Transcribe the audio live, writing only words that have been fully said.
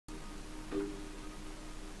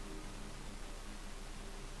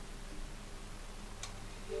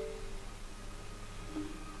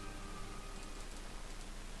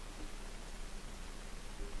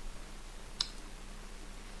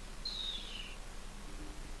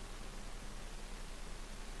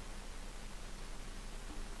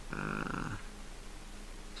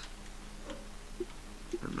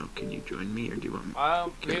can you join me, or do you want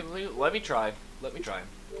me? Let me try. Let me try.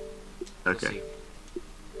 We'll Okay. see.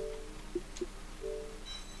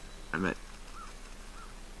 I'm at.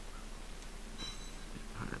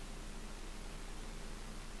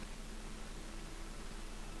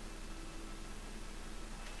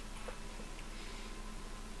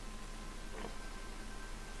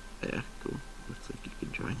 Yeah, cool. Looks like you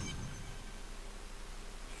can join.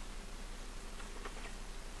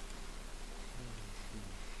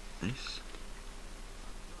 Nice.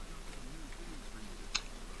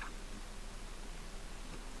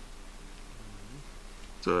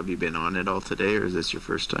 So have you been on it all today, or is this your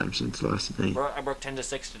first time since last night? I worked 10 to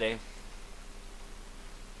 6 today.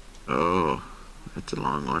 Oh, that's a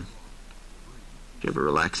long one. Do you have a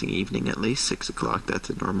relaxing evening at least? 6 o'clock,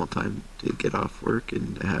 that's a normal time to get off work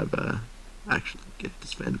and to have actually get to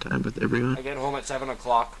spend time with everyone. I get home at 7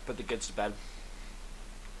 o'clock, put the kids to bed.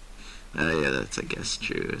 Yeah, that's I guess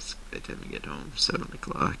true. It's by the time you get home, 7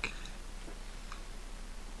 o'clock.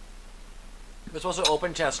 We're supposed to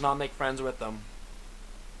open chests, not make friends with them.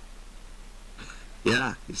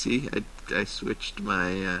 Yeah, you see, I switched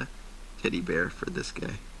my teddy bear for this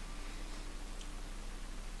guy.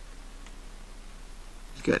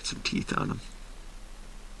 He's got some teeth on him.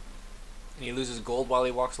 And he loses gold while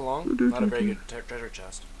he walks along. Not a very good treasure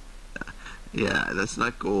chest. Yeah, that's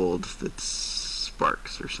not gold. That's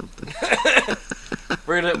sparks or something.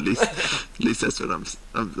 We're gonna. At least that's what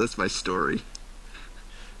that's my story.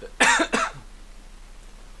 Oh,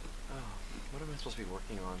 what am I supposed to be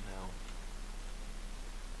working on now?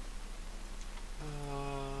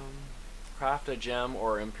 Craft a gem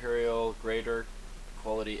or imperial greater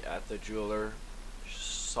quality at the jeweler,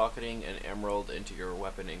 socketing an emerald into your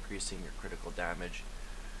weapon, increasing your critical damage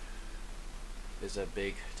is a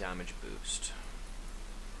big damage boost.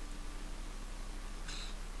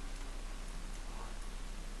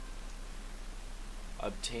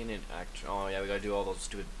 Obtain an act. Oh yeah, we gotta do all those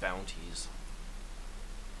stupid bounties.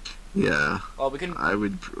 Yeah. Oh, we can. I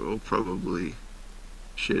would probably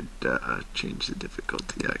should change the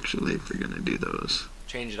difficulty actually if we're gonna do those.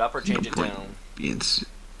 Change it up or change it down? Being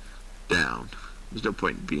down. There's no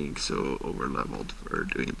point in being so over leveled for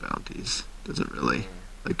doing bounties. Doesn't really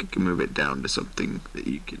like you can move it down to something that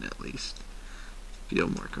you can at least feel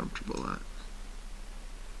more comfortable at.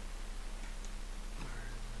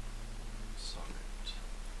 Socket.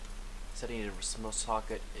 Setting to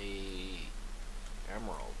socket a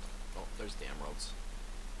emerald. Oh, there's the emeralds.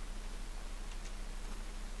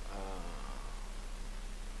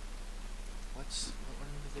 What one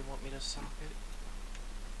do they want me to socket?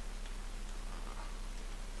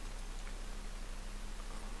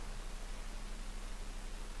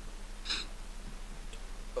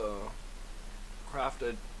 Craft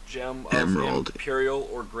a gem of Emerald. imperial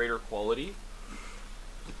or greater quality.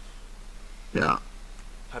 Yeah.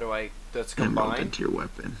 How do I? That's Emerald combined. into your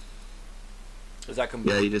weapon. Is that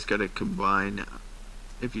combined? Yeah, you just gotta combine.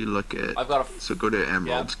 If you look at, I've got a. so go to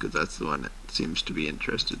emeralds because that's the one that seems to be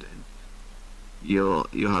interested in. You'll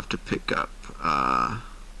have to pick up.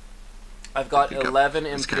 I've got 11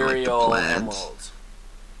 it's imperial like emeralds.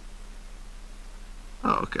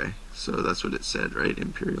 Oh, okay. So that's what it said, right?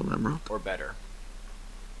 Imperial emerald. Or better.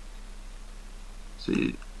 So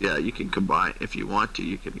yeah, you can combine if you want to.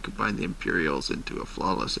 You can combine the imperials into a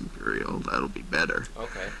flawless imperial. That'll be better.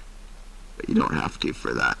 Okay. But you don't have to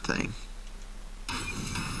for that thing.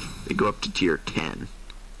 They go up to tier 10.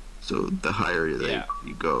 So the higher you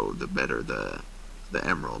go, the better the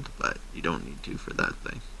emerald. But you don't need to for that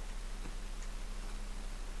thing.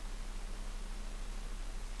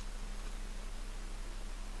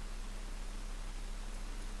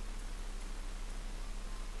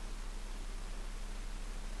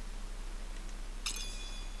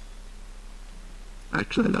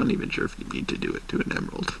 Actually, I'm not even sure if you need to do it to an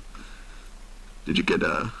emerald. Did you get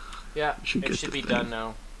a... Yeah, it should be done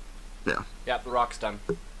now. Yeah. Yeah, the rock's done.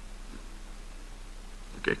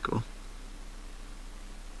 Okay, cool.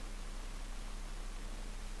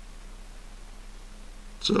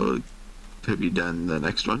 So, have you done the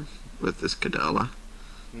next one with this Kadala?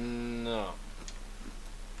 No.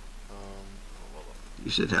 You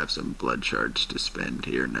should have some blood shards to spend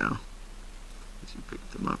here now. Because you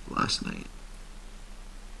picked them up last night.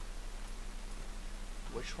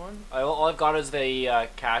 Which one? All I've got is the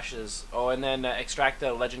caches. Oh, and then extract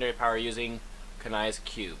the legendary power using Kanai's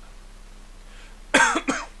cube.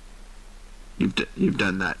 You've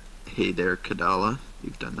done that. Hey there, Kadala.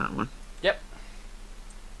 You've done that one. Yep.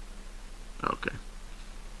 Okay.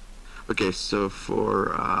 Okay, so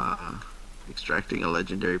for extracting a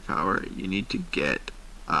legendary power, you need to get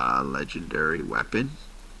a legendary weapon,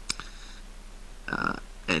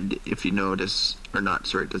 And if you notice, or not,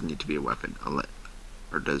 sorry, it doesn't need to be a weapon.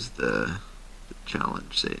 Or does the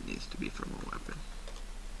challenge say it needs to be from a weapon?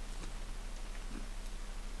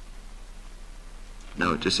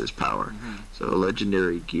 No, it just says power. So a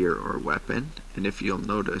legendary gear or weapon, and if you'll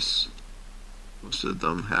notice, most of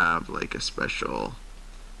them have like a special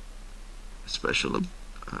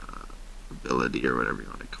ability or whatever you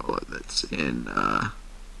want to call it. That's in a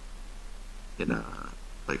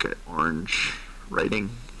like an orange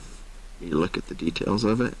writing. You look at the details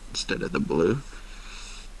of it instead of the blue.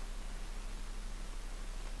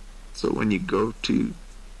 So when you go to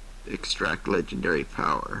extract legendary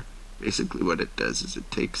power, basically what it does is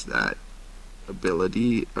it takes that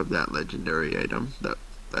ability of that legendary item,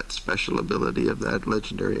 that special ability of that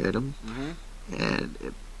legendary item, and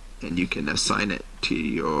you can assign it to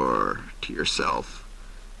yourself,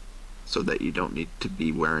 so that you don't need to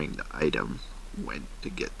be wearing the item when to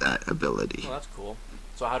get that ability. Oh, that's cool.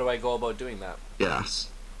 So how do I go about doing that? Yes.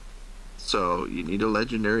 So you need a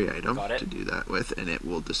legendary item to do that with, and it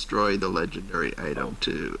will destroy the legendary item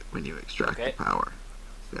when you extract the power.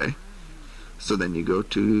 Okay. So then you go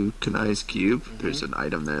to Kanai's cube. There's an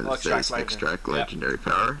item there that says extract legendary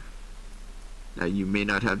power. Now you may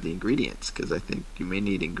not have the ingredients, because I think you may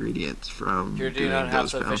need ingredients from. You do not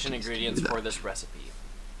have sufficient ingredients for this recipe.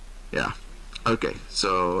 Yeah. Okay.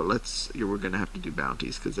 So we're gonna have to do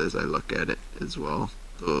bounties, because as I look at it as well,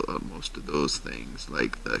 most of those things,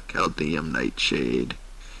 like the Chaldeum Nightshade,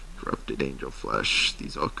 Corrupted Angel Flesh,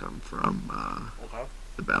 these all come from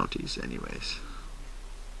the bounties, anyways.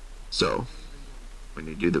 So when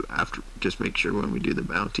you do just make sure when we do the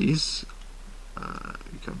bounties,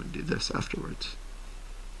 we come and do this afterwards.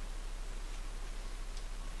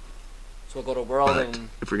 So we'll go to world, and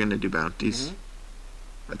if we're gonna do bounties,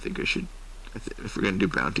 I think we should. If we're gonna do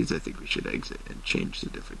bounties, I think we should exit and change the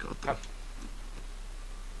difficulty.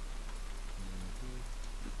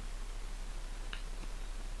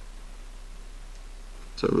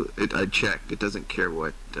 So I checked. It doesn't care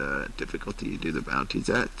what difficulty you do the bounties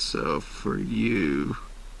at. So for you,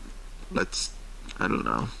 I don't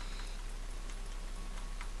know.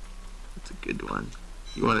 That's a good one.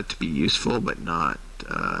 You want it to be useful, but not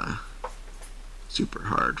super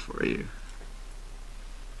hard for you.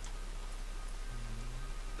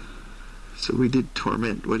 So we did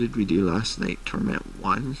Torment. What did we do last night? Torment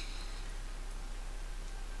 1?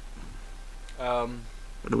 Why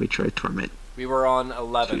don't we try Torment? We were on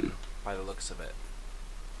 11 by the looks of it.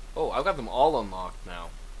 Oh, I've got them all unlocked now.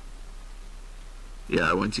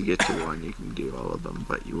 Yeah, once you get to 1, you can do all of them,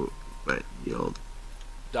 but you'll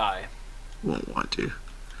die. Won't want to.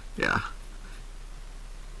 Yeah.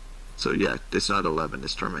 So yeah, it's not 11,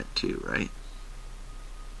 it's Torment 2, right?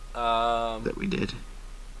 That we did.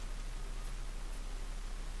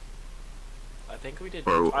 I think we did.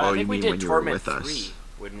 I think we did Torment 3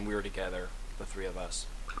 when we were together, the 3 of us.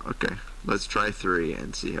 Okay, let's try 3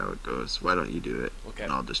 and see how it goes. Why don't you do it? Okay.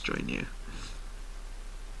 And I'll just join you.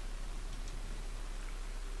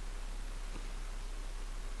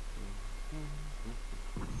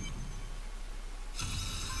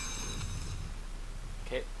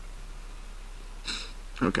 Okay.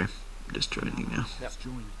 Okay, I'm just joining now. Yep.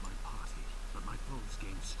 Joined my party, but my foes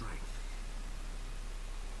gained strength.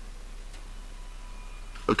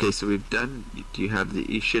 Okay, so we've done.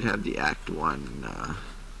 You should have the Act 1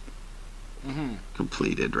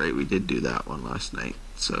 completed, right? We did do that one last night.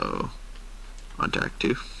 So on to Act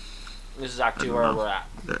 2. This is Act 2 where we're at.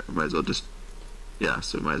 There, might as well just. Yeah,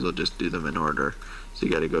 so might as well just do them in order. So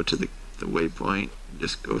you got to go to the waypoint and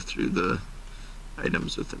just go through the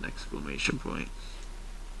items with an exclamation point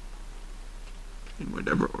in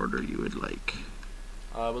whatever order you would like.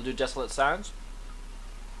 We'll do Desolate Sands.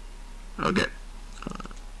 Okay.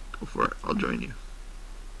 Go for it. I'll join you.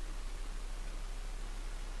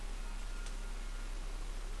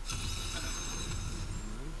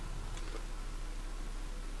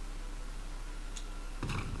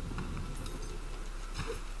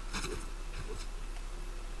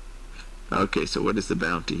 Okay, so what is the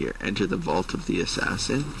bounty here? Enter the vault of the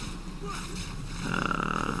assassin.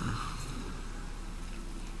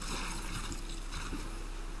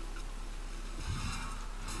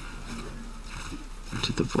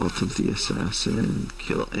 Enter the vault of the assassin.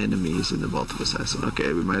 Kill enemies in the vault of assassin.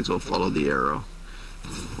 Okay, we might as well follow the arrow.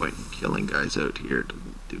 No point in killing guys out here.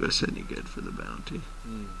 Doesn't do us any good for the bounty.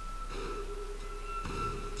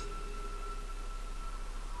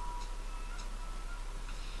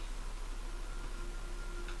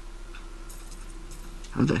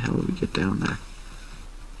 How the hell do we get down there?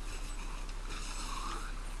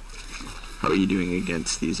 How are you doing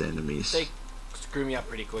against these enemies? They screw me up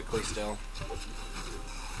pretty quickly still.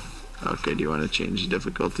 Okay, do you want to change the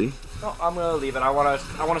difficulty? No, I'm gonna leave it. I wanna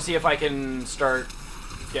see if I can start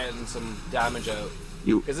getting some damage out.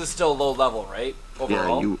 Because it's still low level, right?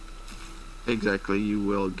 Overall. Yeah, exactly. You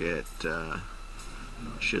will get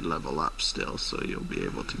should level up still, so you'll be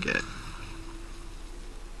able to get.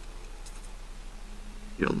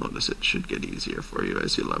 You'll notice it should get easier for you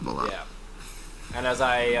as you level up. Yeah. And as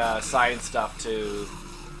I assign stuff to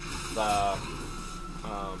the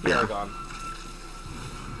paragon. Yeah.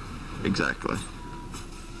 Exactly.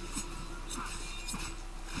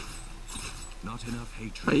 Not enough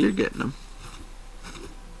hatred. Oh, you're getting them.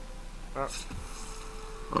 Oh.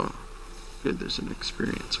 Oh, good. There's an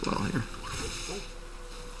experience well here.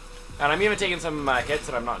 And I'm even taking some hits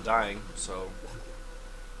and I'm not dying, so.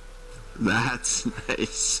 That's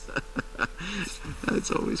nice. That's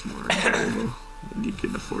always more enjoyable. And you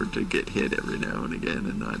can afford to get hit every now and again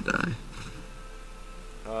and not die.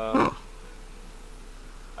 Oh.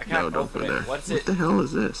 I can't don't open go it. there. What's What it? the hell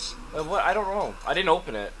is this? What? I don't know. I didn't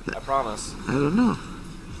open it. I promise. I don't know.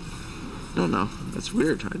 No. That's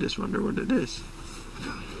weird. I just wonder what it is.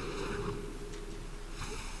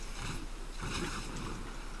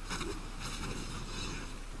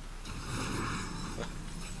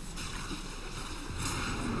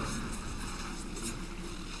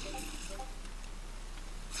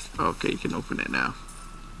 Okay, you can open it now.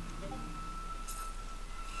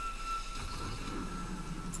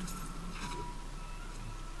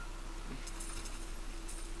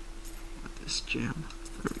 This gem.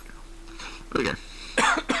 There we go. Okay.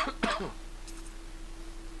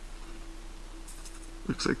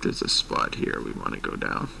 Looks like there's a spot here we want to go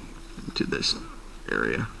down into this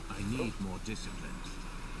area. I need more discipline.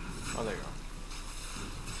 Oh, there you go.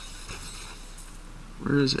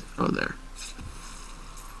 Where is it? Oh, there.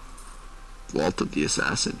 Vault of the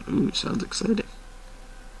Assassin. Ooh, sounds exciting.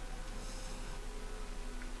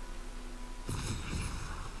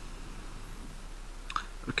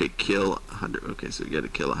 Okay, kill 100. Okay, so we gotta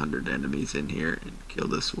kill 100 enemies in here and kill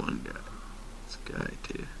this one guy. This guy,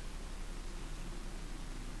 too.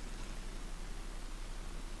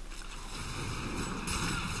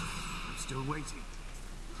 I'm still waiting.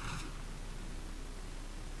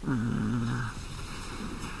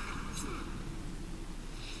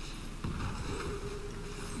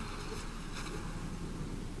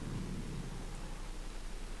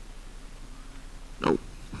 Nope.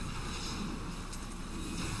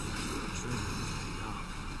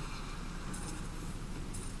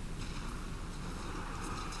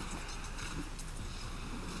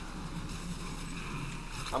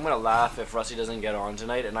 I'm gonna laugh if Rusty doesn't get on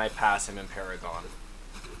tonight and I pass him in Paragon.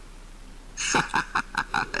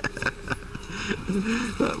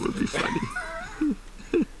 That would be funny.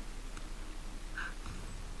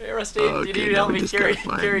 Hey Rusty, Oh, do you okay, need to now help we me just carry gotta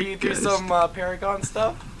find you you through guys. some Paragon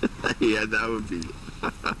stuff? Yeah, that would be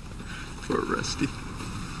poor Rusty.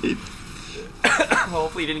 He'd-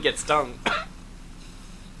 Hopefully you didn't get stung.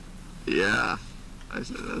 yeah, I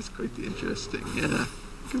said that's quite interesting. Yeah,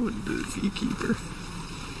 going to the beekeeper.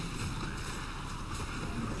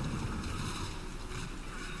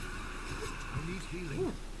 I need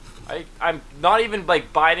healing. I'm not even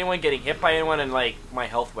like by anyone, getting hit by anyone, and like my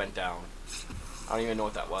health went down. I don't even know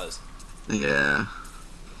what that was. Yeah,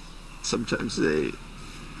 sometimes there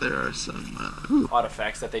are some Odd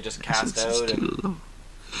effects that they just cast essence is out. too And low.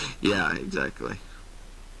 Yeah, exactly.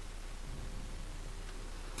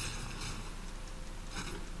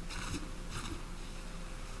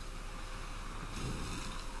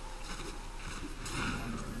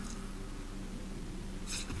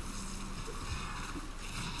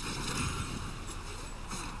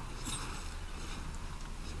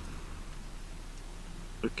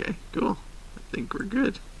 Okay, cool. I think we're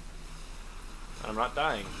good. I'm not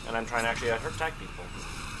dying, and I'm trying to actually attack people.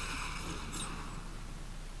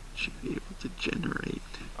 Should be able to generate.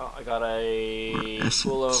 Oh, I got a Essence.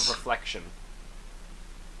 pool of reflection.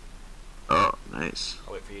 Oh, nice.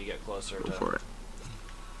 I'll wait for you to get closer Go to. for it.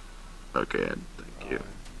 Okay, thank you.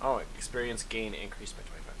 Oh, experience gain increased by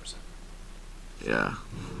 25%. Yeah.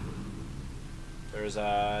 There's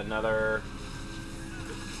another.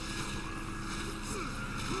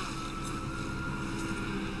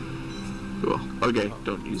 Cool. Okay,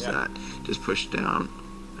 don't use yeah. that. Just push down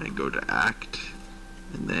and go to act,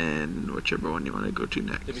 and then whichever one you want to go to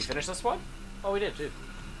next. Did we finish this one? Oh, we did too.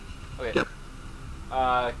 Okay.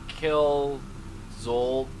 Yep. Kill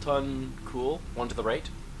Zoltan Cool. One to the right.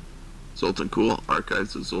 Zoltan Cool.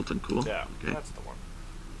 Archives of Zoltan Cool. Yeah, Okay. that's the one.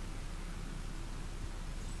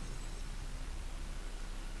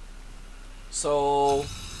 So,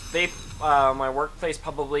 my workplace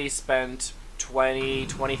probably spent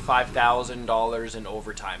 $25,000 in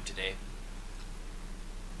overtime today.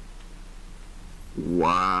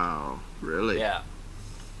 Wow. Really? Yeah.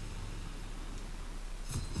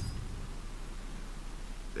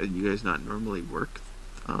 And you guys not normally work?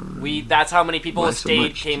 That's how many people Why so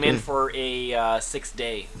much came in today? for a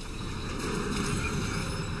 6-day.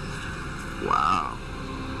 Wow.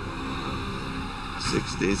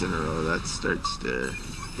 6 days in a row, that starts to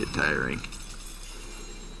get tiring.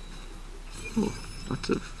 Oh, lots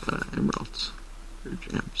of emeralds or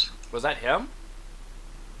gems. Was that him?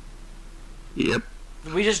 Yep.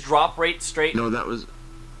 Did we just drop right straight? No, that was...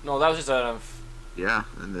 No, that was just a... Yeah,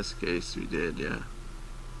 in this case we did, yeah.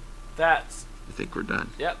 That's... I think we're done.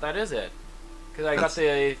 Yeah, that is it. Because I got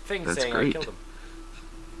the thing that's saying great. I killed him.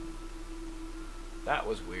 That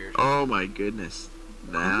was weird. Oh my goodness.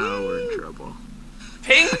 Now we're in trouble.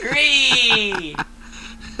 Pingree!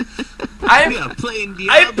 We are playing Diablo.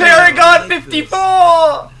 I'm Paragon 54!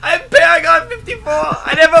 I'm Paragon 54!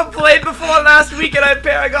 I never played before last week and I'm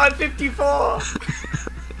Paragon 54!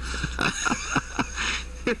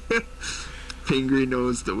 Pingree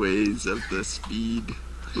knows the ways of the speed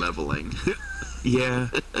leveling. Yeah.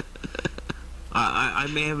 I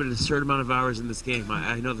may have an absurd amount of hours in this game.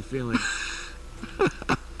 I know the feeling.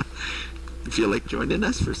 You feel like joining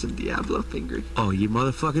us for some Diablo, Pingree? Oh, you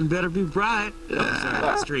motherfucking better be bright. Oh, sorry, Yeah,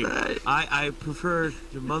 that's stream. right. I prefer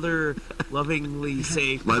to mother lovingly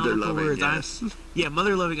say Mother comical loving, words. yes. Yeah,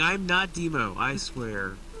 mother loving. I'm not Demo. I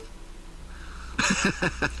swear.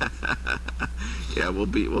 Yeah,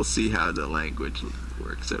 we'll see how the language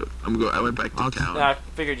works out. I went back to town. I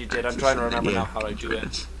figured you did. I'm trying to remember Yeah. now how to do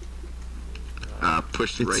it.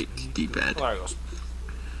 Push It's- right D-pad. Oh, there it goes.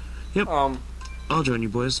 Yep. I'll join you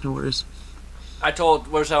boys. No worries. I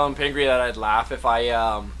told telling Pingree that I'd laugh if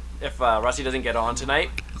Rusty doesn't get on tonight,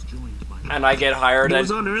 and I get hired He and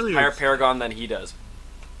was on earlier. higher Paragon than he does.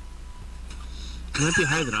 He might be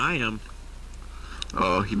higher than I am.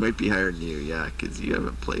 Oh, he might be higher than you, yeah, because you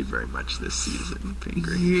haven't played very much this season,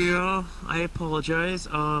 Pingree. Yeah, I apologize.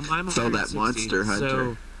 I'm a So that 160, monster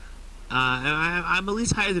hunter. So, I'm at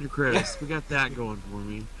least higher than Chris. We got that going for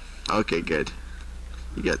me. Okay, good.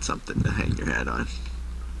 You got something to hang your hat on.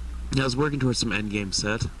 I was working towards some endgame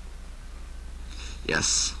set.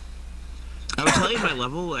 Yes. I would tell you my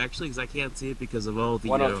level actually because I can't see it because of all the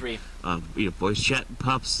 103. Voice chat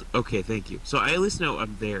pops. Okay, thank you. So I at least know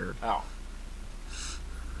I'm there. Oh.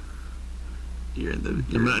 You're in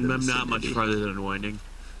the. I'm not much farther than unwinding.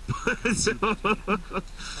 So,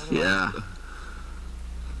 Yeah.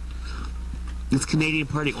 it's Canadian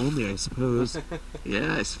party only, I suppose.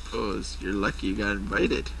 Yeah, I suppose. You're lucky you got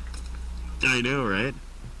invited. I know, right?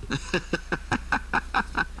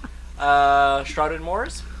 Shrouded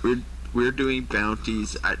Moors? We're doing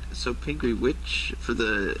bounties. So Pingree, which for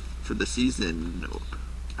the season,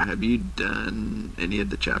 have you done any of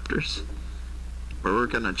the chapters? We're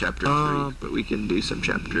working on chapter 3, but we can do some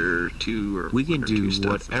chapter 2 or We can 1 or 2 do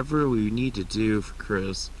stuff. whatever we need to do for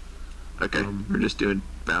Chris. Okay, we're just doing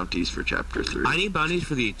bounties for chapter 3. I need bounties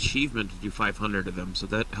for the achievement to do 500 of them, so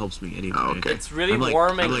that helps me anyway. Oh, okay. It's really I'm like,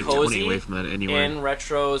 warm I'm and like 20 cozy away from that anyway. in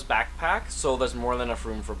Retro's backpack, so there's more than enough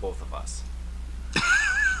room for both of us.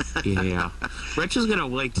 Yeah. Retro's gonna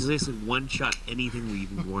just basically one-shot anything we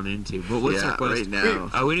even run into. But what's our Yeah, quest? right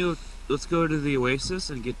now. Let's go to the Oasis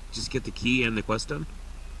and get the key and the quest done.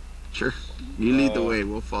 Sure. You lead the way.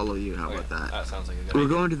 We'll follow you. How Okay, about that? That sounds like a good We're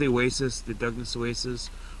idea. going to the Oasis, the Douglas Oasis.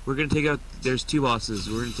 We're gonna take out. There's 2 bosses.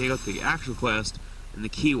 We're gonna take out the actual quest and the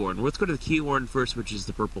key warden. Let's go to the key warden first, which is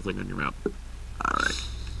the purple thing on your map. All right.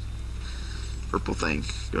 Purple thing.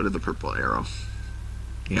 Go to the purple arrow.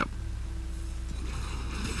 Yep.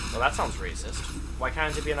 Well, that sounds racist. Why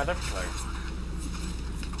can't it be another color?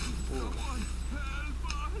 Ooh.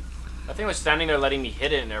 That thing was standing there letting me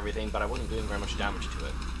hit it and everything, but I wasn't doing very much damage to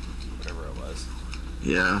it. Whatever it was.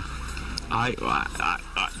 Yeah.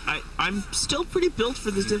 I'm still pretty built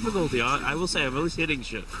for this difficulty. I will say I'm at least hitting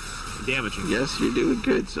shit, and damaging. Yes, you're doing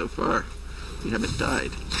good so far. You haven't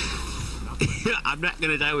died. I'm not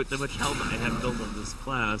gonna die with that much health I have built on this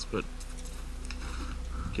class, but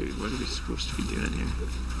Okay, what are we supposed to be doing here?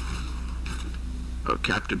 Oh,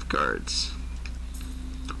 captive cards.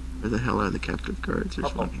 Where the hell are the captive cards?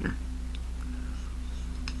 There's one here.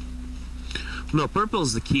 no, purple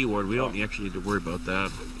is the keyword. We don't actually need to worry about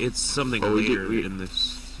that. It's something Oh, later in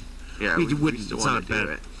this. Yeah, We we wouldn't- still it's want not to do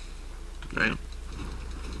bad. it. Right?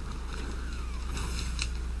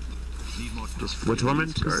 Just What free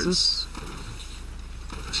torment these is cards. this?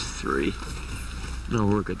 It's 3. No,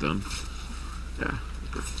 we're good then. Yeah,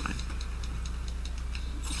 we're fine.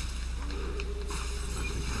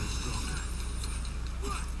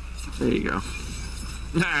 There you go.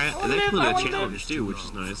 Alright, and that included a challenge too, which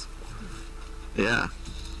is nice. Yeah.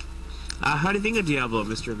 How do you think of Diablo,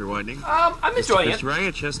 Mr. Underwinding? I'm enjoying it. I got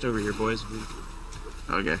a chest over here, boys.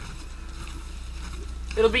 Okay.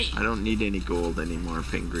 It'll be. I don't need any gold anymore,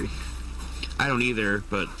 Pingree. I don't either,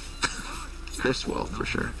 but Chris will, for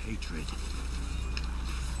sure. Hatred.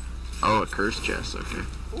 Oh, a curse chest, okay.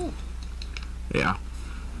 Ooh. yeah.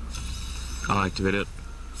 I'll activate it.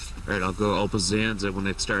 Alright, I'll go Alpazanza when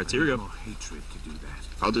it starts. Here we go. More hatred to do that.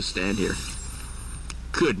 I'll just stand here.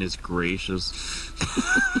 Goodness gracious.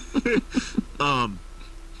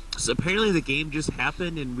 So apparently the game just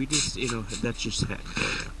happened and we just, that just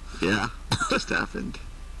happened. Yeah, just happened.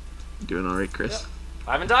 Doing alright, Chris? Yep.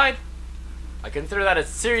 I haven't died. I consider that a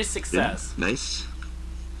serious success. Yeah, nice.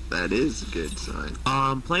 That is a good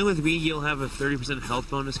sign. Playing with me, you'll have a 30%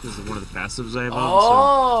 health bonus because of one of the passives I have on,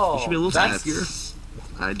 Oh, so you should be a little stickier.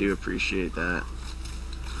 I do appreciate that.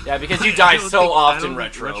 Yeah, because you die so often, I don't think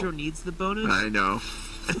Retro. Retro needs the bonus. I know.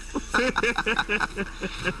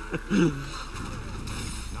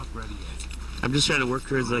 Not ready yet. I'm just trying to work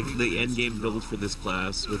towards like the end game build for this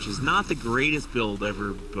class, which is not the greatest build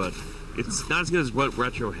ever, but it's not as good as what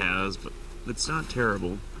Retro has, but it's not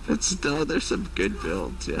terrible. There's some good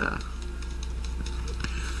builds, yeah.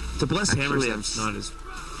 The Blessed Hammer Actually, set's not as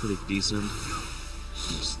pretty decent.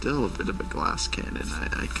 Still a bit of a glass cannon.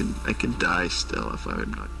 I can die still if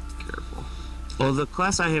I'm not careful. Well, the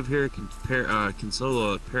class I have here can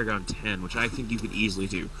solo a Paragon 10, which I think you can easily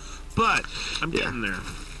do. But I'm getting there.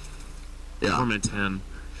 Yeah. Torment 10.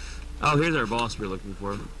 Oh, here's our boss we're looking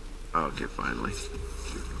for. Oh, okay, finally.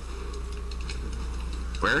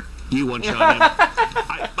 Where? You one-shot him.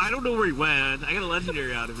 I don't know where he went. I got a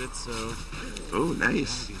legendary out of it, so... Oh,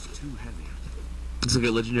 nice. That is too heavy. Looks like a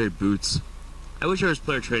legendary boots. I wish there was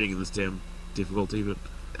player trading in this damn difficulty, but...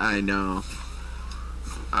 I know.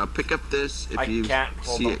 Pick up this if I you can't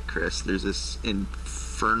hold see them. it, Chris. There's this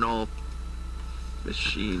infernal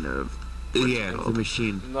machine of... what's it Yeah, the called?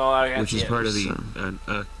 machine, No, I can't which see is it. part of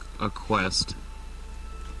the a quest.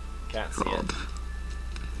 Can't see it. Called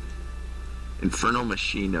Infernal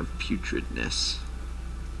Machine of Putridness.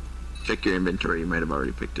 Check your inventory. You might have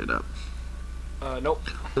already picked it up. Nope.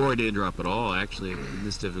 Or it didn't drop at all, actually, in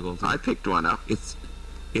this difficulty. I picked one up. It's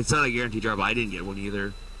not a guaranteed drop. I didn't get one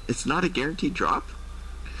either. It's not a guaranteed drop?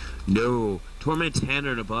 No, Torment 10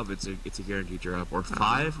 and above, it's a guaranteed drop, or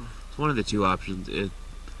 5. It's one of the two options.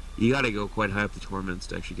 You got to go quite high up the torments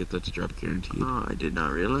to actually get that to drop guaranteed. Oh, I did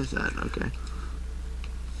not realize that. Okay.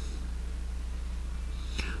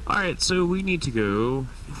 All right, so we need to go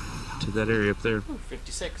to that area up there. Ooh,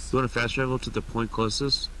 56. You want to fast travel to the point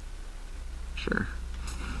closest? Sure.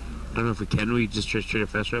 I don't know if we can. We just try to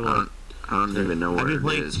fast travel. I don't even know where I've been it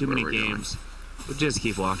playing is, too where many we're going. games. We'll just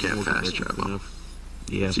keep walking. Can't We'll get fast there travel. enough.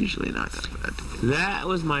 Yeah, It's usually not that bad. that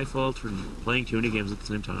was my fault for playing too many games at the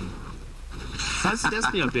same time. How's the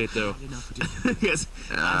Destiny update though? Because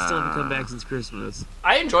I still haven't come back since Christmas.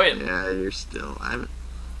 I enjoy it. Yeah, you're still.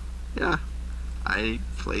 Yeah, I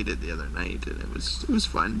played it the other night and it was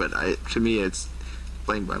fun. But to me, it's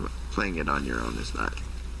playing it on your own is not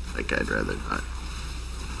like I'd rather not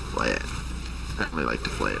play it. I only like to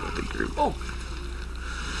play it with a group. Oh.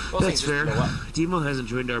 Those That's things just fair. blow up. Demo hasn't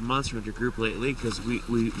joined our Monster Hunter group lately because we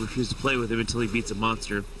refuse to play with him until he beats a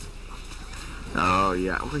monster. Oh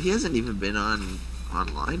yeah, well he hasn't even been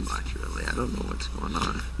online much really. I don't know what's going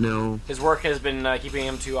on. No. His work has been keeping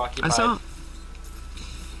him too occupied. I saw.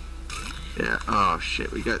 Yeah. Oh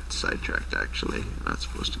shit, we got sidetracked actually. We're not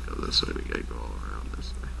supposed to go this way. We gotta go all around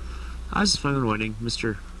this way. I was just finding winning,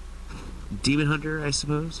 Mr. Demon Hunter, I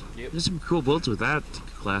suppose. Yep. There's some cool builds with that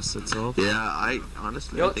class itself. Yeah, I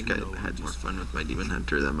honestly Yo- I think I had more fun with my Demon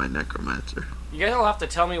Hunter than my Necromancer. You guys will have to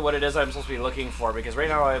tell me what it is I'm supposed to be looking for because right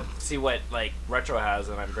now I see what like Retro has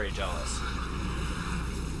and I'm very jealous.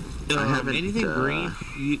 I haven't, Anything green?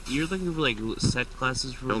 You're looking for like set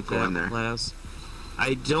classes for Don't go in that there. class.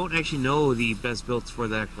 I don't actually know the best builds for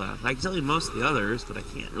that class. I can tell you most of the others, but I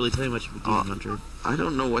can't really tell you much about Demon Hunter. I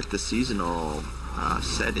don't know what the seasonal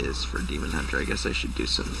set is for Demon Hunter. I guess I should do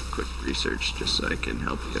some quick research just so I can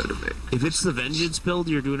help you out a bit. If it's the Vengeance build,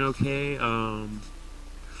 you're doing okay.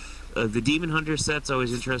 The Demon Hunter set's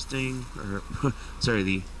always interesting. Or, sorry,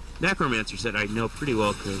 the Necromancer set I know pretty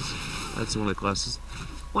well because that's one of the classes.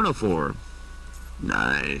 104.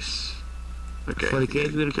 Nice. Okay.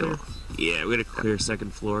 40k, we gotta kill. clear? Yeah, we gotta clear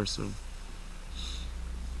second floor, so.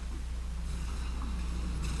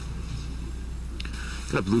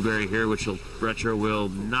 Got a blueberry here, which Retro will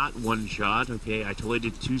not one shot. Okay, I totally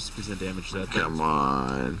did 2% damage to that. Come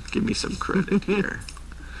on. Give me some credit here.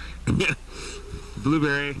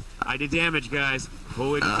 Blueberry. I did damage, guys.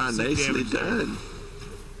 Holy nicely damage. done.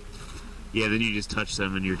 Yeah, then you just touch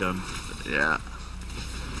them and you're done. Yeah.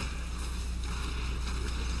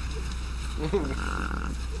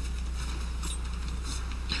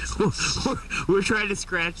 We're trying to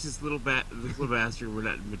scratch this little bastard. We're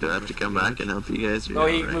not. Do I have to come back and help you guys? Oh,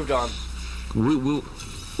 he moved on.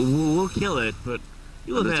 We'll kill it, but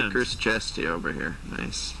you'll There's a avenge. cursed chest here over here.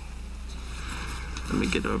 Nice. Let me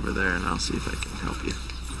get over there and I'll see if I can help you.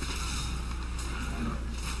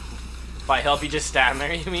 By help, you just stand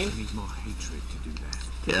there, you mean? I need more hatred to do that.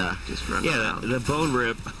 Yeah, just run Yeah, around. the bone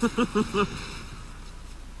rip.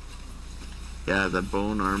 Yeah, the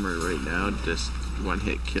bone armor right now just one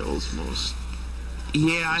hit kills most.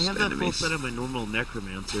 Yeah, I Most have that full enemies. set of my normal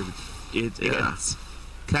necromancer. Yeah. It's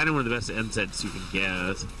kind of one of the best end sets you can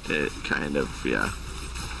get. It kind of, yeah.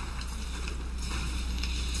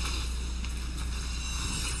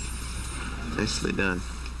 Nicely done.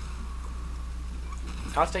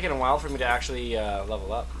 Now it's taking a while for me to actually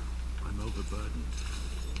level up. I'm overburdened.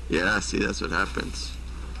 Yeah, see, that's what happens.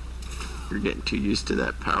 You're getting too used to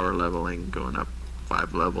that power leveling, going up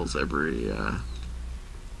 5 levels everything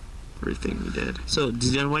you did. So,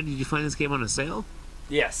 why did you find this game on a sale?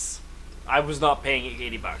 Yes. I was not paying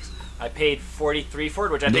 $80. I paid $43 for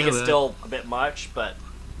it, which I think Nailed is it. still a bit much, but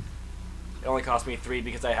it only cost me $3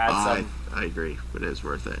 because I had some. I agree, but it is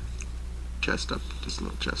worth it. Chest up, just a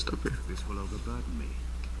little chest up here. This will overburden me.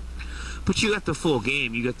 But you got the full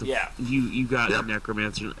game. You got the Yeah. You got Yep.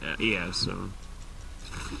 necromancer. Yeah, so.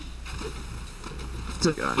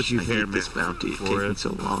 Gosh, What you I hate pay this bounty. It's for taking it. so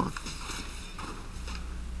long.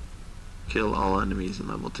 Kill all enemies in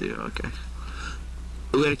level 2. Okay.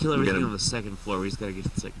 We gotta kill everything gotta- on the second floor. We just gotta get to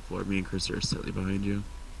the second floor. Me and Chris are slightly behind you.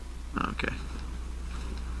 Okay.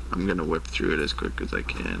 I'm gonna whip through it as quick as I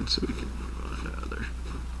can so we can move on to other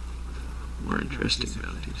more interesting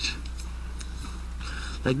bounties.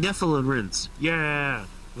 Like Nephilim rinse. Yeah!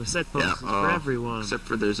 We're set Yeah, bonuses for everyone. except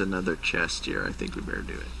for there's another chest here. I think we better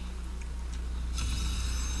do it.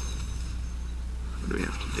 What do we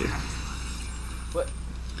have to do? What?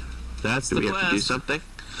 That's Do the we have to do quest. something?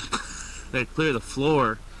 Gotta clear the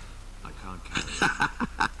floor. I can't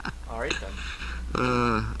carry Alright then.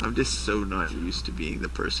 I'm just so not used to being the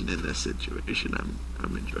person in this situation.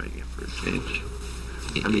 I'm enjoying it for a change.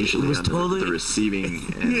 I'm usually was on totally- the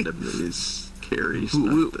receiving end of these carries. We-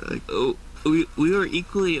 Not the, We were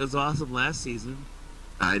equally as awesome last season.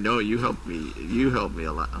 I know you helped me. You helped me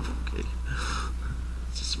a lot. Oh, okay.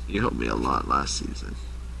 You helped me a lot last season.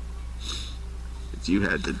 You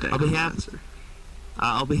had the I'll be happy. answer.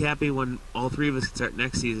 I'll be happy when all three of us can start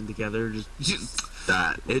next season together. Just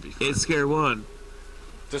That would be fun. it's scare one.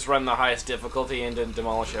 Just run the highest difficulty and then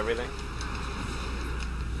demolish everything.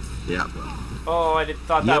 Yeah. Oh, I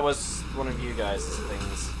thought that Yep. was one of you guys'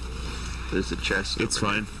 things. There's a chest. It's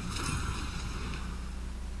over here. fine.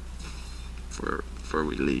 Before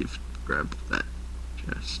we leave, grab that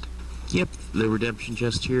chest. Yep, the redemption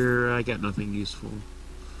chest here. I got nothing useful.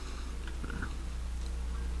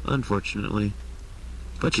 Unfortunately.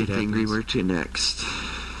 But What it do you think we happens. were to next?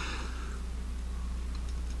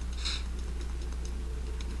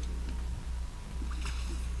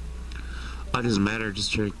 It doesn't matter,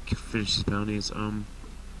 just try to finish these bounties.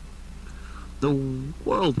 The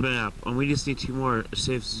world map. We just need 2 more.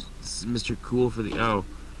 Saves Mr. Cool for the. Oh.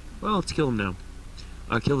 Well, let's kill him now.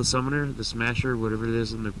 Kill the summoner, the smasher, whatever it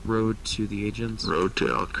is on the road to the agents. Road to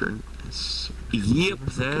Elkern. Yep,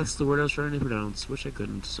 that's the word I was trying to pronounce. Wish I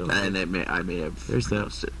couldn't. So. And I may have There's that.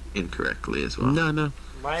 pronounced it incorrectly as well. No.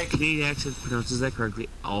 My Canadian accent pronounces that correctly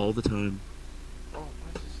all the time. oh,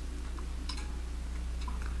 what is...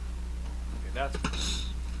 Okay, that's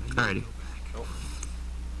Alrighty.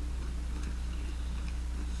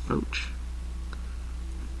 Ouch.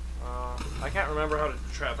 I can't remember how to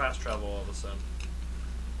fast travel all of a sudden.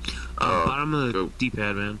 Bottom of the go.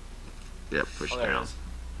 D-pad, man. Yep, push Oh, there it down. is.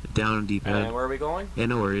 Down and D-pad. And where are we going? Yeah,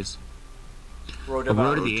 no worries. Road A to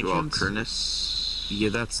road to Road the to ancients? Alkernus. Yeah,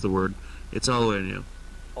 that's the word. It's all the way now.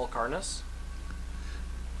 Alcarnus?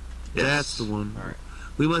 Yes. That's the one. Alright.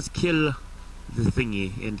 We must kill the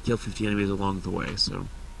thingy and kill 50 enemies along the way, so.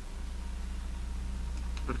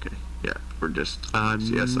 Okay. Yeah, we're just. I'm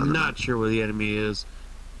see us on the not map. sure where the enemy is.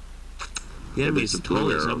 The enemy There's is a blue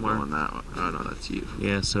totally arrow somewhere. going that way. Oh no, that's you.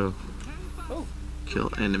 Yeah, so. Oh, Kill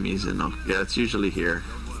enemies and all. Yeah, it's usually here.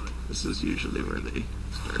 This is usually where they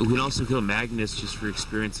start. We can also kill Magnus just for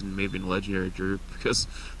experience and maybe in legendary group because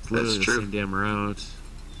it's literally the true. same damn route.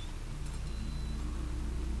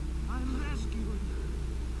 I'm rescuing.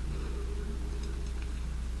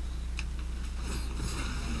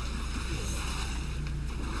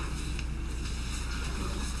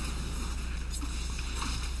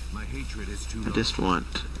 hatred is too I low. just want,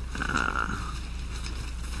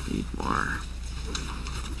 need more,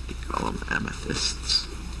 you call them amethysts.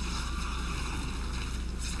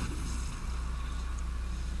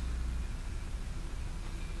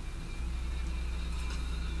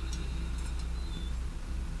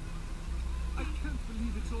 I can't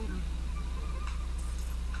believe it's over.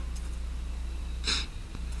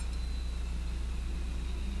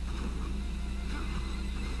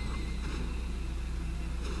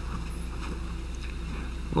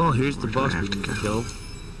 Well, here's the Where do I boss we have to need to go? kill.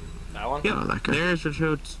 That one? Yep, Oh, that guy. there's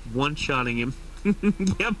Retro one-shotting him.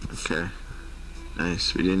 Yep. Okay.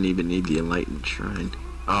 Nice. We didn't even need the Enlightened Shrine.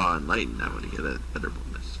 Oh, Enlightened, I want to get a better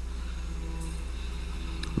bonus.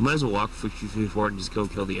 We might as well walk 50 forward and just go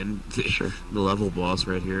kill the end, Sure. the level boss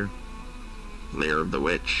right here. Lair of the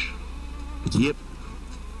Witch. Yep.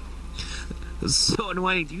 So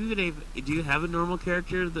annoying. Do you have a normal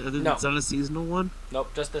character that's on a seasonal one?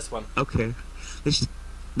 Nope, just this one. Okay.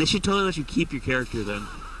 They should totally let you keep your character then.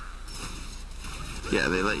 Yeah,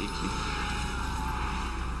 they let you keep.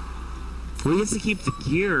 Well, he gets to keep the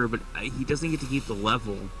gear, but he doesn't get to keep the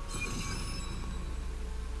level.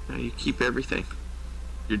 No, you keep everything.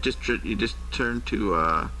 You just turn to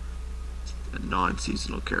a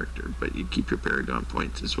non-seasonal character, but you keep your paragon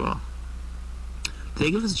points as well. Did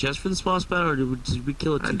they give us a chest for this boss battle, or did we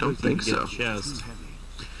kill it too I don't quickly think to get so. a chest? Too heavy.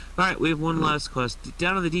 Alright, we have one last quest.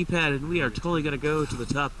 Down on the D-pad, and we are totally gonna go to the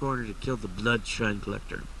top corner to kill the Blood Shrine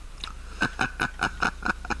Collector.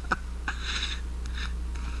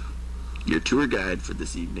 Your tour guide for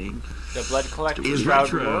this evening. The Blood Collector Is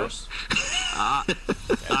Shroud retro. Wars.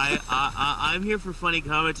 I'm here for funny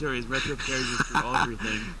commentaries, retro characters for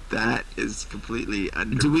everything. That is completely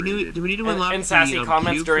underrated. Do we need to And- unlock and sassy the,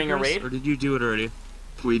 comments cube during a figures, raid? or did you do it already?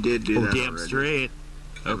 We did do Oh, that damn already. straight.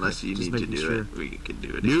 Unless Okay, you just need to making do sure. it, we can do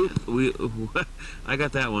it. Nope. Again. I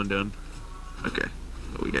got that one done. Okay.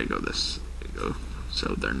 But we gotta go this. We go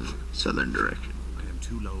southern direction. I am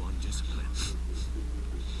too low on discipline.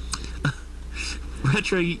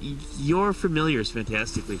 Retro, your familiar is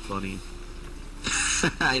fantastically funny.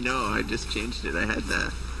 I know. I just changed it. I had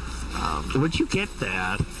the. Where'd you get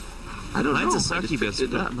that? I don't Mine's know. a I just succubus,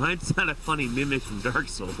 picked it but up. mine's not a funny mimic from Dark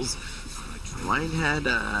Souls. Mine had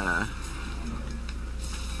I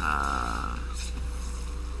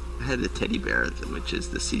had a teddy bear, which is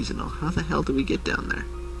the seasonal. How the hell do we get down there?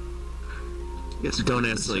 Guess we Don't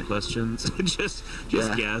can ask silly say. questions. just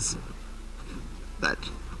Yeah. guess. That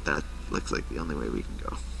looks like the only way we can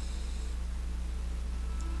go.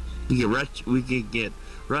 We could get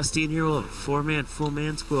Rusty in here. We'll have a full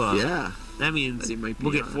man squad. Yeah. That means He might be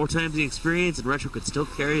we'll get on 4 times the experience, and Retro could still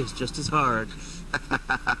carry us just as hard.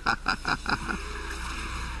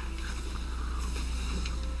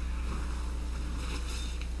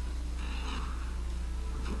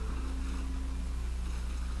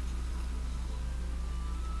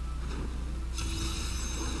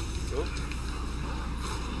 Oop.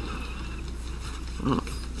 Oh,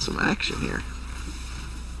 some action here.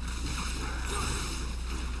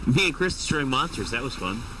 Me and Chris destroying monsters. That was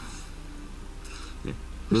fun. Yeah.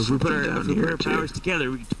 If we put Something our, down if we put here, our too. powers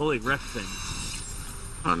together, we can totally wreck things.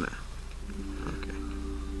 On the. Okay.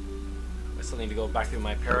 I still need to go back through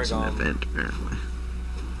my That was an paragon. event apparently.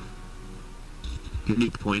 You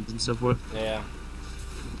need points and so forth. Yeah.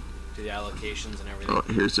 Do the allocations and everything. Oh,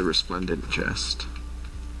 here's a resplendent chest.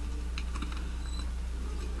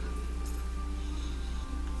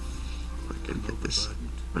 I can get this.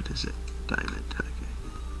 What is it? Diamond. Okay.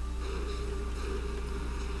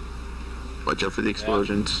 Watch out for the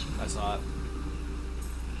explosions. I saw it.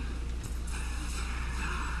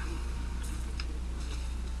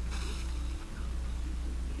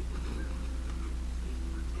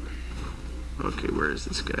 Okay, where is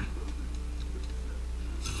this guy?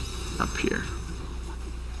 Up here.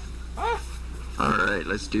 Ah! Alright,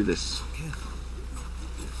 let's do this.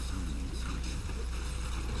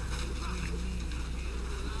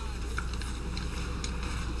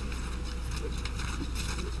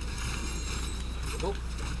 Oh,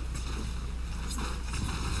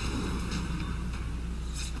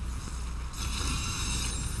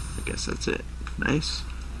 I guess that's it. Nice.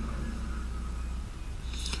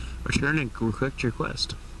 Return and correct your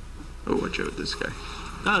quest. Oh, watch out, this guy.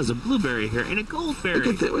 Oh, there's a blueberry here and a goldberry.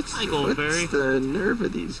 Look at that. What's Hi, goldberry. the nerve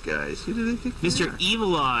of these guys? Who do they think they Mr. are?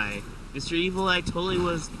 Evil Eye. Mr. Evil Eye totally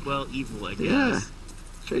was, well, evil, I guess. Yeah.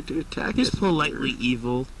 Tried to attack Just it. politely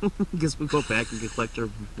evil. Guess we go back and get collect our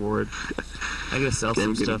reward. I gotta sell some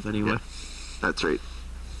Damn good. stuff anyway. Yeah, that's right.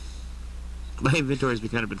 My inventory's been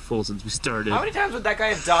kind of been full since we started. how many times would that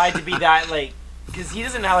guy have died to be that, like... Because he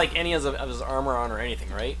doesn't have, like, any of his armor on or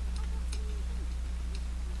anything, right?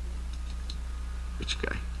 Which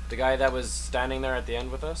guy? The guy that was standing there at the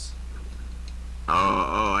end with us?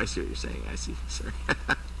 Oh, I see what you're saying. I see. Sorry.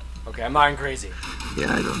 Okay, I'm not crazy.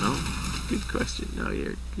 Yeah, I don't know. Good question. No,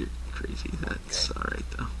 you're crazy. That's Okay.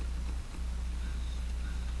 alright though.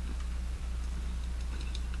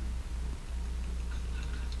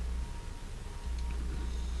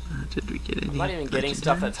 Did we get any? I'm not even getting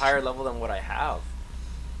stuff that's higher level than what I have.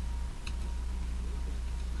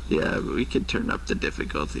 Yeah, but we could turn up the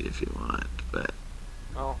difficulty if you want, but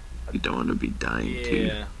Oh. you don't want to be dying too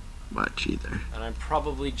Yeah. much either. And I'm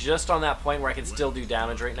probably just on that point where I can still do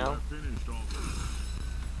damage right now. Finished all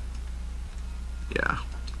Yeah.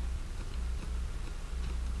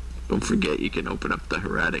 Don't forget you can open up the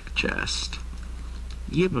heretic chest,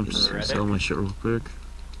 Yep, I'm just gonna Heretic? sell my shit real quick.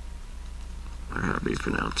 or however you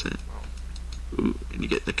pronounce it. Ooh, and you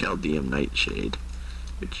get the Chaldeum Nightshade,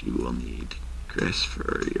 which you will need, Chris,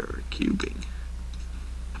 for your cubing.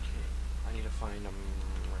 Okay. I need to find a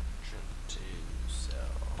merchant to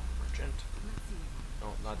sell. Merchant?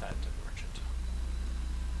 No, not that type of merchant.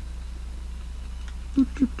 I may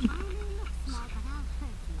look small, but I'll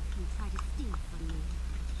hurt you if you try to steal from me.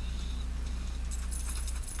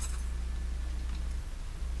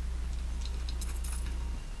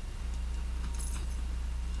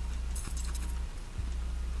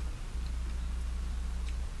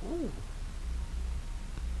 Ooh.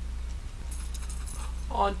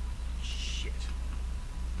 On shit.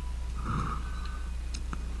 Oh,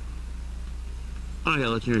 I got a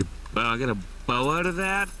legendary bow. I got a bow out of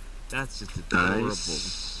that? That's just adorable.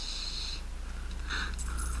 Nice.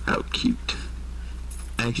 How cute.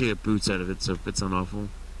 I actually got boots out of it, so it's not awful.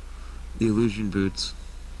 The illusion boots.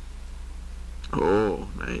 Oh,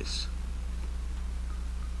 nice.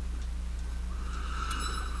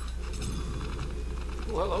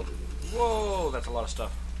 Oh, hello. Whoa, that's a lot of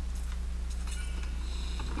stuff.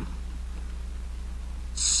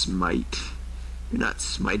 Smite. You're not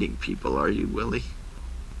smiting people, are you, Willie?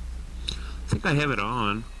 I think I have it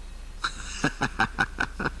on.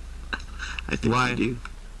 I think Why? you do.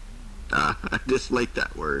 I just like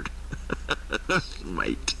that word.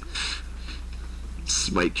 Smite.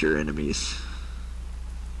 Smite your enemies.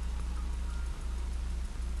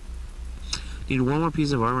 Need one more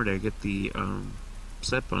piece of armor to get the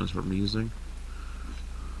set bonus from using.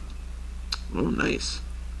 Oh, nice.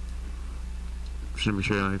 Just to make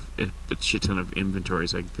sure I have a shit ton of inventory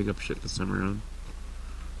so I can pick up shit this time around.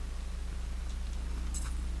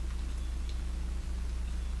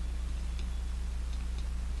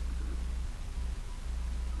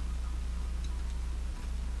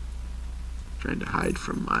 Trying to hide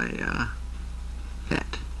from my pet.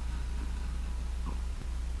 Oh.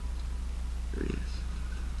 There he is.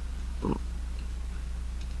 Oh.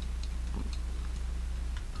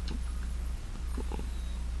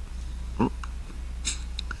 Oh. Oh.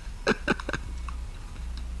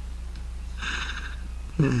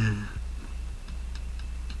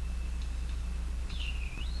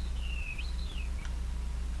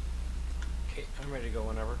 Okay, I'm ready to go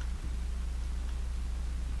whenever.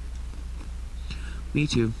 Me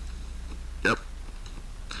too. Yep.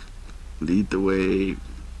 Lead the way,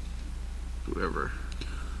 whoever.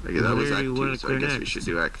 Okay, that was Where Act do you 2, wanna so I clear guess we next? should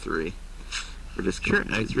do Act 3. We're just Sure,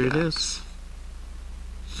 going Act through 3 the it acts. is.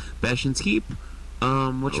 Bastion's Keep. Which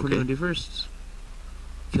one do you Okay. want to do first?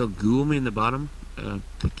 Kill Ghoul in the bottom.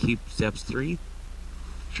 To keep steps 3.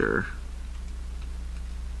 Sure.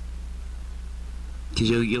 Because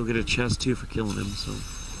you'll get a chest too for killing him, so.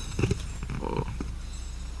 Oh.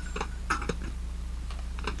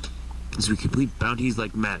 As we complete bounties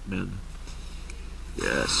like madmen.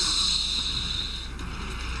 Yes.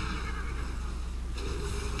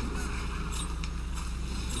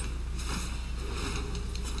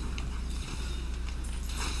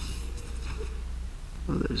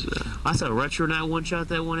 Oh, there's a... I saw Retro now one-shot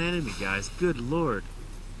that one enemy, guys. Good lord.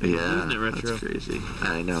 Yeah, Isn't it, Retro? that's crazy.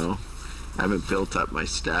 I know. I haven't built up my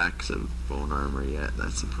stacks of bone armor yet.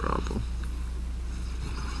 That's the problem.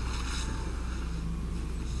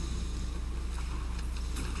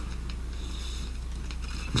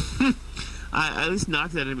 I at least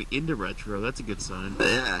knocked that enemy into Retro. That's a good sign. But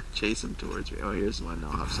yeah, chase him towards me. Oh, here's one.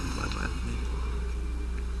 I'll have some fun with.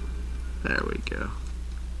 There we go.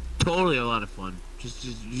 Totally a lot of fun. Just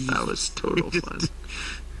That was total fun.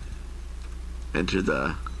 Enter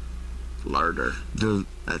the larder. the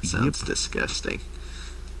That sounds disgusting.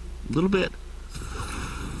 little bit.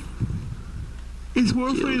 It's more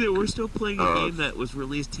Kill funny that we're still playing a Oh. game that was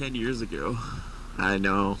released 10 years ago. I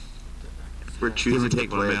know. We're choosing to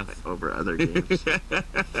take my play it math. over other games.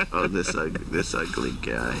 Oh, this ugly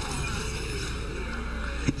guy.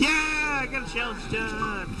 Yeah, I got a challenge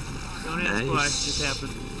done. Don't ask why. It just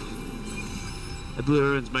happened. I blew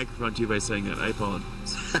everyone's microphone too by saying that. I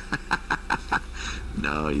apologize.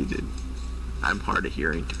 No, you didn't. I'm hard of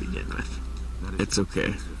hearing to begin with. It's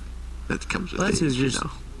okay. That comes with Well, age, you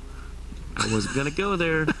know. I wasn't gonna go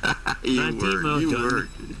there. You Not were. Demo, You done. were.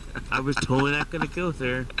 I was totally not gonna go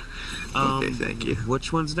there. Okay, thank you.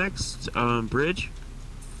 Which one's next? Bridge?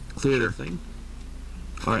 Clear the thing.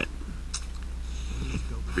 Alright.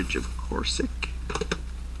 Bridge of Corsic.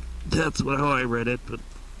 That's how I read it, but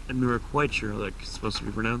I'm never quite sure how that's supposed to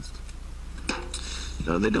be pronounced.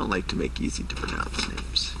 No, they don't like to make easy to pronounce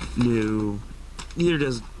names. No. Neither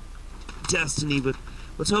does Destiny, but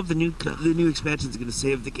let's hope the new expansion is going to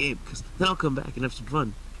save the game, because then I'll come back and have some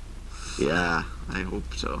fun. Yeah, I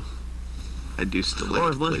hope so. I do still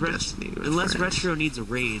like to play Destiny with unless friends. Retro needs a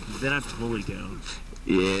raid, then I'm totally down.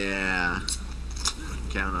 Yeah.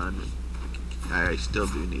 Count on me. I still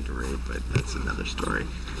do need a raid, but that's another story.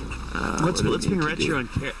 Let's bring need to Retro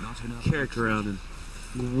do? and character around,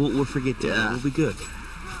 and we'll forget that. Yeah. We'll be good.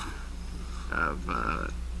 Of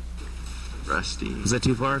Rusty. Is that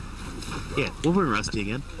too far? Yeah, we'll bring Rusty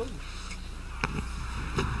again.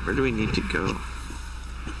 Where do we need to go?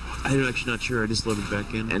 I'm actually not sure. I just loaded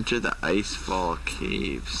back in. Enter the Icefall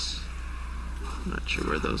Caves. I'm not sure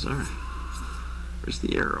where those are. Where's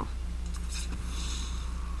the arrow?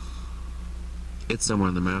 It's somewhere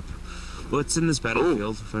on the map. Well, it's in this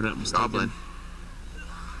battlefield, if I'm not mistaken. Goblin.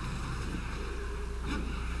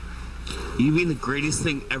 You mean the greatest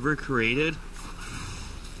thing ever created?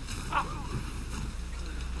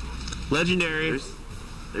 Legendary.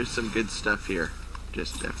 There's some good stuff here.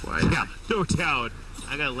 Just FYI. Yeah, no doubt.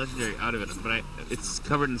 I got a legendary out of it, but it's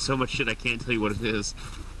covered in so much shit I can't tell you what it is.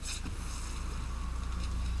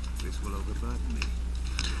 This will overburden me.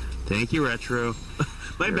 Thank you, Retro.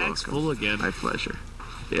 My You're bag's welcome. full again. My pleasure.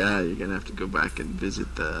 Yeah, you're gonna have to go back and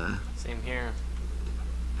visit the... Same here.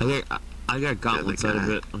 I got gauntlets out of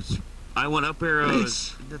it. I want up arrows.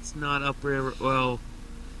 Nice. That's not up arrow. Well,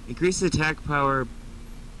 increase the attack power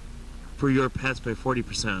for your pets by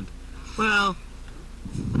 40%. Well,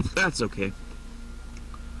 that's okay.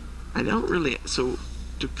 I don't really... So,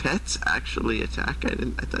 do pets actually attack? I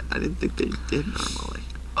didn't think they did normally.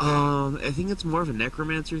 I think it's more of a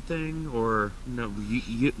necromancer thing, or no?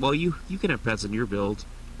 You can have pets in your build,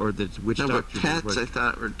 or the witch No, but doctor. pets I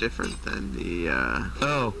thought were different than the...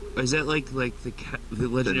 Oh, is that like the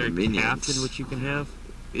legendary minions. captain which you can have,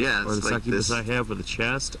 Yeah, or it's the like succubus this... I have with a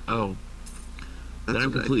chest? Oh, That's then I'm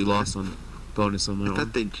what I completely thought. lost on bonus on that I one.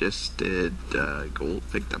 thought they just did gold,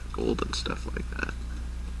 picked up gold and stuff like that.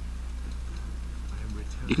 I am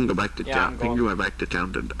returning. You can go back to Yeah, town. I'm You can going. go back to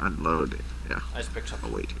town to unload it. Yeah, I just picked up. I'll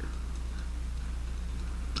wait here.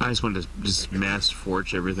 I just wanted to just mass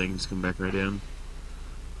forge everything, just come back right in.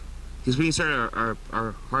 Because we can start our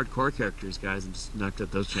hardcore characters, guys, and just knock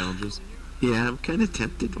out those challenges. Yeah, I'm kind of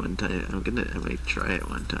tempted one time. I might try it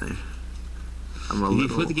one time. I'm a If you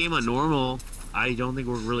little... put the game on normal, I don't think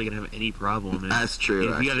we're really gonna have any problem. And That's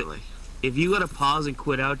true, if you actually. if you gotta pause and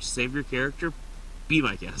quit out to save your character, be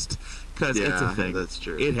my guest, because it's a Yeah, thing. that's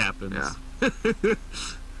true. It happens. Yeah.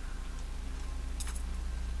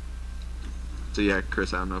 So yeah,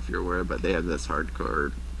 Chris, I don't know if you're aware, but they have this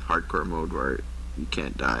hardcore mode where you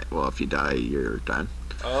can't die. Well, if you die, you're done.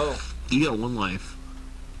 Oh. You got one life.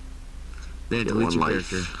 Then it You deletes got your one life.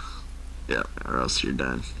 character. Yeah, or else you're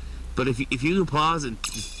done. But if you can pause and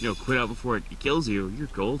just, quit out before it kills you, you're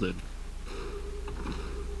golden.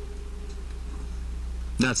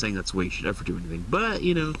 Not saying that's the way you should ever do anything, but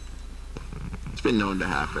It's been known to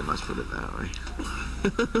happen. Let's put it that way.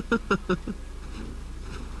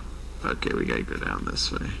 Okay, we gotta go down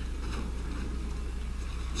this way.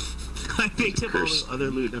 I picked up all Curse. the other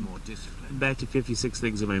loot. And More discipline. I'm back to 56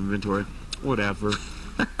 things in my inventory. Whatever.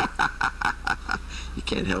 You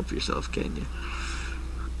can't help yourself, can you?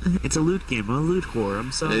 It's a loot game. I'm a loot whore.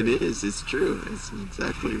 I'm sorry. It is. It's true. It's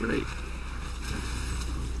exactly right.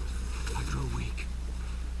 I grow weak.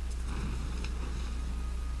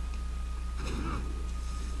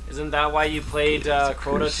 Isn't that why you played It's a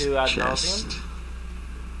Crota cursed to ad chest. nauseum?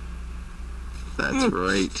 That's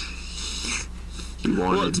right. He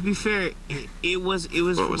wanted Well, to be fair, it was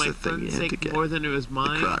What for was my the thing you friend's had to sake get? more than it was the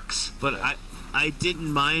mine. crux. But I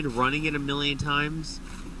didn't mind running it a million times.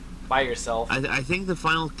 By yourself. I think the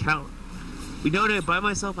final count. We know that by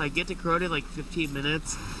myself, I get to Crota like 15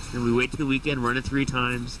 minutes, and we wait till the weekend, run it 3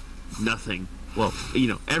 times, nothing. Well,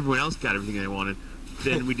 everyone else got everything they wanted.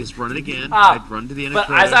 Then we just run it again. I'd run to the end of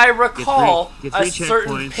But Crota. as I recall, get a three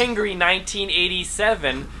certain checkpoints. Pingree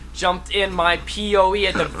 1987 jumped in my PoE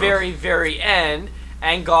at the very, very end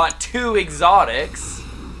and got 2 exotics.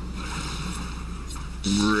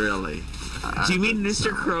 Really? Do you mean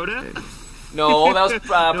Mr. Crota? Okay. No, that was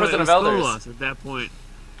No, Prison it of was Elders. Skolas at that point.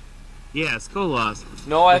 Yeah, Skolas.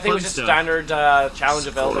 No, I The think it fun was just stuff. standard Challenge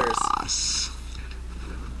of Elders. Class.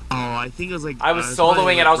 Oh, I think it was like... I was probably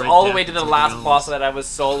soloing it. like I was Red all the Death way or to the something last else. boss that I was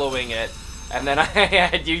soloing it. And then I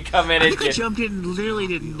had you come in I and think I jumped in and literally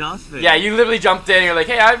did nothing. yeah, you literally jumped in. And you're like,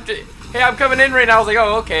 hey, I'm coming in right now. I was like,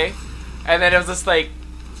 oh, okay. And then it was just like,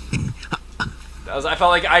 I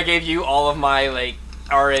felt like I gave you all of my like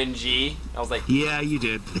RNG. I was like, Yeah, you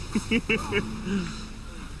did. these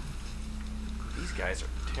guys are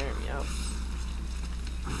tearing me up.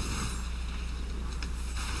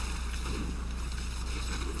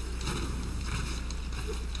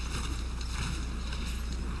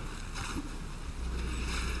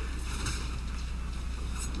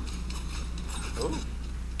 Ooh.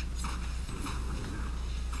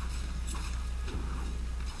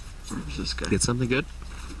 Where's this guy? Get something good?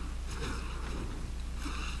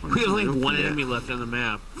 We only have one enemy left on the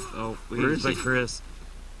map. Oh, Where he's is by he? Chris.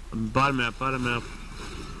 Bottom map, bottom map.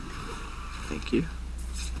 Thank you.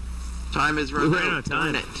 Time is We running ran out of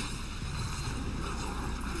time. Darn it.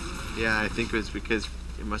 Yeah, I think it was because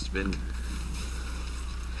it must have been.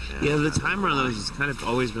 Yeah, the I don't timer know on why. those has kind of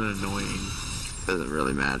always been annoying. Doesn't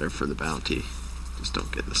really matter for the bounty. Just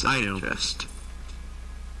don't get the I second know. chest.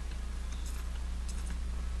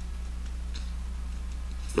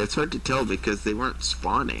 Yeah, it's hard to tell because they weren't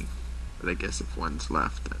spawning. But I guess if one's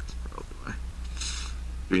left, that's probably why.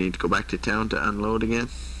 Do we need to go back to town to unload again?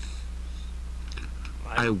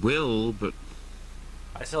 I will, but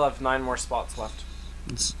I still have 9 more spots left.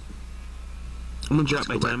 it's... I'm gonna drop Let's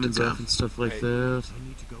my go back to diamonds town. off and stuff like Right. that. I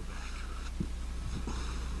need to go back.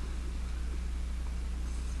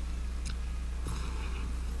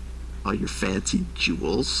 All your fancy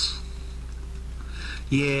jewels.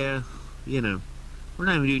 Yeah, you know. We're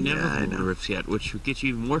not even doing Yeah, I never know. rifts yet, which would get you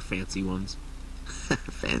even more fancy ones.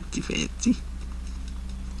 Fancy, fancy.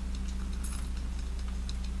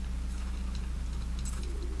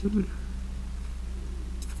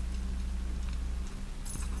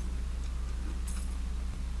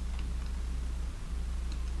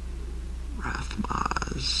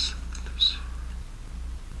 Rathmaz.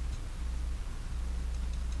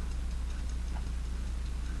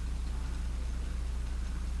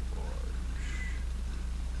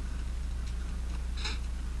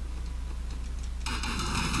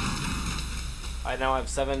 I now have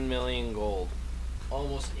 7 million gold.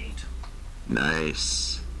 Almost 8.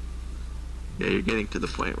 Nice. Yeah, you're getting to the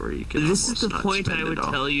point where you can. This is almost the not point spend I it would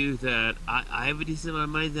all. tell you that I have a decent amount of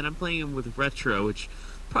money that I'm playing with Retro, which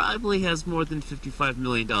probably has more than $55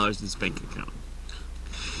 million in its bank account.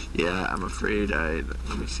 Yeah, I'm afraid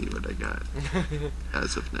let me see what I got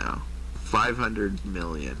as of now. 500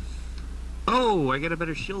 million. Oh, I got a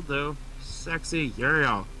better shield though. Sexy,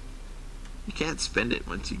 yeah. You can't spend it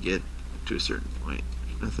once you get to a certain point.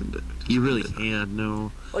 There's nothing to. You really spend it on. can,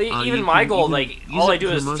 no. Well, even you my can- gold, you like, can use all I it do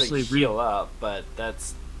for is to mostly heal up, but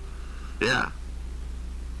that's... Yeah,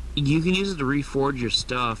 You can use it to reforge your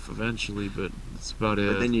stuff eventually, but that's about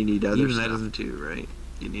it. but then you need other Even that stuff doesn't- too, right?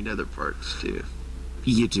 You need other parts too.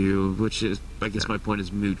 You do, which is, I guess Yeah. my point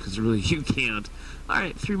is moot, because really you can't.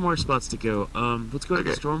 Alright, 3 more spots to go. Let's go to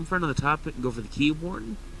the Okay. Stormfront on the top and go for the Key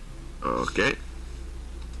Warden, Okay.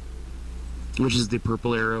 which is the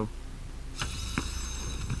purple arrow.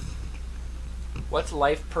 What's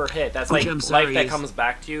life per hit? That's Which like I'm life sorry that is- comes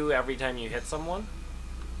back to you every time you hit someone?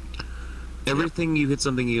 Everything you hit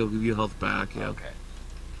something, it'll give you health back, yeah.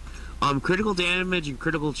 Okay. Critical damage and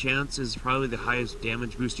critical chance is probably the highest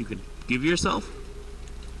damage boost you could give yourself.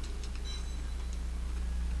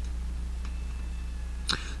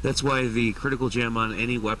 That's why the critical gem on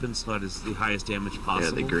any weapon slot is the highest damage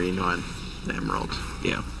possible. Yeah, the green one, the emerald.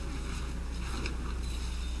 Yeah.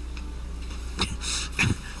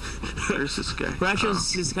 Where's this guy?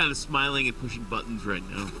 Rasho's just kind of smiling and pushing buttons right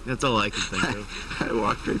now. That's all I can think of. I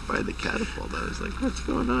walked right by the catapult. I was like, what's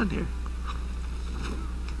going on here?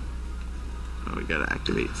 Oh, we gotta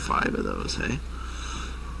activate 5 of those, hey?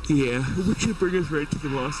 Yeah, which should bring us right to the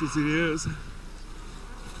boss as it is.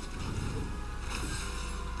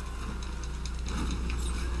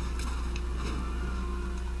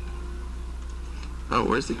 Oh,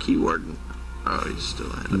 where's the key warden? Oh, he's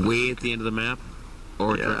still ahead of us. Way at the end of the map,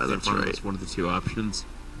 or Yeah, directly in that's front of right. us, one of the 2 options.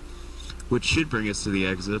 Which should bring us to the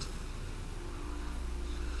exit.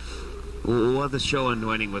 We'll have the show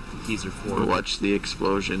unwinding what the keys are for. Watch the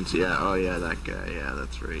explosions. Yeah, oh yeah, that guy. Yeah,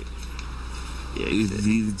 that's right. Yeah,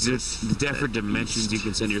 The different dimensions you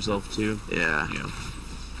can send yourself to. Yeah. Yeah.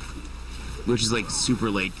 Which is like super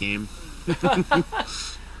late game.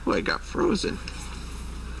 Oh, I got frozen.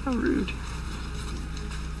 How rude.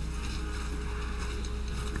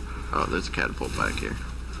 Oh, there's a catapult back here.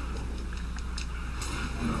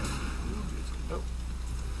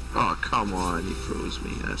 Oh, come on, you froze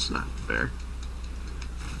me. That's not fair.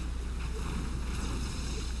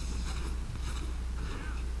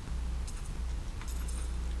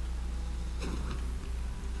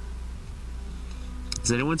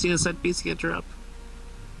 Has anyone seen a set piece get dropped?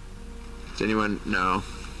 Does anyone know?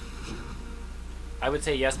 I would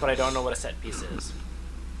say yes, but I don't know what a set piece is.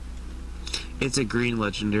 It's a green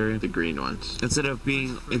legendary. The green ones. Instead of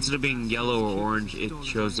being yellow or orange, it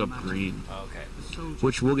shows up green, Oh, okay.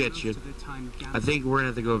 which will get you. I think we're gonna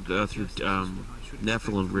have to go through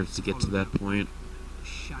Nephilim rifts to get to that point.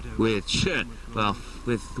 Which, well,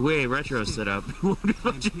 with the way Retro's set up, it won't be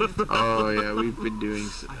much of a problem. Oh yeah, we've been doing.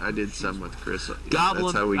 I did some with Chris. Goblin,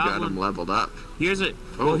 That's how we got goblin. him leveled up. Here's it.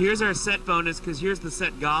 Oh. Well, here's our set bonus because here's the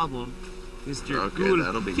set goblin, Mr. Okay, Ghoul.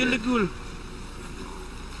 that'll be Kill the good. ghoul.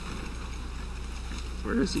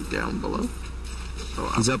 Where is he? Down below?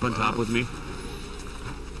 Oh, He's up on top with me.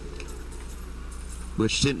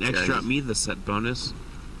 Which didn't extra he's- drop me the set bonus.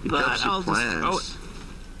 He But drops you I'll just- plans. oh,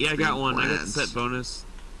 yeah, I got one. I got the Plans. set bonus.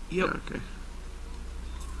 Yep. Yeah, okay.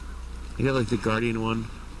 I got like the Guardian one.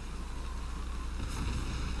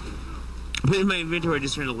 But in my inventory,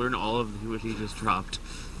 just trying to learn all of what he just dropped.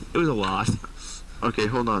 It was a lot. Okay,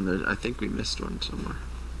 hold on. There, I think we missed one somewhere.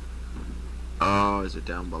 Oh, is it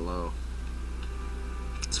down below?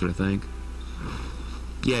 That's what I think.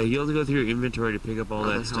 Yeah, you have to go through your inventory to pick up all How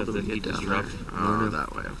the that hell stuff do we that he get just down there? dropped. Oh,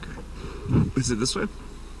 that way. Okay. Is it this way?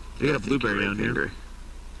 They Yeah, got I a think blueberry you're down right, here. Blueberry.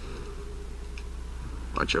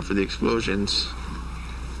 Watch out for the explosions.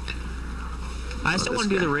 I still this want to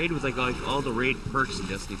do guy. the raid with like all the raid perks in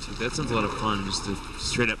Destiny 2. That sounds a lot of fun, just to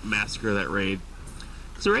straight up massacre that raid.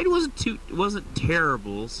 Because the raid wasn't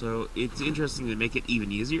terrible, so it's interesting to make it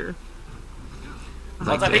even easier. Well,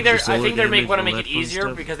 Like I think the they're extra solar want to damage, make all it that fun easier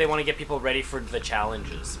stuff. because they want to get people ready for the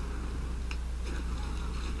challenges.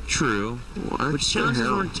 True. What Which the challenges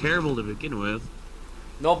hell? weren't terrible to begin with.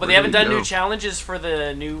 No, but Where they haven't do we done new go? challenges for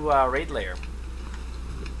the new raid layer.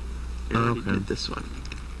 We already Okay. did this one.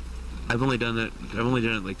 I've only done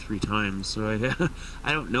it like 3 times, so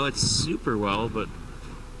I don't know it super well, but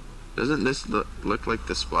Doesn't this look like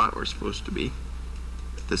the spot we're supposed to be?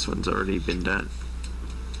 This one's already been done.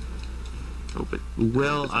 Hope it.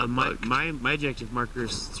 well, it's not my bugged. my objective marker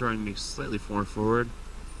is throwing me slightly more forward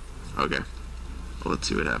Okay. Well, let's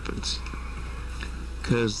see what happens.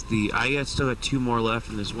 because I still got 2 more left,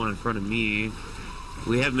 and there's one in front of me.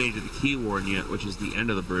 We haven't made it to the Key Warden yet, which is the end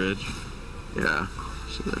of the bridge. Yeah.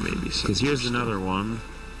 So there may be some. Because here's more another one.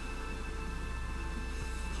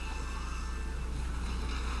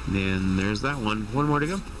 And there's that one. One more to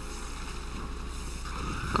go. stuff.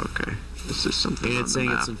 Okay. This is something. And on it's the saying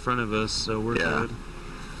map. it's in front of us, so we're Yeah. good.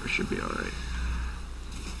 We should be all right.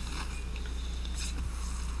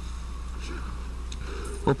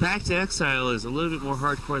 Well, Pact to Exile is a little bit more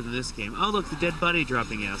hardcore than this game. Oh, look, the dead body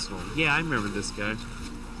dropping asshole. Yeah, I remember this guy.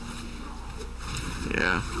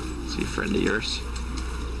 Yeah. Is he a friend of yours?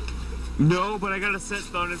 No, but I got a set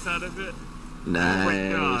bonus out of it. Nice.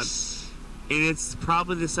 my God. And it's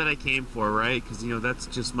probably the set I came for, right? Because, that's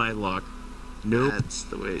just my luck. Nope. That's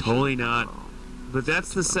the way. It Totally should not. go. But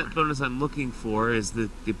that's the set bonus I'm looking for, is the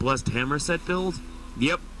Blessed Hammer set build.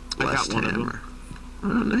 Yep, I Blessed got one of them. hammer. Oh,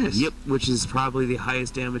 nice. Yep, which is probably the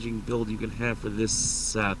highest damaging build you can have for this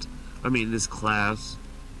set. I mean, this class.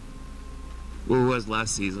 Well, it was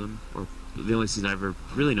last season, or the only season I ever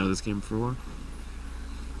really know this game for.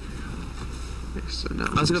 Okay, so now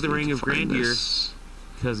I also we got the just Ring need of to find Grandeur. this.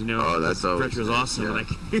 Because, Oh, that's always Retro's nice, awesome.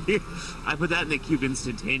 yeah. And I put that in the cube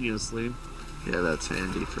instantaneously. Yeah, that's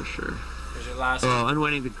handy for sure. There's your last.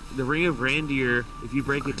 Unwinding the Ring of Grandier, if you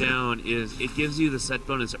break it down, it gives you the set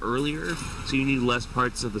bonus earlier, so you need less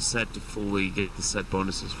parts of the set to fully get the set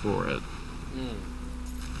bonuses for it.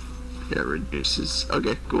 Yeah, reduces.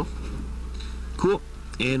 Okay, cool. Cool.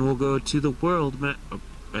 And we'll go to the world map,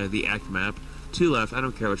 the act map. 2 left. I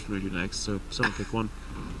don't care which one we do next, so someone pick one.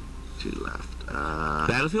 2 left.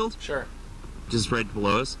 Battlefield? Sure. Just right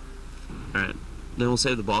below us. Alright. Then we'll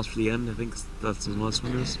save the boss for the end. I think that's the last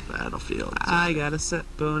one is. Battlefield. I got a set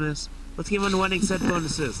bonus. Let's get unwinding set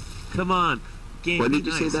bonuses. Come on. Game, What be did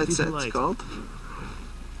you say nice, that be set's polite. called?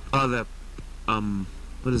 Oh,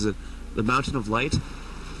 what is it? The Mountain of Light?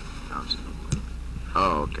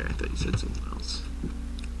 Oh, okay. I thought you said something else.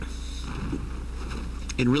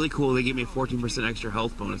 And really cool, they gave me a 14% extra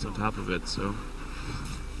health bonus on top of it, so.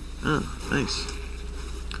 Oh, nice.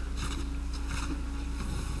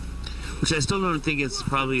 Which I still don't think is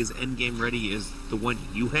probably as endgame ready as the one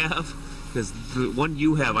you have. Because the one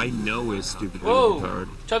you have, I know is stupidly Whoa, overpowered.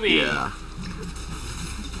 Chubby. Yeah.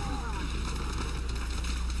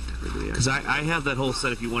 basically. Because I have that whole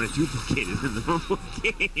set if you want to duplicate it in the normal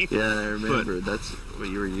game. Yeah, I remember. That's what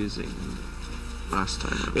you were using last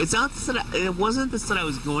time. It's not the set. It wasn't the set I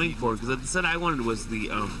was going for. Because the set I wanted was the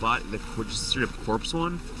just straight up corpse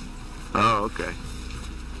one. Oh, okay.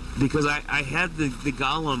 Because I had the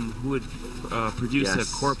golem who would produce a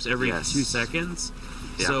corpse every 2 seconds,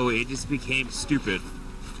 so it just became stupid.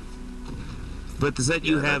 But the set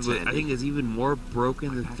you have, I think, is even more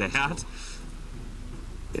broken than that.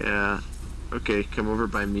 Yeah. Okay, come over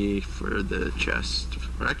by me for the chest.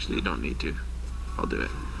 Or actually, you don't need to. I'll do it.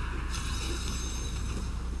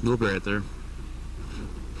 We'll be right there.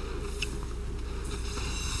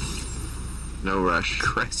 No rush.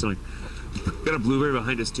 Christ, got a blueberry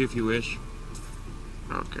behind us too, if you wish.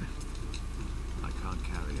 Okay. I can't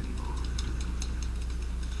carry anymore.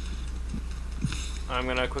 I'm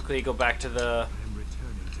gonna quickly go back to the I'm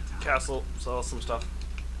returning to town. castle, sell some stuff.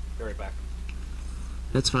 Be right back.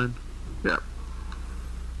 That's fine. Yep.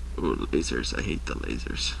 Ooh, lasers. I hate the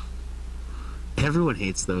lasers. Everyone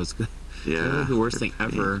hates those. Yeah. They're the worst they're thing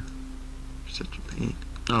ever. Such a pain.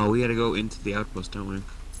 Oh, we gotta go into the outpost, don't we?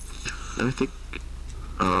 I think.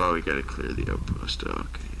 Oh, we gotta clear the outpost.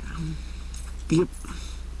 Okay. Yep.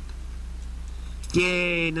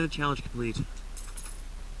 Yay, another challenge complete.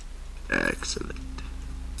 Excellent.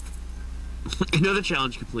 Another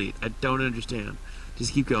challenge complete. I don't understand.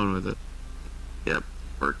 Just keep going with it. Yep.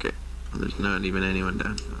 Work it. Well, there's not even anyone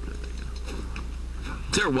down. Oh, there they go.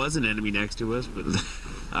 There was an enemy next to us, but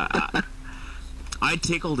I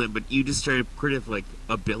tickled him, but you just started crit like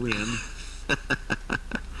a billion.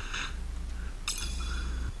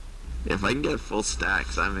 If I can get full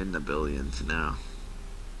stacks, I'm in the billions now.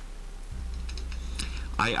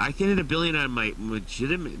 I can hit a billion on my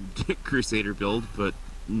legitimate Crusader build, but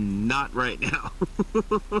not right now.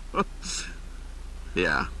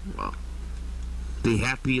 Yeah, well. The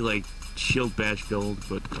happy, like, shield bash build,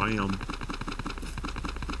 but bam.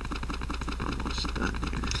 Almost done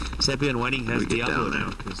here. Seppi and Whiting has We get Diablo down now,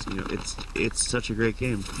 there. because, you know, it's such a great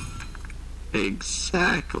game.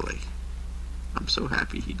 Exactly. I'm so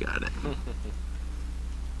happy he got it.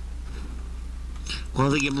 Well,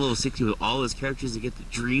 they give him a little 60 with all his characters to get the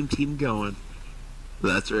dream team going.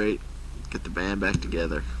 That's right. Get the band back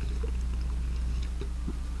together.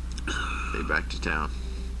 Stay back to town.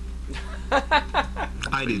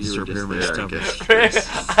 I need You to were repair just my there, stuff. I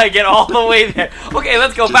guess. I get all the way there. Okay,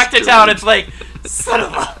 let's go Just back to do town. it. It's like, son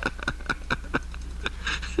of a...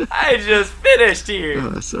 I just finished here.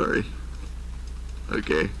 Oh, sorry.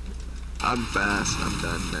 Okay. I'm fast. I'm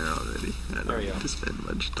done there already. I There don't we need go. to spend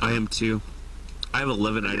much time. I am too. I have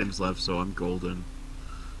 11 Okay. items left, so I'm golden.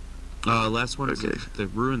 Last one is Okay. the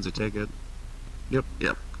ruins, I take it. Yep.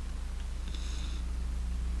 Yep.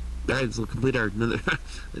 Alright, so we'll complete our another...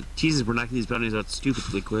 Jesus, we're knocking these bounties out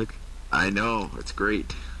stupidly quick. I know. It's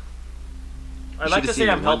great. I'd like to say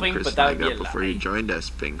I'm helping, but that would be a before you lie. joined us,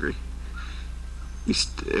 Pingree.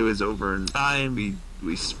 It was over and we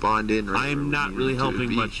spawned in. Right where I'm we not needed really to helping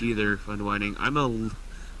be. much either, Funwinding.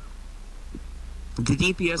 The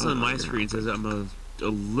DPS on my you're screen not. says I'm a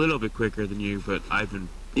little bit quicker than you, but I've been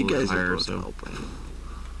a You little guys are higher, both so helping.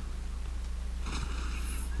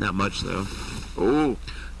 not much though. Oh,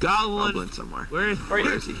 Goblin! goblin somewhere. Where?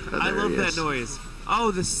 Where is he? Oh, I there love he that is. noise.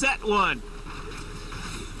 Oh, the set one!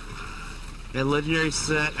 That legendary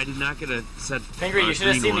set. I did not get a set. Pingree, you should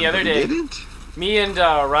have green seen the one, other but- day. Didn't? Me and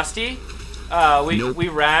Rusty, we Nope. we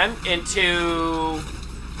ran into,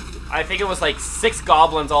 I think it was like 6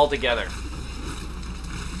 goblins all together.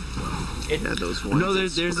 Yeah, those ones. No, that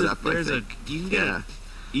there's split a up, I there's a think. you can get Yeah.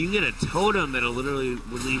 you can get a totem that'll literally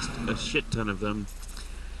release a shit ton of them.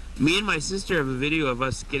 Me and my sister have a video of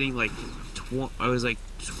us getting like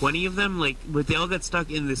 20 of them, like, but they all got stuck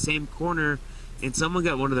in the same corner, and someone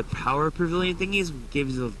got one of the power pavilion thingies, gave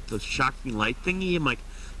you the shocking light thingy. I'm like,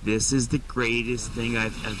 this is the greatest thing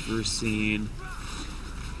I've ever seen.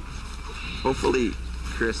 Hopefully,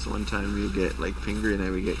 Chris, one time you get like Pingree and I,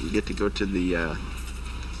 you get to go to the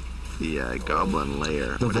goblin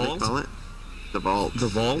lair. The What do vault? they call it? The vault. The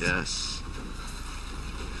vault? Yes.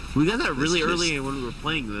 We got that really It's just- early when we were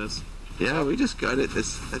playing this. Yeah, we just got it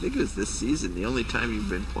this. I think it was this season. The only time you've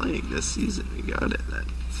been playing this season, we got it. That.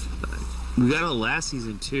 We got it last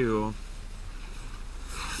season too.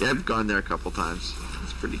 Yeah, I've gone there a couple times.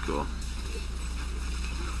 It's pretty cool.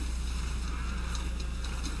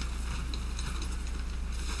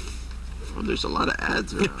 Oh, there's a lot of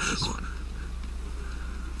ads around this one.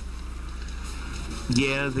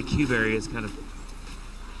 Yeah, the cube area is kind of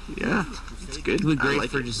Yeah, it's good. it would be I great like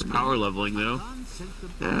for it. just power leveling though. Man sent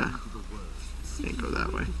them Yeah. down into the world, Can't go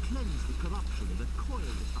that way. to cleanse the corruption that coiled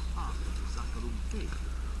at the heart of the Zakharum faith.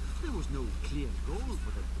 There was no clear goal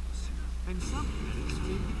for the books, and some critics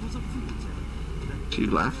claimed it was a fairy tale that Two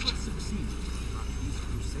would left. never succeed. But these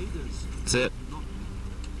crusaders That's it. do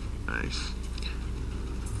not Nice.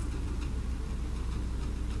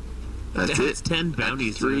 That's it. 10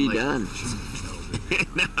 bounties. That's 3 like, done.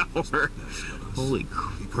 an hour. Holy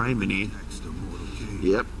criminy.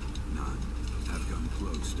 Yep.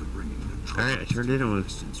 Alright, I turned it on.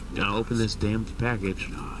 Now open this damn package.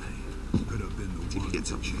 Did you get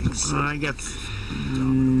something? I got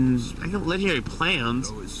legendary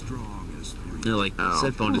plans. They're like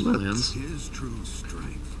set bonus well, plans. His true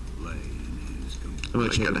strength lay in his I'm gonna I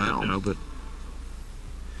check got them a out helm. now, but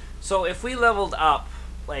So if we leveled up,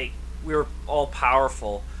 like we were all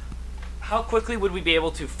powerful, how quickly would we be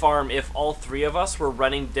able to farm if all 3 of us were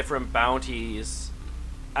running different bounties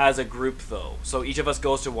as a group, though? So each of us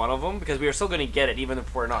goes to one of them, because we are still going to get it even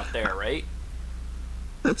if we're not there, right?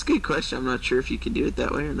 That's a good question. I'm not sure if you can do it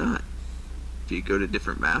that way or not. If you go to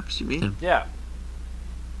different maps, you mean? Yeah.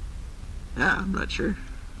 Yeah, I'm not sure.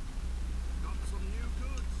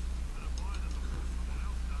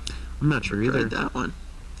 I'm not sure either. Tried that one.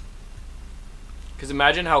 Because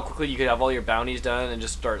imagine how quickly you could have all your bounties done and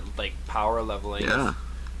just start like power leveling. Yeah.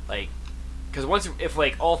 Like, because if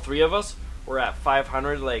like all 3 of us were at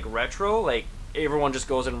 500 like retro, like everyone just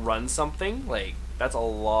goes and runs something. Like that's a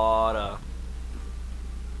lot of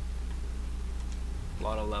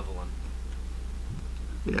leveling.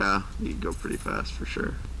 Yeah, you can go pretty fast for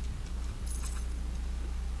sure.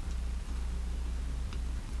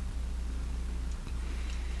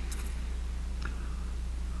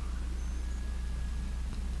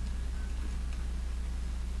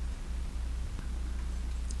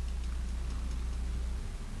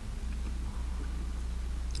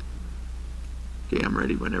 Okay, I'm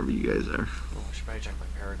ready whenever you guys are. Oh, I should probably check my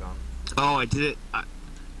paragon. Oh, I did it.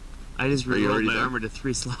 I just Are you rerolled already my done? armor to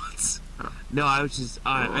 3 slots. Oh. No, I was just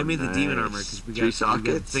I made the demon armor because we 3 got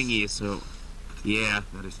sockets? thingy. So yeah,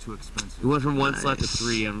 That is too expensive. we went from 1 slot to Nice.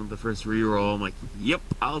 3 on the first reroll. I'm like, yep,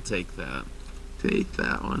 I'll take that. Take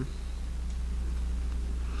that one.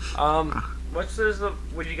 What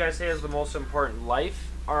do you guys say is the most important?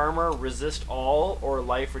 Life, armor, resist all, or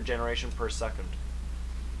life regeneration per second?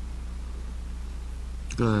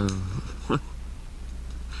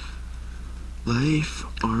 Life,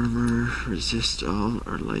 armor, resist all,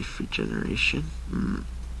 or life regeneration?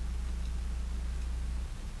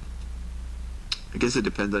 I guess it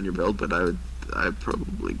depends on your build, but I'd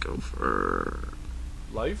probably go for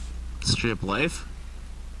Life? Straight up life.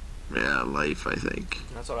 yeah, life, I think.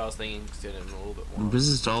 That's what I was thinking. Did it a little bit more.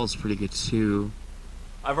 Resist all is pretty good too.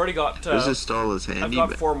 I've already got. Resist all is I've handy, got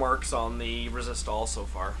but 4 marks on the resist all so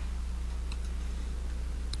far.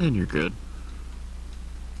 And you're good.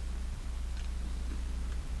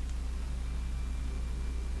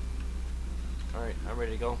 All right, I'm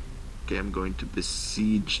ready to go. okay, I'm going to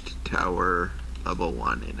besieged tower level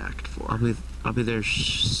 1 in Act 4. I'll be there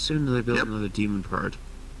soon as I build Yep. another demon part.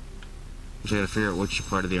 Which I gotta figure out which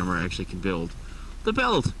part of the armor I actually can build. The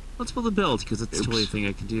belt! Let's build a belt, because that's Oops. totally a thing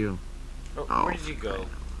I can do. Oh, Oh, where did you go?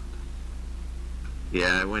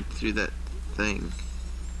 Yeah, I went through that thing.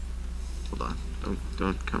 Hold on.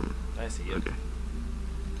 Don't come. I see you. Okay.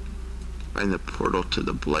 Find the portal to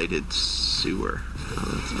the blighted sewer. Oh,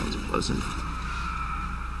 that sounds pleasant.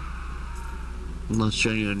 Let's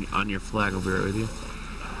join you on your flag. I'll be right with you.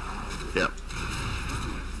 Yep.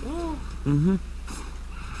 Mm-hmm.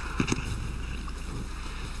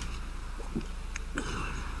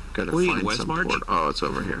 Gotta Were you in find West some March? Oh, it's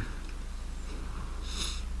over here.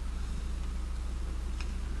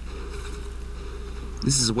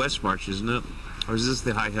 This is West March, isn't it? Or is this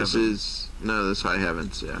the High Heaven? This is this High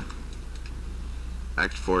Heavens, yeah.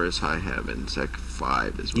 Act 4 is High Heavens. Act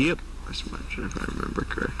 5 is Yep. West March, if I remember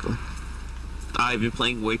correctly. I've been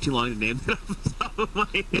playing way too long to name that off the top of my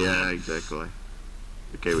head. Yeah, exactly.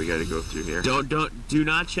 Okay, we gotta go through here. Do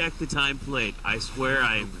not check the time played. I swear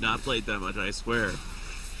I have not played that much. I swear.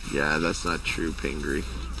 Yeah, that's not true, Pingree.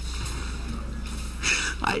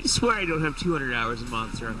 I swear I don't have 200 hours of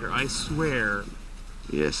Monster Hunter. I swear.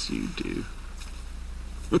 Yes, you do.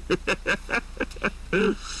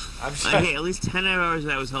 I'm Hey, at least 10 hours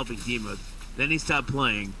I was helping Dima. Then he stopped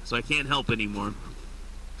playing, so I can't help anymore.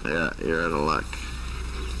 Yeah, you're out of luck.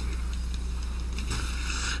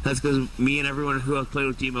 That's because me and everyone who I've played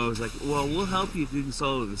with Demo was like, well, we'll help you if you can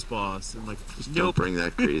solo this boss. And I'm like, Don't nope. bring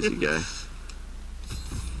that crazy guy.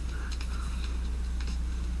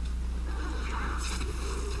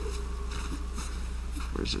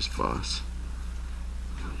 Where's this boss?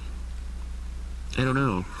 I don't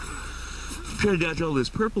know. I'm trying to dodge all this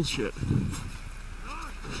purple shit.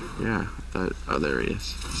 Yeah, I thought, oh, there he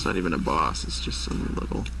is. It's not even a boss, it's just some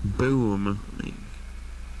little... Boom.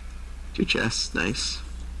 Two chests, nice.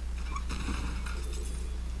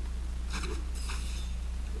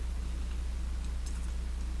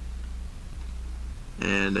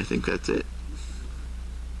 And I think that's it.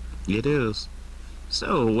 It is.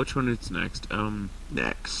 So, which one is next?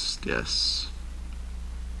 Next, yes.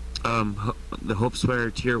 The Hope Spire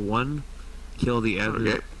Tier 1. Kill the average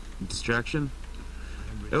Okay. distraction.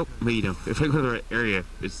 Oh, but you know, if I go to the right area,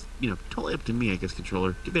 it's, you know, totally up to me, I guess,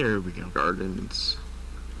 controller. There we go. Gardens.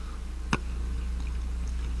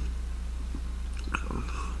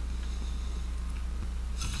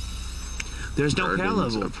 There's no cow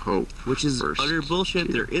Gardens level, of Hope. which is first utter bullshit.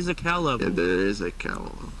 tier. There is a cow level. Yeah, there is a cow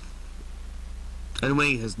level. And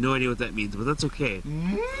Wayne has no idea what that means, but that's okay.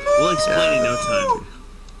 We'll explain in no time.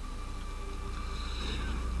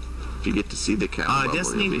 If you get to see the cow level,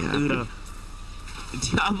 Destiny, you'll be happy.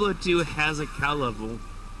 Diablo 2 has a cow level,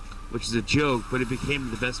 which is a joke, but it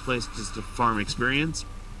became the best place just to farm experience.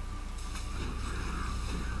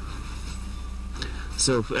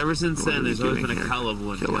 So ever since What are then, we there's always doing been a here? cow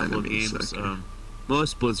level in Kill Diablo enemies, games. okay.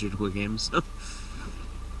 Most Blizzard games.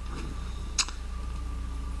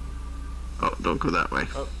 Oh, don't go that way.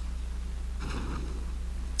 Oh.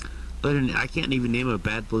 But I can't even name a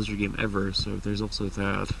bad Blizzard game ever, so there's also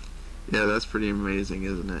that. Yeah, that's pretty amazing,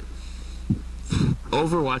 isn't it?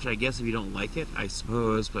 Overwatch, I guess if you don't like it, I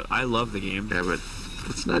suppose, but I love the game. Yeah, but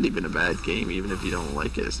it's not even a bad game, even if you don't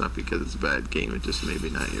like it. It's not because it's a bad game, it's just maybe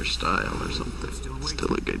not your style or something. It's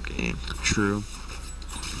still a good game. True.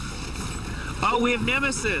 Oh, we have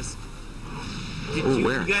Nemesis! Did Oh, you,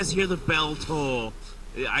 where? you guys hear the bell toll?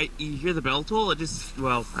 You hear the bell toll? It just,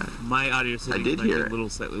 well, my audio setting did might be hear a it. little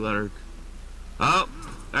slightly louder. Oh!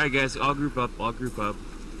 Alright guys, all group up, all group up.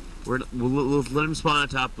 We'll let him spawn on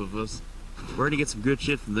top of us. We're gonna get some good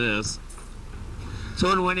shit from this.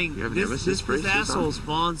 So in winning, You have this Nemesis braces asshole on?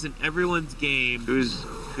 spawns in everyone's game. Who's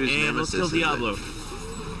And Nemesis? let's kill is it? Diablo.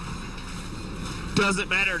 Doesn't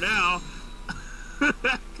matter now.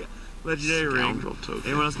 Legendary ring. Scoundrel token.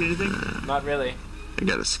 Anyone else get anything? Not really. I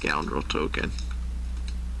got a scoundrel token.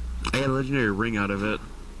 I got a legendary ring out of it,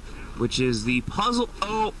 which is the puzzle.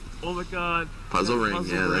 Oh my god. Puzzle I got a ring,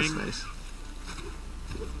 puzzle yeah, that's ring. nice.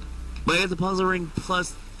 But I got the puzzle ring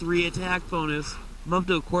plus 3 attack bonus. I'm up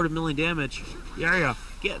to 250,000 damage. Yeah,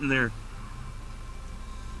 getting there.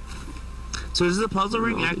 So does the puzzle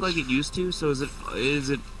ring act like it used to? So is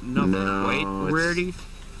it not No, quite it's- rarity?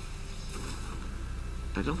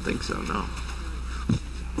 I don't think so, no.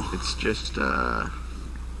 It's just, Because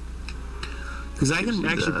I can Gives you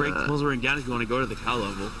actually break the the- puzzle ring down if you want to go to the cow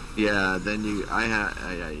level. yeah, then you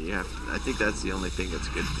think that's the only thing it's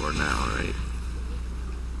good for now, right?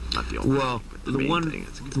 Not the only Well, thing, but the the main one thing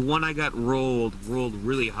it's good. the one I got rolled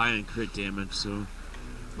really high on crit damage, so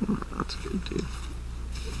Oh, that's good, too.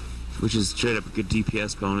 which is straight up a good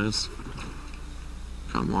DPS bonus.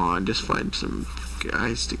 Come on, just find some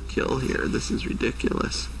guys to kill here. This is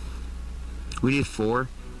ridiculous. We need 4,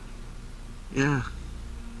 Yeah.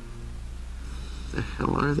 The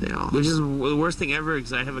hell are they all? which is the worst thing ever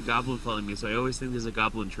because I have a goblin following me, so I always think there's a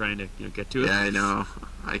goblin trying to get to it. Yeah, I know.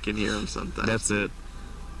 I can hear them sometimes. That's it.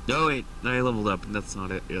 Oh wait, I leveled up and that's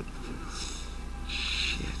not it yet.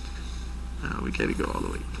 Shit. We gotta go all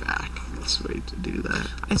the way back this way to do that.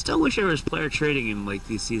 I still wish there was player trading in like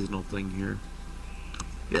the seasonal thing here.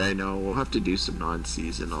 Yeah, I know. We'll have to do some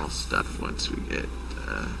non-seasonal stuff once we get,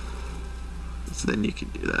 so then you can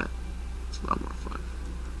do that. It's a lot more fun.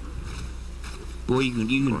 Well, you Going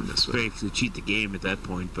can this way. basically cheat the game at that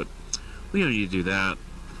point, but we don't need to do that.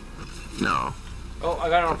 No. Oh, I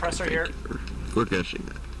got an oppressor here. We're catching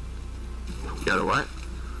that. You got a what?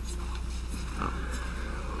 Oh.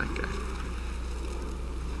 That guy.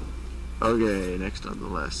 Okay, next on the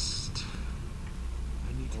list.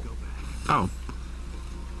 I need to go back. Oh.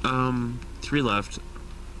 3 left.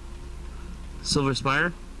 Silver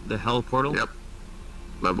Spire, the Hell Portal. Yep.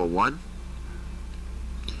 Level 1?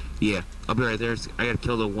 Yeah, I'll be right there. I gotta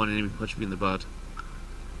kill the one enemy who punched me in the butt.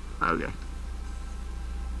 Okay.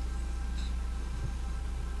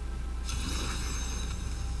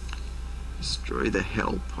 Destroy the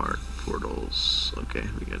hell portals. Okay,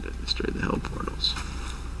 we gotta destroy the hell portals.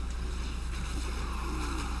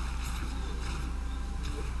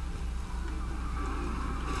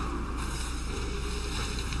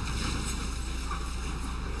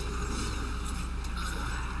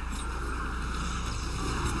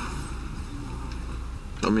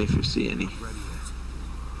 Tell me if you see any.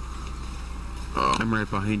 Oh, I'm right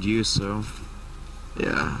behind you, so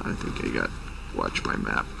yeah, I think I got watch my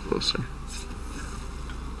map closer.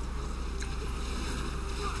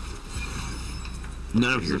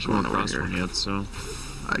 None of us Here's have come one over across here. one yet, so.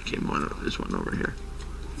 There's one over here.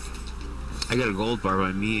 I got a gold bar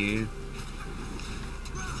by me.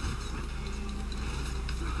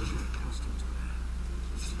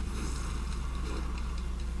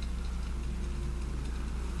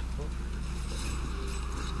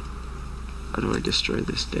 How do I destroy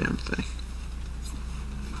this damn thing?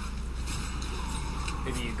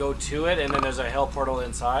 Maybe you go to it and then there's a hell portal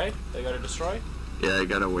inside that you gotta destroy? Yeah, I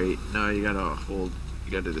gotta wait. No, you gotta hold.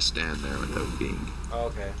 You gotta just stand there without being Oh,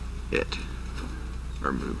 okay. hit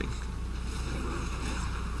or moving.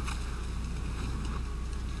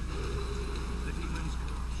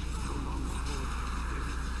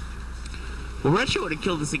 Well, Retro would have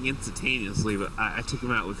killed this thing instantaneously, but I took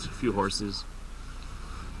him out with a few horses.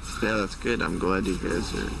 Yeah, that's good. I'm glad you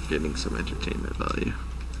guys are getting some entertainment value.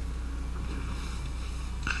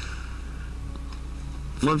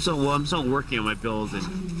 Well, I'm still working on my build, and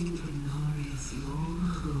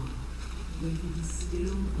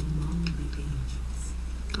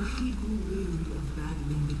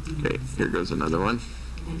Okay, here goes another one.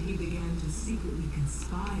 And he began to secretly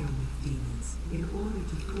conspire with demons in order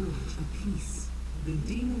to forge a peace. The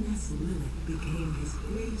demoness Lilith became his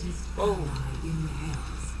greatest ally in the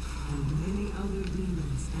hells, and many other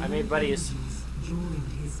demons I and made buddies. angels joined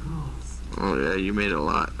his cause. Oh yeah, you made a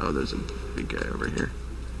lot. Oh, there's a big guy over here.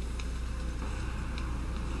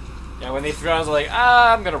 Yeah, when they threw it, I was like,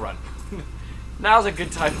 I'm gonna run. Now's a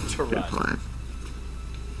good time to Good run. plan.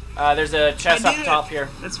 There's a chest I up did it! top here.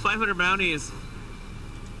 That's 500 bounties.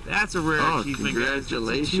 That's a rare Oh, achievement, guys.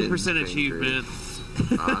 congratulations, 2% Fingry. achievement.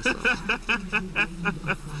 Awesome.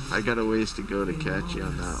 I got a ways to go to catch you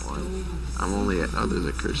on that one. I'm only at there's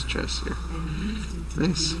a cursed chest here.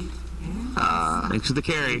 Nice. Thanks for the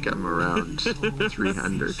I carry. think I'm around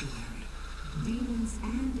 300. Demons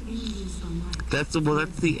and angels alike.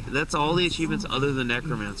 That's all the achievements other than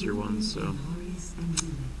necromancer ones. So Glorious and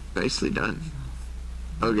villain. Nicely done.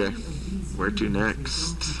 Okay, where to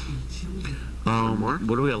next? more?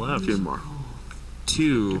 what do we got left? Two more.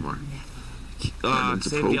 Two. Two more. Gardens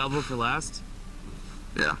of Save Hope. Diablo for last.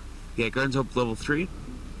 Yeah. Yeah, Gardens of Hope level 3.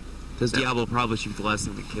 Because Diablo probably should be the last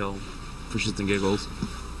thing we kill, for shits and giggles.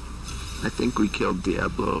 I think we killed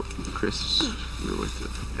Diablo. Chris, we were with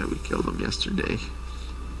it. Yeah, we killed him yesterday.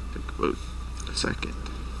 Took about a second.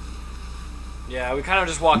 Yeah, we kind of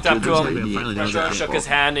just walked We up to killed him. him. Finally Yeah. knows Retro that. shook his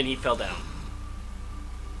hand and he fell down.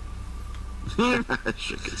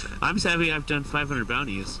 Shook his head. I'm just happy I've done 500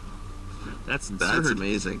 bounties. That's absurd. That's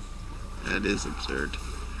amazing. That is absurd.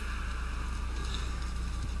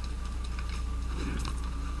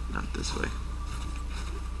 Not this way.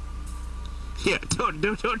 Yeah, don't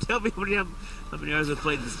tell me how many hours I've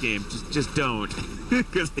played this game. Just don't,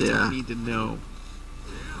 because I Yeah. don't need to know.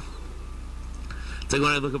 It's like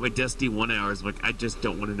when I look at my Destiny 1 hours, I'm like, I just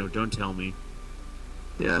don't want to know. Don't tell me.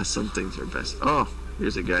 Yeah, some things are best. Oh,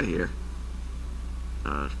 here's a guy here.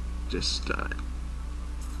 I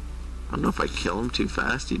don't know if I kill him too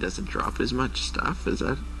fast. He doesn't drop as much stuff. Is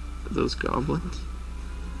that those goblins?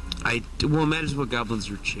 Well, imagine what goblins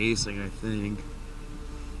are chasing. I think.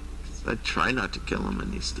 I try not to kill him,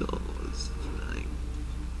 and he still is dying.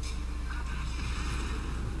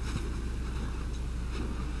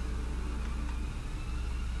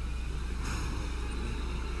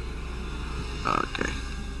 Okay,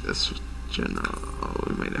 this general. Oh,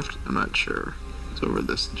 we might have to. I'm not sure. It's over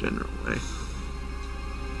this general way.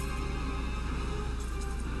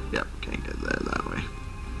 Yep, can't get there that way.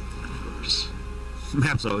 Of course.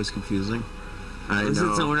 Map's always confusing. I This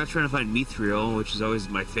is- know. we're not trying to find Mithril, which is always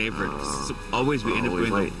my favorite. 'Cause it's always we end up we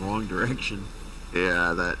going might. the wrong direction.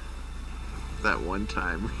 Yeah, that one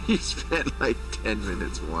time we spent like 10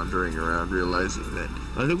 minutes wandering around, realizing that.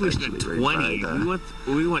 I think we it's spent actually 20. right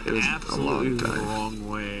by We went it was a absolutely long the time. wrong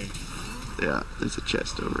way. Yeah, there's a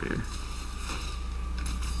chest over here.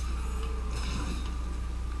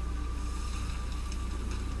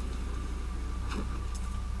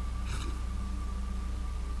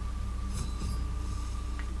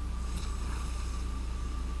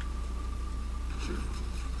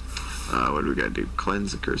 What do we gotta do?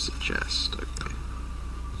 Cleanse the cursed chest. Okay.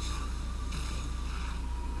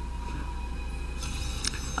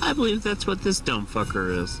 I believe that's what this dumb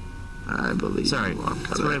fucker is. I believe. Sorry, you,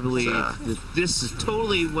 that's what I believe. This is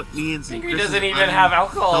totally what me and Fingry Chris' doesn't even have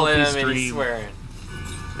alcohol in him unhealthy and he's stream. swearing.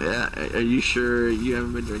 Yeah, are you sure you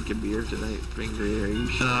haven't been drinking beer tonight, Fingry? Are you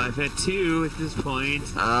sure? I've had 2 at this point.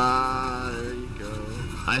 There you go.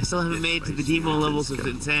 I still haven't made to the demo levels of Good.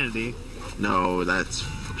 insanity. No, that's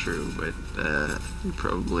true, but you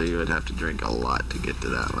probably would have to drink a lot to get to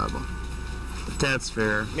that level. But that's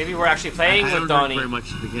fair. Maybe we're actually playing I with don't drink Donnie. very much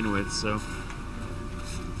to begin with, so.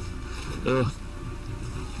 Ugh.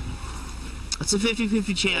 It's a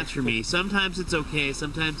 50-50 chance for me. Sometimes it's okay,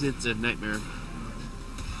 sometimes it's a nightmare.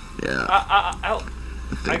 Yeah.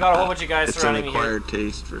 I got a whole bunch of guys surrounding me It's an here. acquired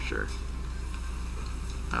taste for sure.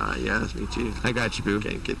 Yeah, me too. I got you, boo.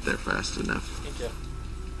 Can't get there fast enough. Thank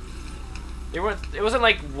you. It wasn't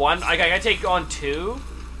like one. I gotta take on two,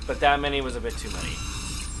 but that many was a bit too many.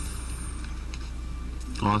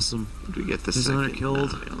 Awesome. Did we get the There's second? 100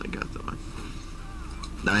 killed. No, we only got the one.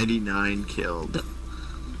 99 killed.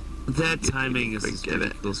 That timing is quick, just get it.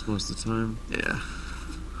 ridiculous most of the time. Yeah.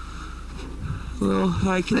 Well,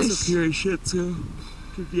 I can Nice. superior shit to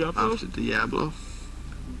Diablo. Off to Diablo.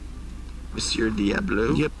 Monsieur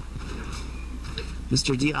Diablo. Yep.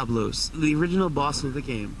 Mr. Diablos, the original boss of the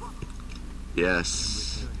game.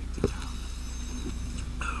 Yes.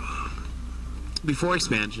 Before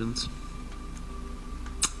expansions.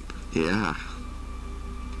 Yeah.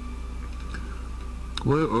 Are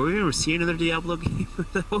we gonna see another Diablo game?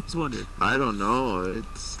 I always wondered. I don't know.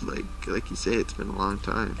 It's like you say, it's been a long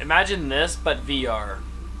time. Imagine this, but VR.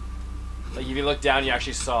 Like if you look down, you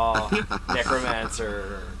actually saw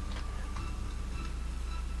Necromancer.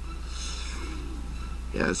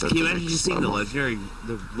 Yeah, Can you imagine just seeing the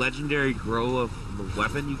legendary grow of the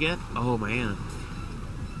weapon you get? Oh man.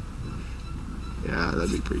 Yeah,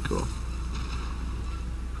 that'd be pretty cool.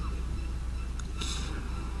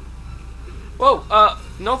 Whoa,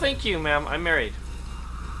 no thank you, ma'am. I'm married.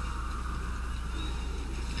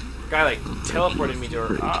 Guy like teleported me to her.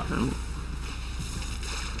 Pretty Ah. cool.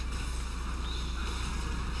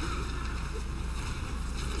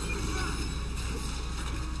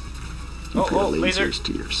 Oh, Keep your laser. lasers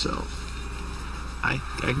to yourself. I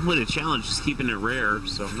can win a challenge just keeping it rare,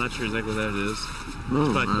 so I'm not sure exactly what that is. Oh,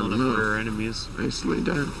 It's about I killing don't up know. rare enemies. Nicely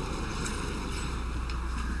done.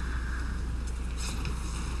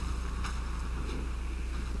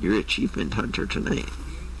 You're achievement hunter tonight.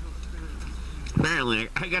 Apparently,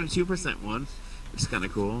 I got a 2% one. It's kind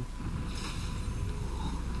of cool.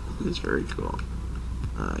 It's very cool.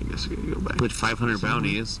 I guess we can go back. With 500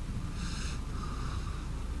 bounties.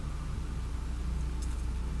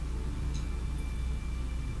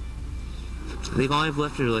 I think all I've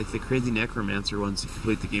left are like the crazy necromancer ones to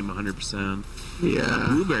complete the game 100%. Yeah.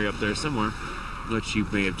 Blueberry up there somewhere, which you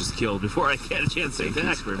may have just killed before I had a chance to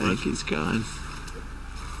attack very I think much. he's gone.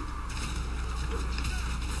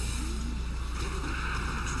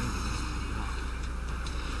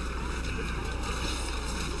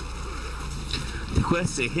 The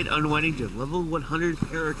quest to hit unwinding to level 100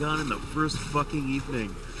 paragon in the first fucking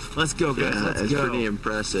evening. Let's go, guys. Yeah, Let's it's go. pretty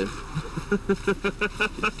impressive.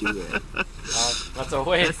 Do it. That's a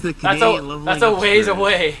ways. That's the That's Canadian a leveling ways experience.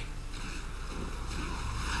 away.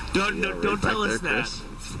 Don't Yeah, right don't back tell us there, that. Chris.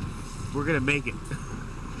 We're gonna make it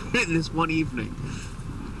in this one evening.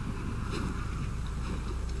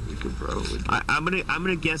 We could probably. I'm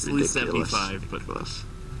gonna guess at least Ridiculous. 75, but Ridiculous.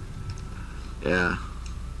 Yeah.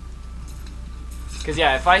 Cause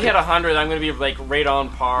yeah, if I hit 100, I'm gonna be like right on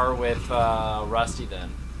par with Rusty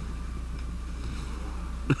then.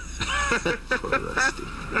 Poor Rusty.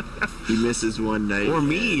 He misses one night. Or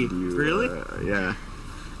me. and you, Really? Yeah.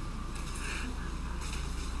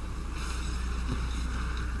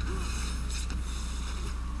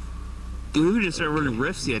 we didn't start running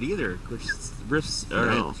rifts yet either. Which rifts? All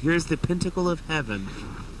right. No. Here's the pinnacle of heaven.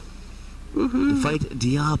 Woohoo. To fight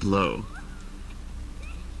Diablo.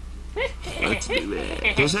 Let's do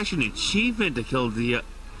it. There's actually an achievement to kill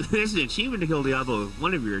There's an achievement to kill Diablo with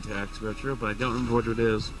one of your attacks, Retro, but I don't remember what it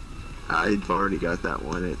is. I've already got that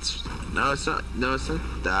one. It's not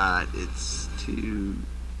that. It's to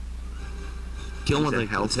Kill one use a like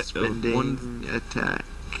health spending one. attack.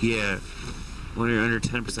 Yeah. When you're under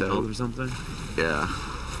 10% Without- health or something. Yeah.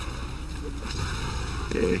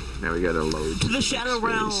 Okay, now we gotta load To the Shadow space.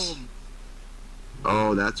 Realm.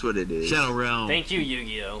 Oh, that's what it is. Shadow Realm. Thank you,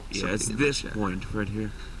 Yu-Gi-Oh. Yeah, it's Something in the this chat. point right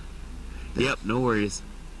here. Yep, no worries.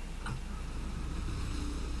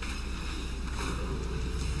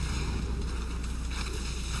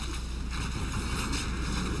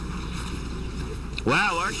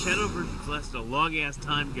 Wow, our Shadow versions lasted a long ass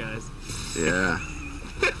time, guys. Yeah.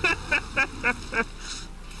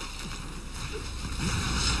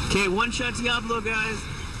 Okay, one shot Diablo, guys.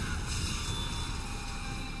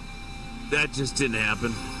 That just didn't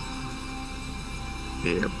happen.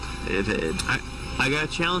 Yep. It did. I got a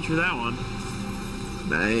challenge for that one.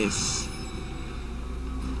 Nice.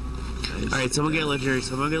 Nice. Alright, someone get legendary.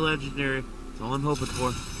 Someone get legendary. That's all I'm hoping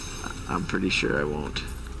for. I'm pretty sure I won't.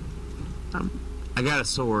 I got a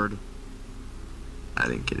sword. I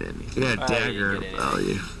didn't get I anything. got a You dagger. didn't get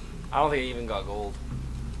Value. I don't think I even got gold.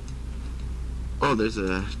 Oh, there's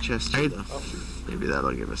a chest here, I- though. Maybe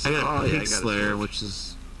that'll give us... I got oh, Pig yeah, I got a Slayer, sword. which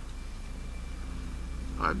is...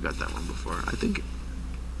 Oh, I've got that one before. I think...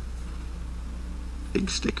 Big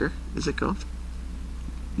Sticker, is it called?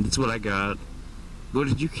 That's what I got. What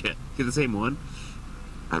did you get? Get the same one?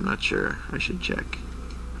 I'm not sure. I should check.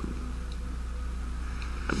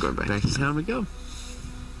 I'm going back. Back to town we go.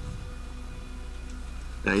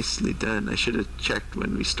 Nicely done. I should have checked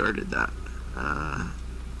when we started that. How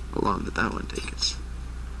long did that one take us?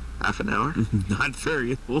 Half an hour? Not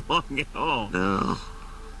very long at all. No.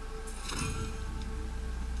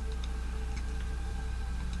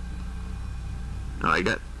 No, I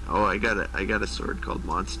got a sword called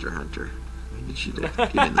Monster Hunter. When did you get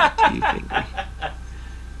in that too, Fingry?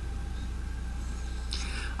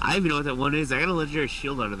 I even know what that one is. I got a legendary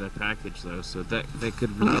shield out of that package though, so that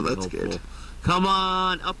could really Oh, be that's helpful. good. Come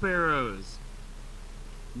on, up arrows.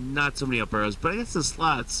 Not so many up arrows, but I guess the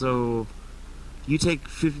slots. So you take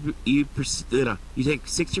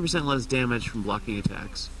 60% less damage from blocking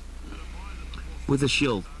attacks with a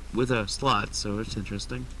shield with a slot. So it's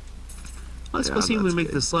interesting. Let's go Yeah, see if we that's make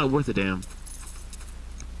good. the slot worth a damn.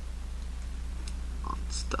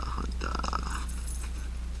 Monster Hunter.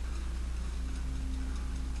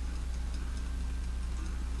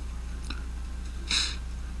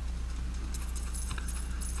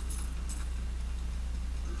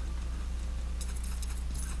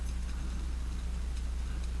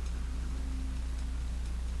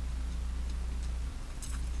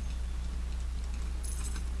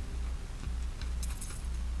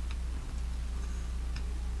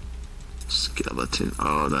 Skeleton.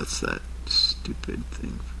 Oh, that's that stupid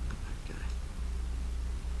thing from that guy.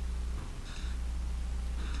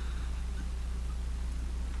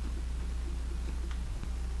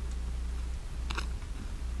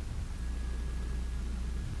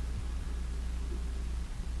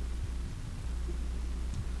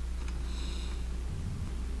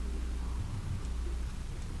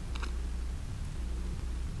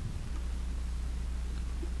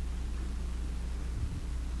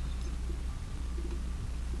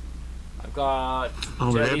 I've got Oh,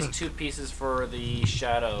 at really? least 2 pieces for the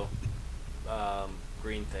shadow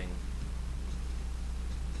green thing.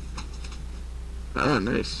 Oh,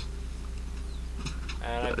 nice.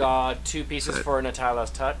 And I've got 2 pieces for Natala's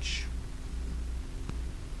touch.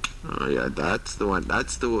 Oh yeah, that's the one.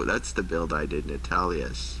 That's the build I did,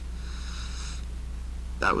 Natalia's.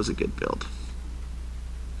 That was a good build.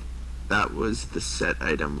 That was the set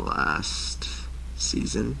item last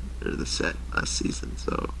season, or the set last season.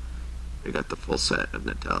 So I got the full set of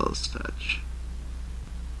Natala's touch.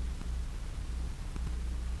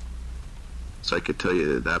 So I could tell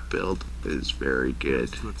you that that build is very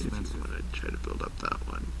good Too if you expensive. want to try to build up that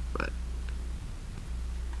one. But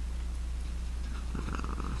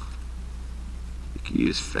you can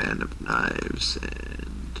use Fan of Knives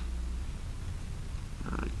and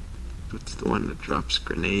what's the one that drops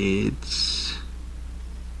grenades?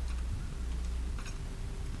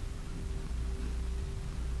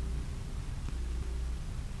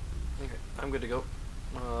 Okay, I'm good to go.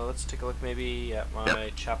 Let's take a look maybe at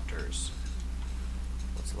my chapters.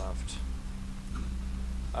 What's left?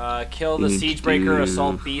 Kill the You need to Siegebreaker do-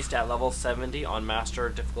 Assault Beast at level 70 on Master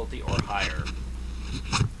difficulty or higher.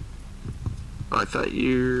 Oh, I thought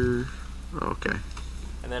you're... Oh, okay.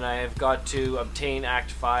 And then I have got to obtain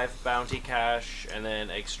Act 5 Bounty Cache and then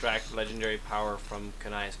extract Legendary Power from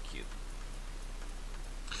Kanai's Cube.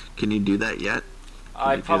 Can you do that yet?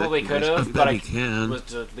 I you do probably that? could I have, bet but I you can. was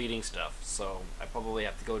deleting stuff, so I probably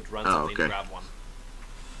have to go run Oh, something to okay. grab one.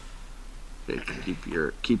 Okay,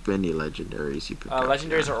 keep any legendaries you pick up.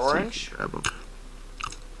 Legendaries are so you can orange? grab 'em.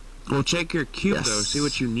 Well, check your cube Yes. though. See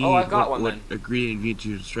what you need. Oh, I've got what one then. ingredient you need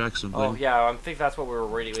to extract something. Oh yeah, I think that's what we were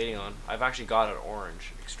waiting on. I've actually got an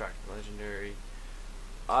orange extract legendary.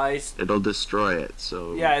 It'll destroy it,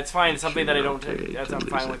 so... Yeah, it's fine. make It's something sure that I you're don't okay take. That's, to I'm lose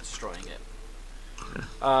fine it. with destroying it.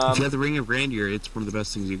 If you have the Ring of Grandeur, it's one of the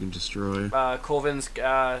best things you can destroy. Colvin's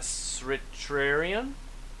Sritrarian?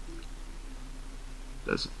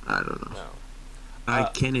 I don't know. No. I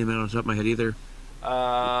can't name it on top of my head either. Go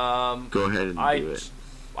ahead and do it.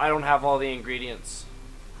 I don't have all the ingredients.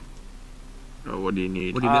 Oh, what do you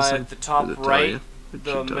need? What do you missing? The top Does it tell right, you? It the should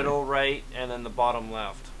tell you. middle right, and then the bottom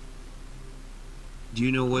left. Do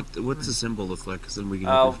you know what's the symbol look like? Because then we can.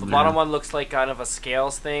 The bottom one looks like kind of a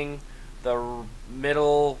scales thing. The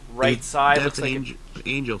middle right side That's looks like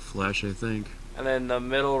angel flesh, I think. and then the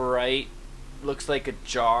middle right looks like a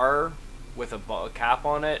jar with a cap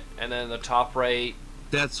on it, and then the top right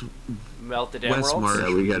That's melted West emeralds. March.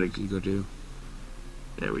 Yeah, we gotta- You go do.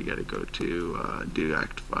 Yeah, we gotta go to do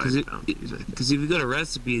Act 5 bounties, I think. Because if you go to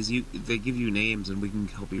recipes, they give you names, and we can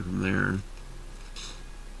help you from there.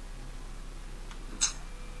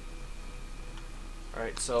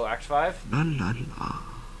 Alright, so Act 5? La la la.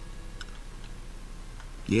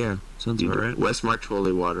 Yeah, sounds about right. West March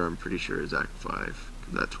Holy Water, I'm pretty sure, is Act 5.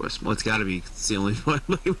 That's West March. Well, it's got to be. It's the only one.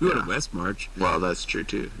 We go to West March. Well, that's true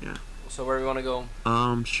too. Yeah. So where do we want to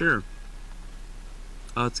go? Sure.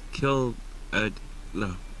 Let's kill the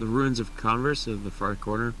ruins of Converse in the far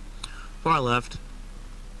corner, far left.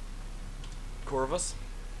 Corvus?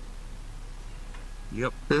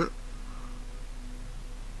 Yep. We'll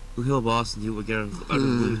kill a boss and he will get out of the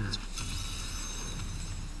loot.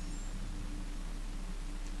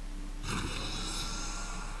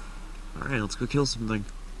 Alright, let's go kill something.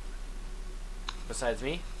 Besides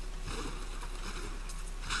me?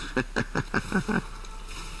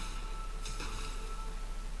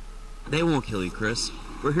 They won't kill you, Chris.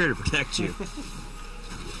 We're here to protect you.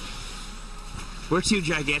 We're two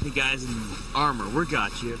gigantic guys in armor. We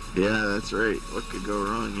got you. Yeah, that's right. What could go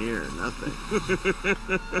wrong here?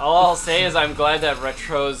 Nothing. All I'll say is I'm glad that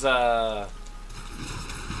Retro's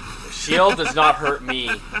shield does not hurt me.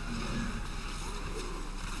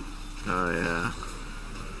 Oh, yeah.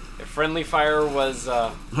 If friendly fire was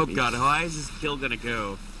Oh god, how high is this kill gonna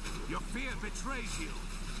go? Your fear betrays you.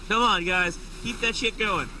 Come on, guys. Keep that shit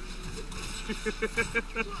going.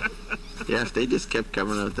 Yeah, if they just kept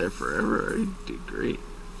coming out there forever, I'd do great.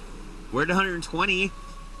 We're at 120.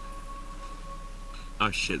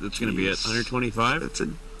 Oh shit, that's gonna be it. 125? That's a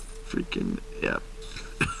freaking... Yeah.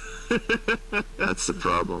 That's the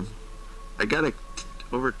problem. I got a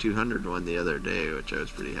over 200 one the other day, which I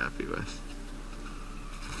was pretty happy with.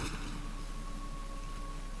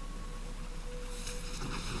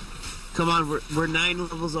 Come on, we're 9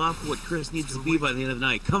 levels off what Chris needs to be by the end of the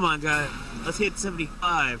night. Come on, guys. Let's hit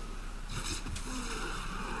 75.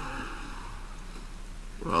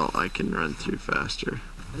 Well, I can run through faster.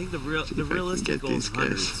 I think the realistic goal is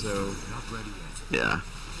 100, so... Yeah.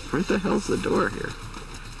 Where the hell's the door here?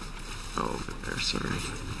 Oh, over there, sorry.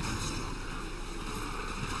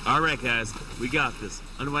 Alright, guys. We got this.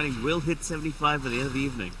 Unwinding will hit 75 by the end of the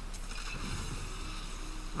evening.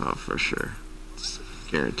 Oh, for sure. It's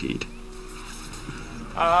guaranteed.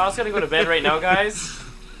 I was gonna go to bed right now, guys.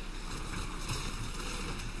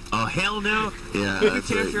 Oh, hell no. Yeah, Put your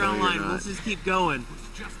that's right. character No, online. you're not. Let's just keep going.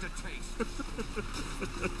 Just a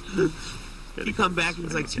taste. You come back and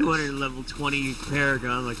it's like 200 level 20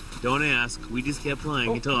 paragon. Like, don't ask. We just kept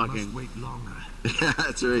playing and talking. Must wait longer. Yeah,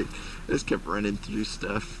 that's right. I just kept running through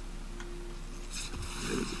stuff.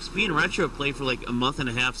 Me and Retro played for like a month and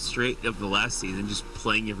a half straight of the last season, just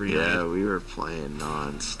playing every Yeah, night. we were playing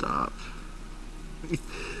non-stop.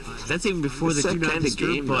 That's even before the It's do that not kind of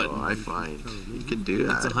disturb game, button. though, I find. You can do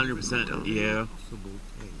that. That's 100%. Yeah.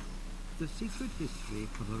 The secret history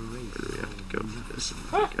of a race. Where do we have to go for this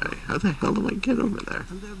guy? How the hell do I get over there?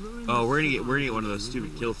 Oh, we're gonna get one of those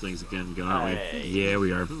stupid kill things again, aren't we? Hey. Yeah,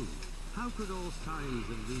 we are. How could all signs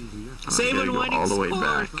of these I'm Save gonna go unwinding all the way sport.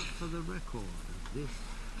 back. for the record of this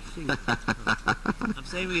single I'm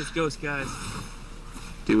saving his ghost, guys.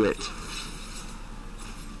 Do it.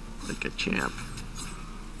 Like a champ.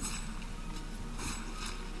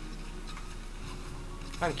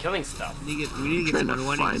 I'm killing stuff. We need to get trying some to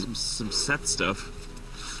unwinding, find- some set stuff.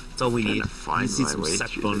 That's all we Trying need. to find We need my some way set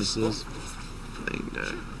through bonuses. Thing to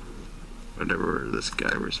whatever this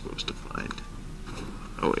guy we're supposed to find.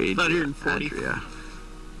 Oh, Adria. 140. Adria.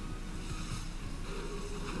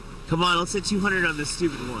 Come on, let's hit 200 on this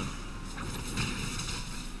stupid one.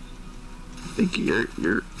 I think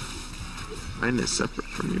your mine is separate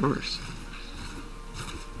from yours.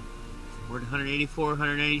 We're at 184,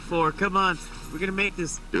 194. Come on, we're gonna make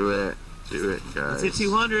this. Do it, guys. Let's hit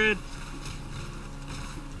 200.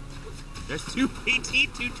 There's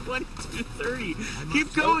 218, 220, 230.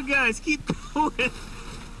 Keep going, guys. Keep going.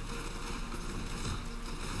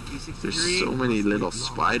 263. There's so many little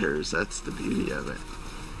spiders. That's the beauty of it.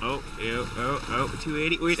 Oh,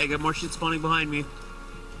 280. Wait, I got more shit spawning behind me.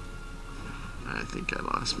 I think I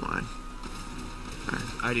lost mine.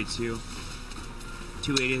 I did too.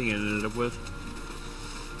 280 I think I ended up with.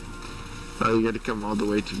 Oh, you got to come all the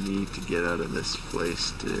way to me to get out of this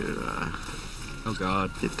place to Oh god.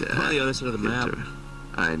 get to. I'm on the other side of the get map. to-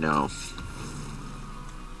 I know.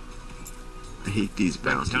 I hate these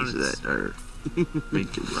bounties town is- that are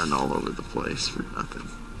make you run all over the place for nothing.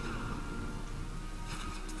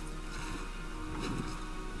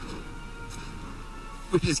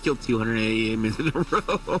 We just killed 288 minutes in a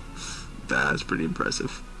row. That's pretty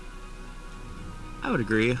impressive. I would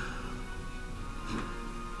agree.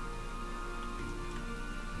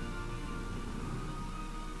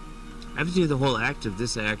 I have to do the whole act of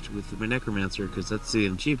this act with my necromancer because that's the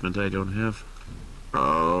achievement I don't have.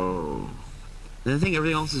 Oh. And I think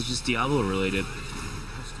everything else is just Diablo related.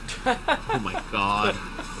 Oh my god.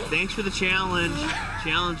 Thanks for the challenge.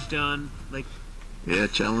 Challenge done. Like, Yeah,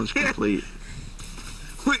 challenge complete.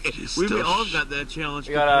 we all got that challenge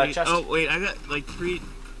We got complete. Oh wait, I got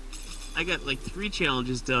like three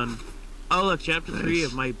challenges done. Oh look, chapter 3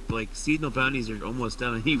 of my like seasonal bounties are almost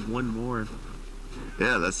done. I need one more.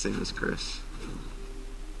 Yeah, that's same as Chris.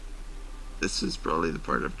 This is probably the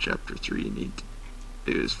part of chapter 3 you need to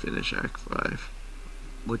do is finish Act 5.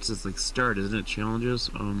 Which is like start, isn't it? Challenges?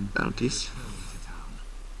 Bounties.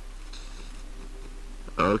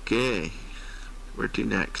 Okay. Where to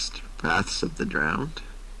next? Paths of the Drowned.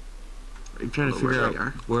 I'm trying to Below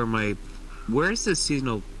figure where we out are. where's the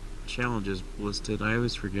seasonal challenges listed? I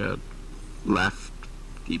always forget. Left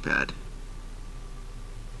D-pad.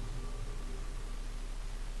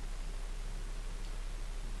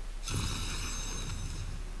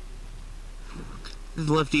 Is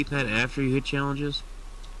the left D-pad after you hit challenges?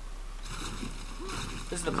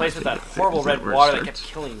 This is the place with that Is horrible that red where it water that kept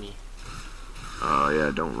starts? killing me. Oh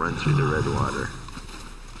yeah, don't run through the red water.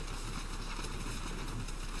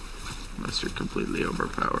 Unless you're completely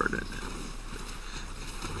overpowered and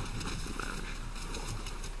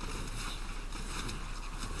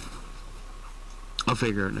I'll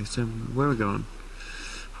figure it next time. Where are we going?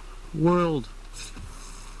 World.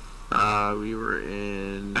 we were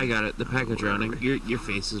in... I got it. The pack of where are drowning. we? Your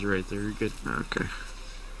face is right there. You're good. Okay.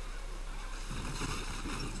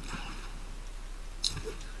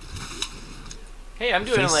 Hey, I'm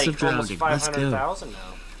doing Faces like of drowning. almost Let's go. 500,000 now.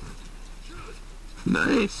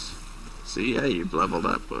 Nice. So yeah, you've leveled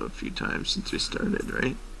up a few times since we started,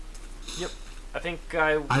 right? Yep. I think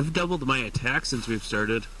I've doubled my attack since we've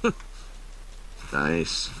started.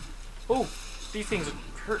 Nice. Oh, these things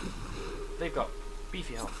hurt. They've got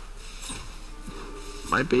beefy health.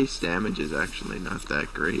 My base damage is actually not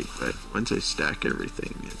that great, but once I stack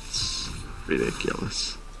everything, it's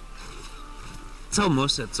ridiculous. That's how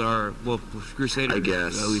most sets are. Well, Crusader, I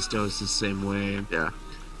guess. at least does the same way. Yeah.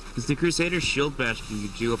 Because the Crusader shield bash can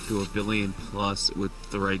get you up to 1 billion plus with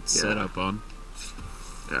the right setup on.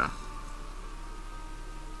 Yeah.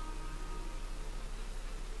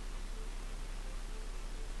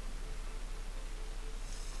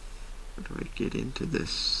 How do I get into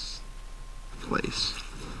this place?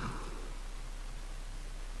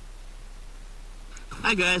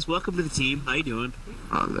 Hi guys, welcome to the team. How you doing?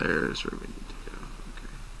 Oh, there's where we need to go.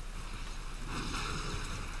 Okay.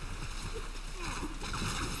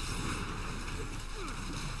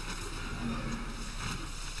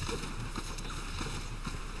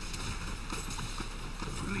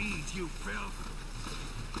 Bleed, you filth!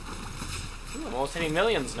 Ooh, I'm almost hitting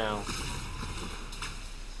millions now.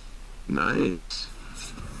 Nice.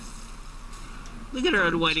 Look at our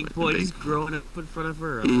unwinding point. He's growing up in front of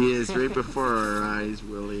her. He is right before our eyes,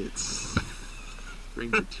 Willie. It's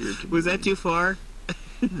brings a tear to Was my that too far?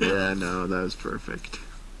 Yeah, no, that was perfect.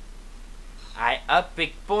 I up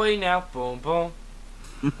big boy now. Boom, boom.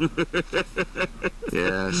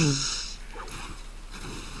 Yes.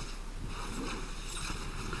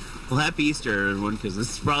 Well, happy Easter, everyone, because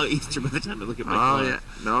it's probably Easter by the time I look at my Oh clock. yeah.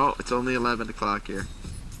 No, it's only 11 o'clock here.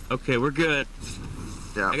 Okay, we're good.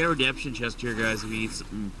 Yeah. I got a redemption chest here, guys, if you need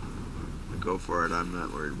something. Go for it. I'm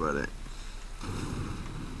not worried about it.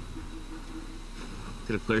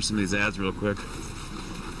 Gonna clear some of these ads real quick.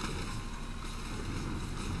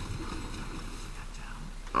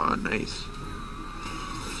 Oh, nice.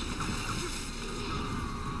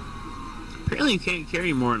 Apparently you can't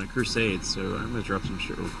carry more on a crusade, so I'm gonna drop some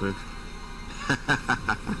shit real quick.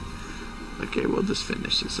 Okay, we'll just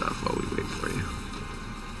finish this off while we wait for you.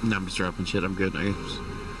 No, I'm just dropping shit. I'm good.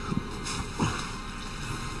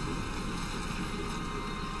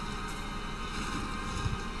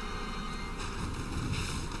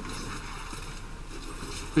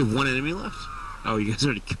 We have one enemy left. Oh, you guys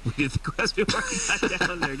already completed the quest before I got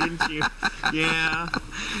down there, didn't you? Yeah.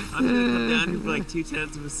 I'm gonna come down here for like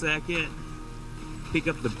 0.2 of a second. Pick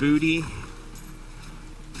up the booty.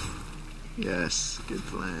 Yes, good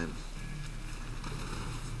plan.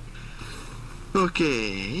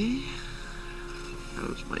 Okay.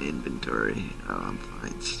 How's my inventory? Oh, I'm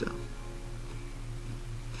fine still.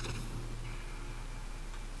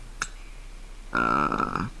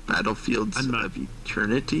 Battlefields I'm not- of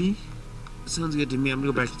Eternity. Sounds good to me. I'm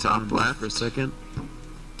gonna go back to Top top left. for a second.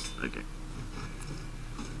 Okay.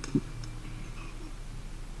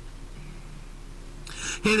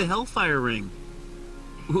 Hey, the Hellfire Ring.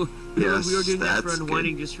 Yes, we were doing that for that's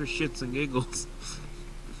unwinding just for shits and giggles.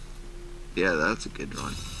 Yeah, that's a good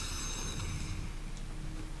one.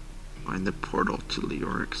 Find the portal to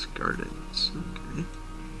Leoric's Gardens. Okay.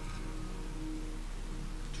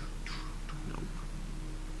 Nope.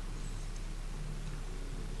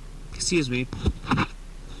 Excuse me.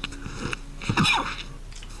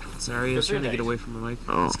 Sorry, I was Good trying to day. get away from the mic.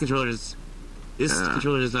 Oh. This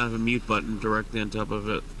controller does not have a mute button directly on top of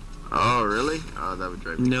it. Oh, really? Oh, that would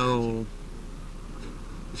drive me crazy. No.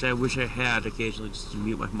 Which I wish I had occasionally just to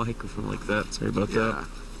mute my microphone like that. Sorry about Yeah, that.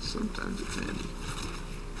 sometimes it's handy.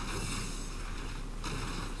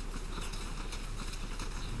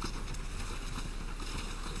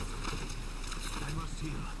 I must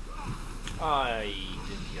heal. I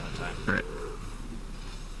didn't get on time. Alright.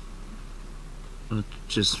 I'll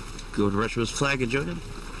just go to Retro's flag and join him.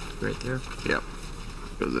 Right there. Yep.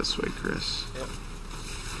 Go this way, Chris. Yep.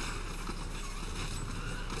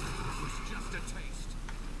 Was just a taste.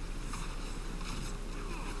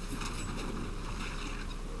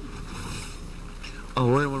 Oh,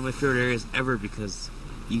 we're in one of my favorite areas ever because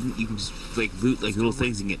you can just like loot like little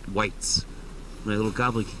things and get whites. My little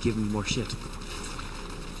goblin could give me more shit.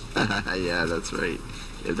 Yeah, that's right.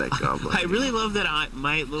 Yeah, that goblin. I really love that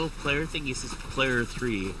my little player thing is says player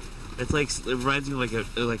 3. It's like it reminds me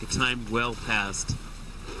of like a time well past.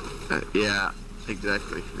 Yeah,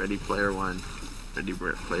 exactly. Ready Player 1. Ready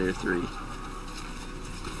Player 3.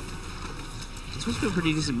 It's supposed to be a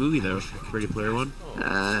pretty decent movie though. Ready Player 1.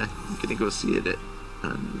 I'm gonna go see it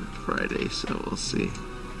on Friday, so we'll see.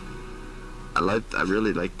 I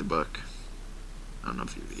really liked the book. I don't know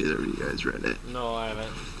if either of you guys read it. No, I haven't.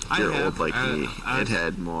 If you're old like I- me, I- it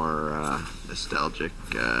had more nostalgic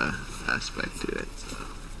aspect to it. So.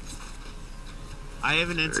 I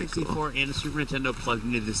have an Very N64 cool. and a Super Nintendo plugged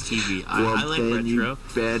into this TV. Well, I like then retro. you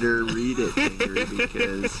better read it, Henry,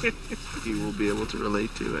 because you will be able to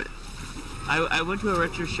relate to it. I went to a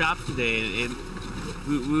retro shop today and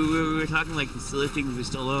we were talking like the silly things we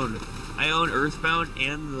still own. I own Earthbound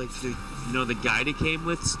and like the guide it came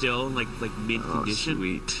with still in like mint Oh, condition.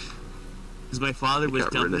 sweet. Because my father was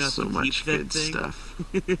Got dumb rid of enough so to keep much that good thing. stuff.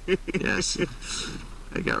 Yes.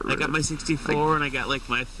 I got rid I got of my 64 and I got like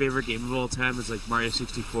my favorite game of all time is like Mario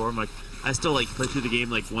 64. I'm like I still like play through the game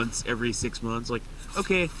like once every 6 months. Like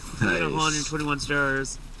okay, I get Nice. 121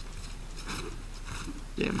 stars.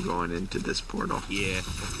 Yeah, I'm going into this portal. Yeah,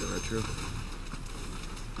 let's go retro.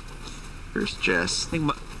 Here's Jess. I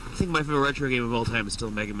think my favorite retro game of all time is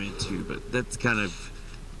still Mega Man 2, but that's kind of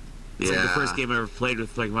it's like the first game I ever played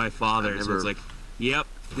with like my father. So it's like, yep,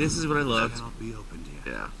 this is what I loved. Cannot be opened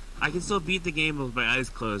yet. Yeah. I can still beat the game with my eyes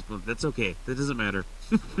closed, but that's okay. That doesn't matter.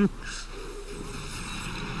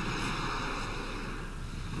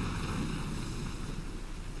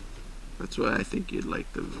 That's why I think you'd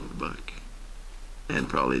like the book. And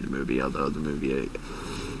probably the movie, although the movie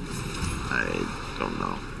I don't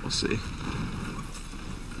know. We'll see.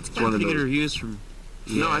 It's one of pretty good those- reviews from.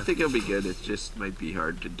 No, Yeah, I think it'll be good. It just might be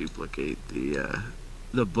hard to duplicate the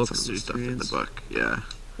the books some of the stuff in the experience. book. Yeah.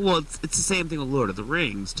 Well, it's the same thing with Lord of the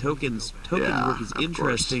Rings. Token Yeah, work is of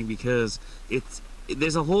interesting because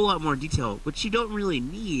there's a whole lot more detail, which you don't really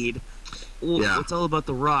need. Well, Yeah. it's all about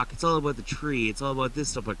the rock. It's all about the tree. It's all about this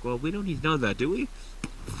stuff. Like, well, we don't need to know that, do we?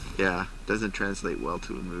 Yeah. Doesn't translate well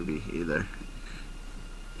to a movie either.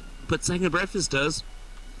 But Second Breakfast does.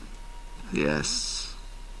 Yes.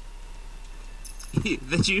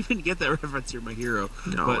 Did you even get that reference? You're my hero.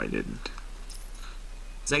 No, But- I didn't.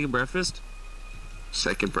 Second Breakfast?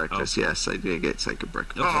 Second breakfast. Yes, I did get second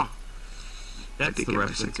breakfast. Okay. Oh, That's did the get my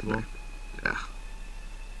reference. second Well, yeah.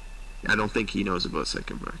 I don't think he knows about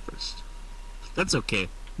second breakfast. that's okay.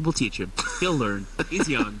 We'll teach him. He'll learn. He's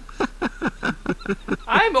young.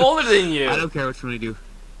 I'm older than you. I don't care which one I do.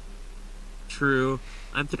 True.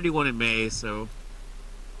 I'm 31 in May, so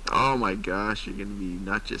Oh my gosh, you're gonna be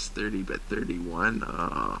not just 30 but 31.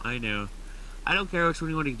 Oh, I know. I don't care which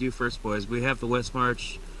one you want to do first, boys. We have the West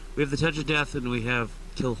March, we have the Touch of Death, and we have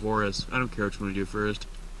Kill Horus. I don't care which one we do first.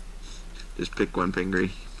 just pick one,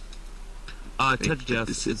 Pingree. Touch of Death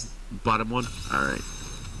this is bottom one. All right.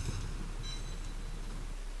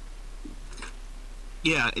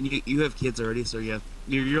 Yeah, and you have kids already, so yeah,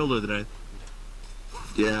 you're older than I.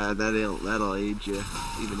 Yeah, that'll age you,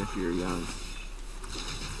 even if you're young.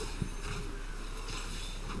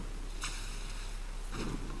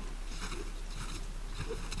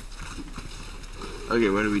 Okay,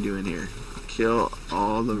 what are we doing here? Kill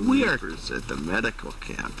all the We are- reapers at the medical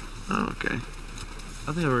camp. Oh, okay.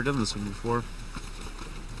 I think I've ever done this one before.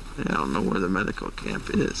 Yeah, I don't know where the medical camp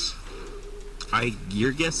is.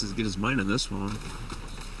 Your guess is as good as mine on this one.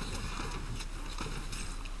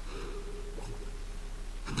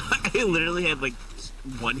 I literally had like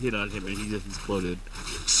one hit on him and he just exploded.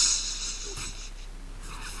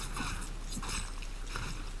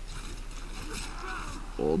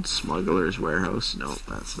 old smuggler's warehouse. No,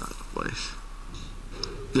 that's not the place.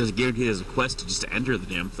 There's a guarantee there's a quest to just enter the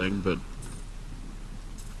damn thing, but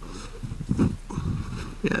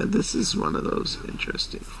Yeah, this is one of those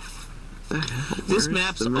interesting. this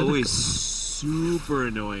map's always super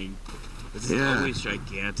annoying. This is Yeah. always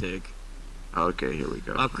gigantic. Okay, here we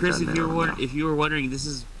go. Chris, Got if you narrowed were down. if you were wondering,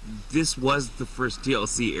 this was the first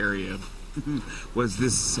DLC area. Was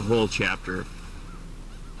this whole chapter?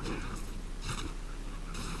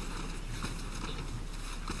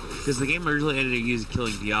 Because the game originally ended up using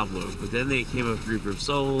killing Diablo, but then they came up with Reaper of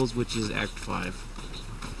Souls, which is Act 5.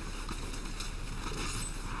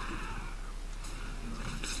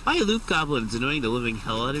 My loot goblin is annoying the living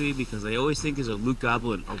hell out of me because I always think there's a loot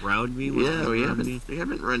goblin around me. when Yeah, I'm we around me.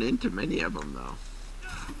 haven't run into many of them though.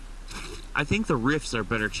 I think the rifts are a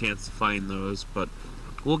better chance to find those, but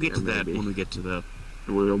we'll get Yeah, to that maybe. when we get to that.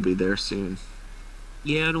 We'll be there soon.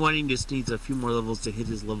 Yeah, and Whiting just needs a few more levels to hit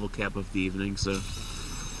his level cap of the evening, so...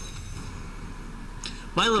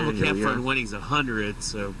 My level Okay, here cap we for are. Whiting's 100,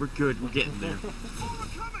 so we're good, we're getting there.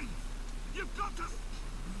 Overcoming! You've got to...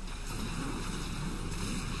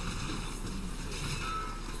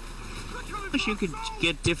 Wish you could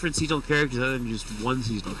get different seasonal characters other than just one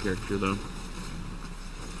seasonal character, though.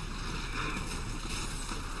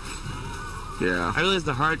 Yeah, I realize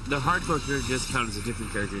the hardcore character does count as a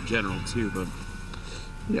different character in general, too, but...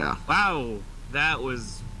 yeah. Wow! That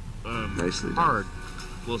was... Nicely done. hard,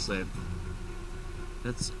 we'll say.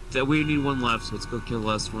 We need one left, so let's go kill the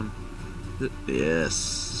last one.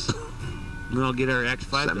 Yes. And then I'll get our Act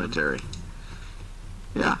 5 done. Cemetery.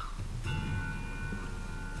 Yeah.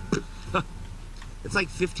 It's like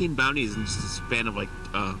 15 bounties in just a span of like,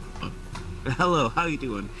 hello, how you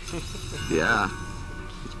doing? Yeah.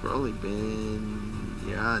 It's probably been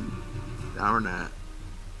an hour and a half.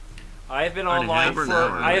 I have been Hour and a online half or for an hour,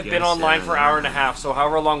 I have been guess. online Yeah, for an hour and a half. So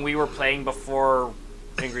however long we were playing before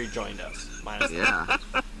Ingrid joined us. Minus Yeah.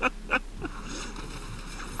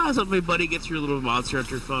 How's up, my buddy? Gets your little Monster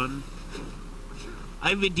Hunter fun.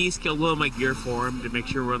 I've been descaled low my gear for him to make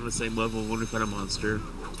sure we're on the same level when we find a monster.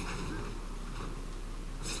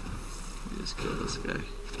 Just kill this guy.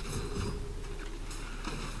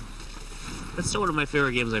 That's still one of my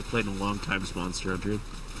favorite games I've played in a long time, is Monster Hunter.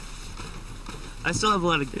 I still have a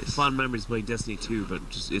lot of fond memories playing Destiny 2, but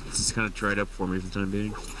it's just kind of dried up for me for the time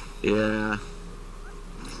being. Yeah.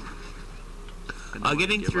 I don't wanna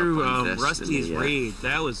Getting give up through on Destiny Rusty's yet. raid,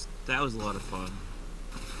 that was a lot of fun.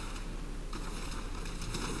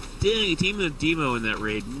 Team of Demo in that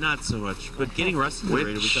raid, not so much. But getting Rusty's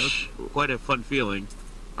raid was quite a fun feeling.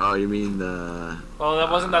 Oh, you mean the... well, that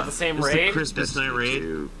wasn't that the same It was the raid? Christmas night Destiny raid.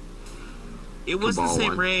 2. It was the Cabal same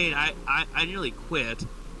one. raid. I nearly quit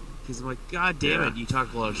because I'm like, God damn it, Yeah. you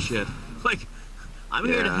talk a lot of shit. Like, I'm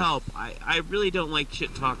here to Yeah. help. I really don't like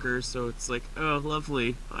shit talkers, so it's like, oh,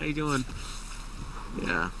 lovely. How you doing?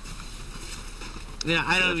 Yeah. Yeah,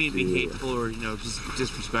 I don't mean to be Yeah. hateful or just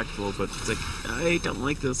disrespectful, but it's like I don't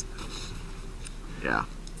like this. Yeah.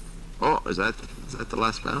 Oh, is that the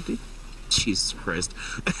last bounty? Jesus Christ!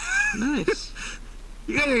 Nice.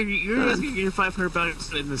 You're guys gonna get your 500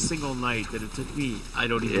 bounties in a single night that it took me. I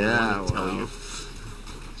don't even Yeah, want to tell wow. you.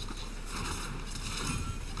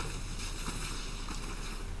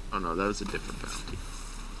 Oh no, that was a different bounty.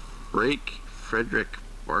 Break Frederick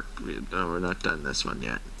Barkley. No, we're not done this one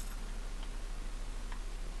yet.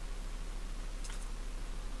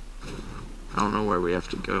 I don't know where we have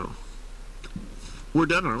to go. We're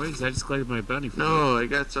done, aren't we? Because I just collected my bounty. For No, I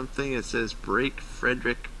got something that says break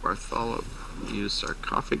Frederick Bartholomew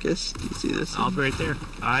sarcophagus. Do you see this? I'll be right there.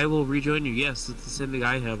 I will rejoin you. Yes, it's the same thing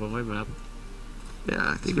I have on my map. Yeah, I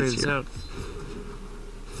Let's think figure it's this here. out.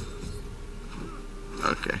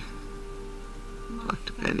 Okay. Talk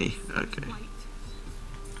to Penny. Okay.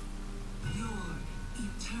 Your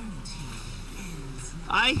eternity ends.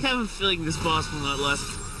 I have a feeling this boss will not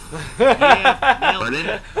last. Yeah, nailed Pardon?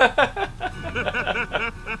 it.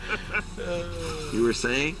 You were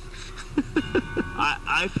saying?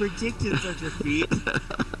 I predicted such a feat.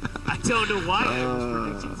 I don't know why I was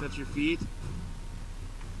predicting such a feat.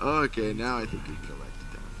 Okay, now I think we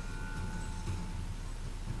collected them.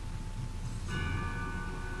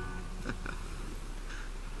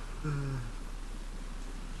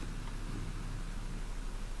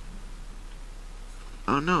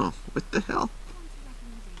 Oh no, what the hell?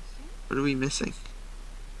 What are we missing?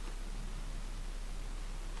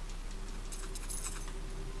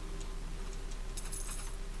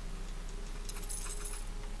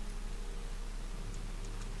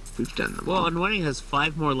 We've done them Well, all. Unwinding has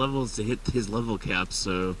 5 more levels to hit his level cap,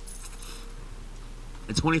 so...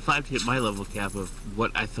 and 25 to hit my level cap of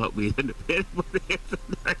what I thought we'd end up hitting by the end of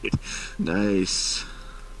the night. Nice.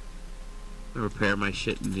 I repair my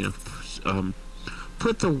shit and,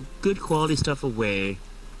 put the good quality stuff away.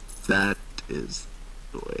 That is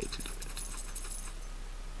the way to do it.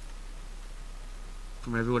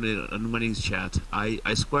 From everyone in Unmoney's chat, I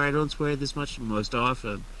swear I don't swear this much most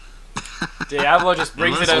often. Diablo just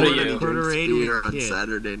brings it out of you. Quarter raid Beer with on kids.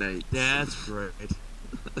 Saturday night. That's right.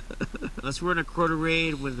 Unless we're in a quarter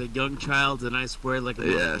raid with a young child, and I swear like a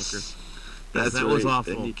motherfucker. Yes. That's that right. was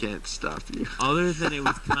awful. Then you can't stop you. Other than it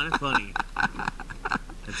was kind of funny.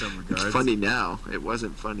 In some regards. It's funny now. It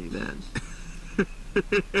wasn't funny then.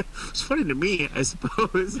 It's funny to me, I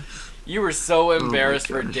suppose. You were so embarrassed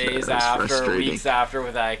for gosh, days that was after, frustrating. weeks after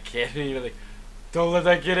with that kid, and you were like, "Don't let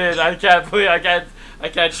that get in! I can't believe I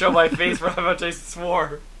can't show my face for how much I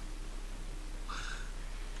swore."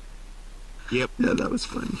 Yep. Yeah, that was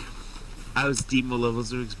funny. I was demo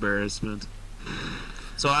levels of embarrassment.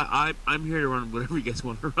 So I'm here to run whatever you guys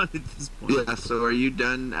want to run at this point. Yeah, so are you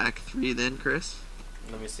done Act 3 then, Chris?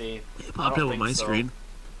 Let me see. It popped up on my screen.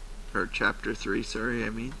 Or Chapter 3, sorry, I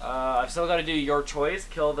mean. I've still got to do your choice.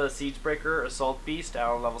 Kill the Siegebreaker Assault Beast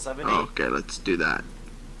down level 70. Oh, okay, let's do that.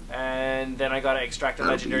 And then I got to extract a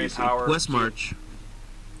That'll be legendary easy. power. West March.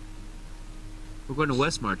 We're going to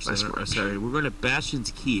West March. West Sorry, March. sorry, we're going to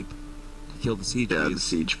Bastion's Keep to kill the Siege Yeah, the Beast.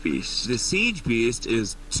 Siege Beast. The Siege Beast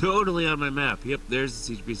is totally on my map. Yep, there's the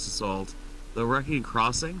Siege Beast Assault. The Wrecking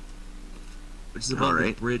Crossing, which is above the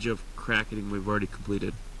Alright. bridge of Cracketing we've already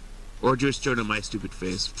completed. Or just showing my stupid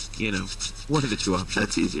face. You know, one of the two options.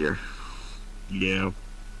 That's easier. Yeah.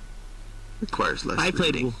 Requires less I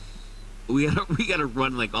played. reading. We gotta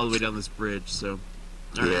run like all the way down this bridge. So.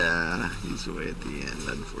 All right. Yeah, he's away at the end,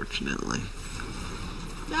 unfortunately.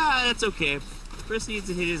 Nah, that's okay. Chris needs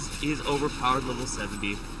to hit his overpowered level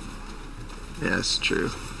 70. Yes, true.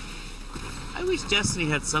 I wish Destiny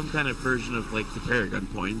had some kind of version of like the Paragon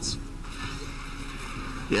points.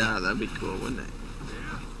 Yeah, that'd be cool, wouldn't it?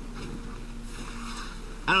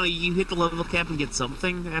 I don't know, you hit the level cap and get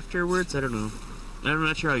something afterwards? I don't know. I'm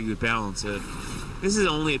not sure how you would balance it. This is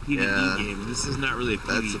only a PvE Yeah. game. This is not really a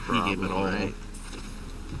That's the PvP problem, game at all. right?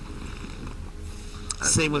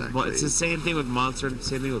 That's Same with exactly- it's the same thing with Monster,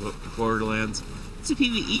 same thing with Borderlands. It's a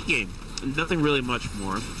PvE game. Nothing really much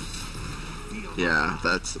more. Yeah,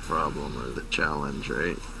 that's the problem, or the challenge,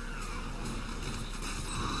 right?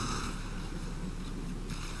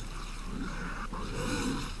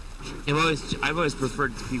 I've always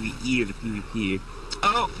preferred the PvE to PvP.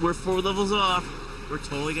 Oh, we're 4 levels off. We're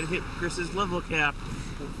totally gonna hit Chris's level cap.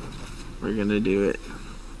 We're gonna do it.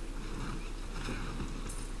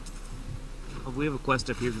 Oh, we have a quest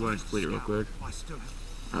up here if you want to complete it real quick.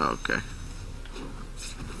 Oh, okay.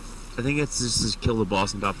 I think it's just to kill the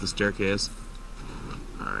boss on top of the staircase.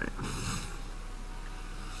 Alright.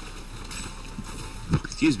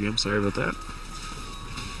 Excuse me, I'm sorry about that.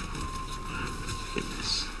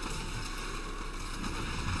 Goodness.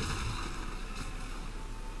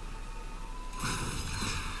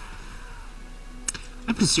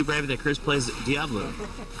 I'm just super happy that Chris plays Diablo.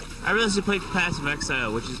 I realized he played Passive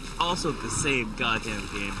Exile, which is also the same goddamn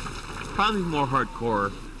game. Probably more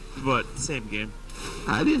hardcore, but same game.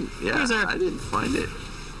 I didn't, yeah, Here's our- I didn't find it.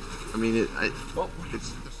 I mean, Oh,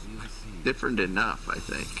 it's different enough, I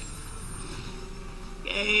think.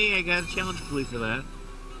 Yay, I got a challenge complete for that.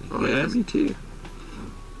 Oh, yeah, Yes. me too.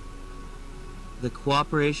 The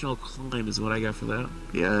cooperational climb is what I got for that.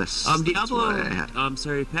 Yes. that's Diablo. why I had- I'm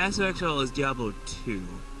sorry, Passive Exile is Diablo 2.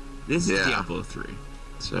 This is Yeah. Diablo 3.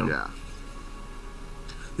 So Yeah.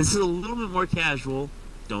 this is a little bit more casual.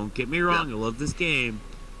 Don't get me wrong, Yeah. I love this game,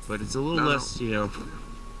 but it's a little No, less, you know.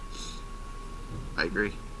 I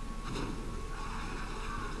agree.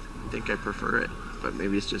 I think I prefer it, but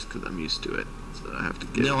maybe it's just because I'm used to it, so I have to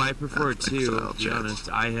get. No, I prefer it Passive too. Exile To be chance. honest,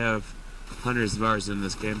 I have hundreds of hours in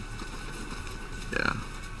this game. Yeah,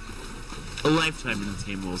 A lifetime in this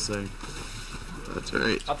game, we'll say. that's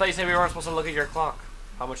right. I thought you said we weren't supposed to look at your clock.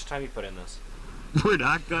 How much time you put in this? We're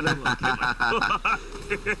not gonna look at my clock.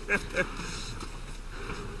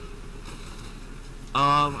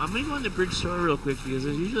 I'm gonna go on the bridge store real quick because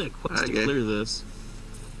there's usually a quest to Okay. clear this.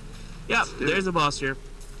 Yep, do there's a boss here.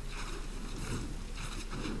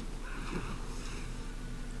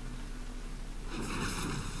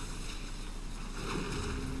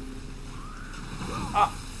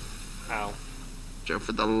 Ow. Jump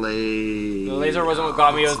for the laser. The laser wasn't what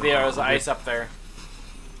got me, it was the ice up there.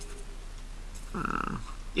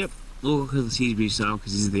 Yep, we'll go to the Siege Beach now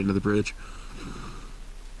because he's at the end of the bridge.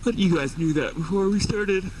 But you guys knew that before we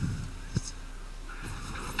started.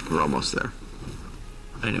 We're almost there.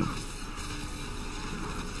 I know.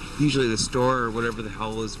 Usually the store or whatever the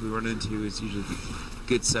hell is we run into is usually a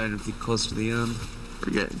good sign if you're close to the end.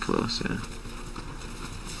 We're getting close, yeah.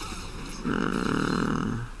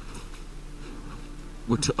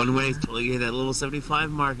 On the way to you that little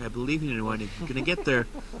 75 mark, I believe in you, when you're gonna get there.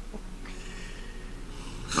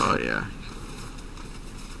 Oh, yeah.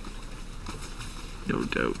 No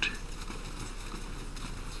doubt.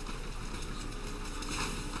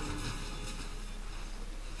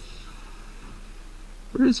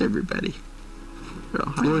 Where is everybody?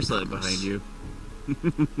 We're slightly behind you.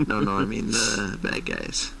 No, I mean the bad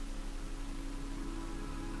guys.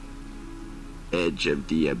 Edge of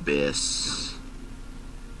the abyss.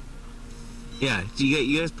 Yeah,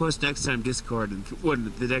 you guys post next time Discord, and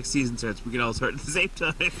when the next season starts, we can all start at the same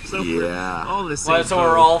time. So yeah. we're all the same. Well, so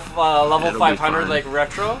we're all level That'll be 500 fun. like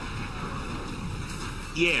retro?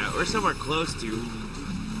 Yeah, or somewhere close to.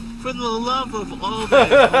 For the love of all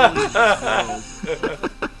that holy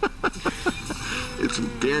world. It's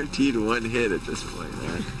guaranteed one hit at this point,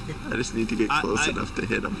 man. I just need to get close enough to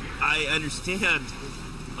hit him. I understand.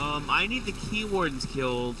 I need the key wardens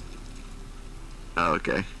killed. Oh,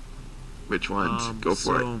 okay. Which ones? Go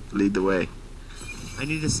for so- it. Lead the way. I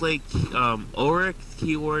need to slay Ulrich,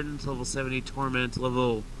 key wardens, level 70, Torment,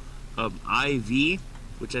 level IV,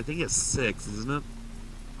 which I think is 6, isn't it?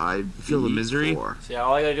 I Feel the misery? So yeah,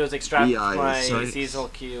 all I gotta do is extract Yeah, my so- seasonal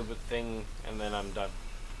cube thing, and then I'm done.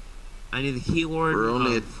 I need the key warden, We're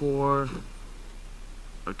only at 4.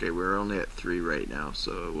 Okay, we're only at 3 right now,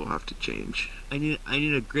 so we'll have to change. I need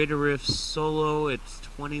a Greater Rift solo at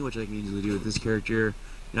 20, which I can easily do with this character.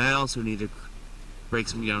 And I also need to break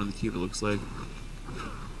something down in the cube, it looks like.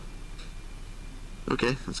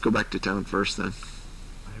 Okay, let's go back to town first then.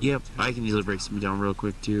 Yep, I can easily break something down real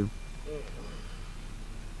quick too.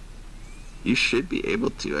 You should be able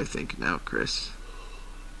to, I think, now, Chris.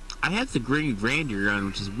 I have the Green Grandeur on,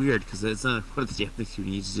 which is weird because it's not what the damn thing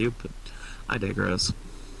you need to do, but I digress.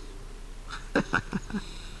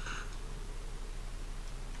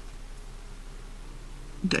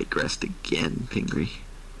 Digressed again, Pingree.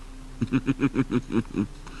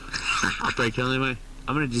 I'll try killing my.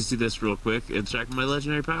 I'm gonna just do this real quick and check my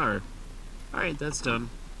legendary power. Alright, that's done.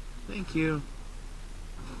 Thank you.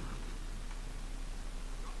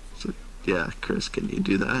 So, yeah, Chris, can you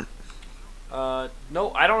do that?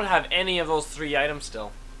 No, I don't have any of those 3 items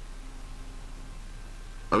still.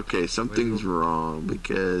 Okay, something's wrong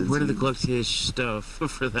because Where did the collect his stuff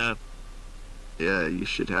for that? yeah, you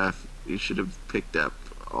should have picked up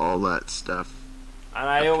all that stuff. And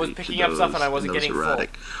I after was each picking of up stuff and I those- wasn't those getting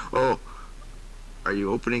erratic. Oh, are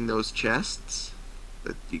you opening those chests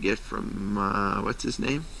that you get from what's his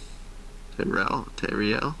name? Tyrell?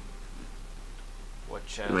 full. What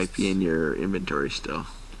chest? It might be in your inventory still.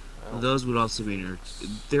 Those would also be in your.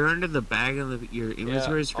 They're under the bag on your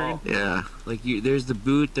inventory screen. Oh. Yeah. Like there's the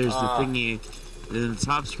boot, there's the thingy, and then the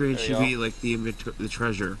top screen There you should go. be like the inventory, the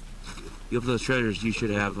treasure. You open those treasures, you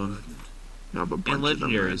should have them. I have a bunch And of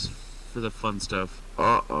them, right? legendaries for the fun stuff.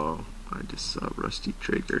 Uh-oh. I just saw Rusty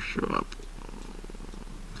Trigger show up.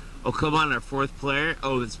 Oh come on, our 4th player.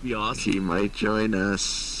 Oh, this would be awesome. He might join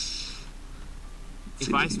us. Let's If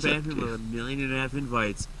see what I he's spam up him to. with 1.5 million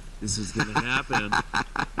invites, this is gonna happen.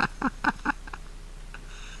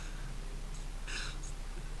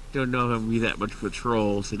 Don't know if I'm gonna be that much of a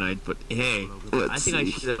troll tonight, but hey, I Let's think I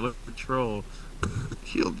see. should have much of a troll.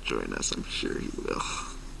 He'll join us, I'm sure he will.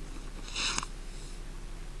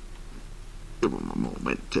 Give him a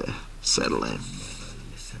moment to settle in.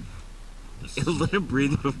 Let him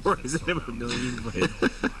breathe before I send him 1 million invites.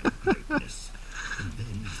 Greatness, and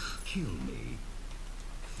then kill me.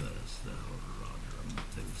 First thou Rodrum,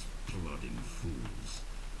 those plodding fools.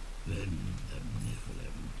 Then the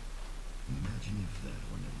Nephilim. Imagine if that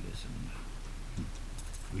one had listened.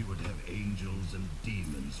 We would have angels and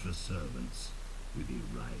demons for servants. We'd be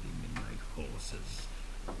riding in like horses.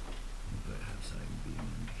 Perhaps I'm being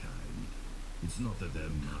unkind. It's not that their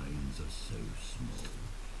minds are so small.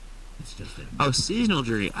 It's just that Oh, seasonal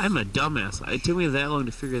journey. I'm a dumbass. It took me that long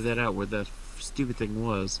to figure that out where that stupid thing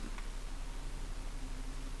was.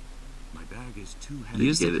 My bag is too heavy.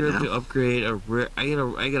 Use the get it curve now? to upgrade a rare. I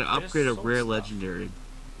gotta I just upgrade a sold rare stuff. legendary.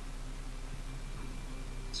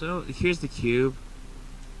 So here's the cube.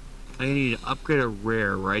 I need to upgrade a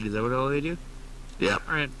rare, right? Is that what I do? Yep.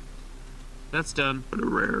 All right, that's done. What a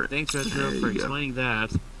rare. Thanks, Retro, There for you go. explaining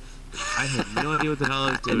that. I had no idea what the hell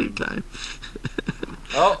I was doing. Anytime.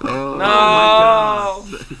 Oh, Oh,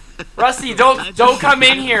 no! Rusty, don't come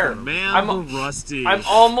in here. Man, I'm- Rusty. I'm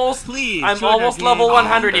almost Please. I'm join our almost game. level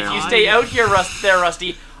 100. If man. you stay out here,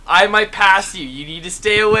 Rusty, I might pass you. You need to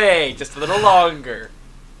stay away just a little longer.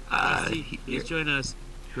 Rusty, please join us.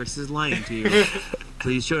 Chris is lying to you.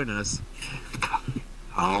 Please join us.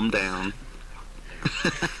 Calm down.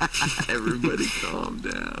 Everybody calm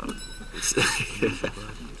down.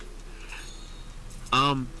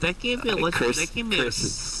 That gave me a Chris- that gave me a Chris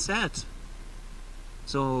is- set.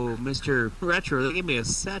 So, Mr. Retro, that gave me a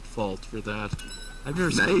set fault for that. I've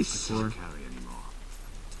never seen it Nice. before. Carry anymore.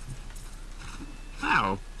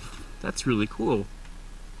 Wow, that's really cool.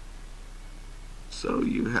 So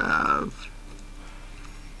you have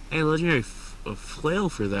A legendary a flail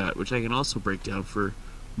for that, which I can also break down for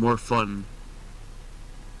more fun.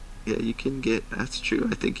 yeah, you can get. That's true.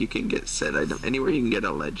 I think you can get set item anywhere. You can get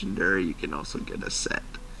a legendary. You can also get a set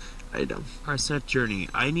item. Our set journey.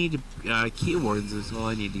 I need keywords is all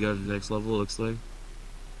I need to go to the next level. It looks like.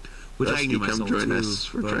 Which I Rusty, can do come myself join too.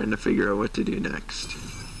 us. We're but trying to figure out what to do next.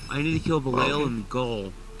 I need to kill Belial Okay. and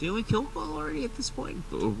Gull. Didn't we kill Gull already at this point?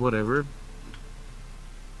 Whatever.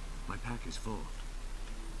 My pack is full.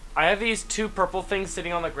 I have these 2 purple things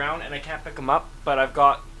sitting on the ground, and I can't pick them up, but I've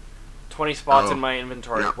got 20 spots Oh, in my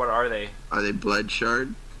inventory. yeah. What are they? Are they blood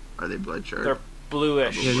shard? Are they blood shard? They're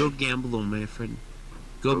bluish. Yeah, go gamble them, my friend.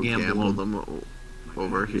 Go gamble them. them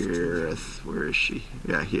over here. Where is she?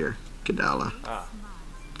 Yeah, here. Kadala. Ah.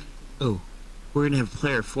 Oh, we're gonna have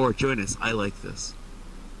player 4 join us. I like this.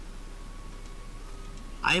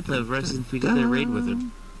 I play with Rusty since we did that raid with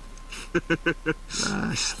him.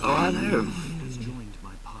 Rusty. Oh, I know. Has joined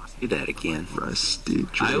my party. Do that again. Rusty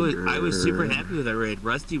I Trigger. was super happy with that raid.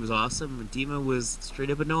 Rusty was awesome, and Dima was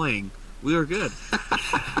straight up annoying. We were good.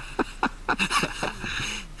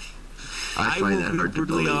 I will find that be hard to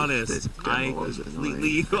brutally believe honest. that I Demo was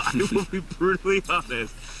completely. I will be brutally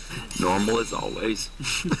honest. Normal as always.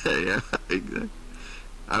 annoying. Yeah, exactly.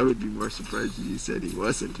 I would be more surprised if you said he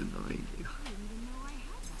wasn't annoying you.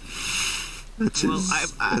 That's Well,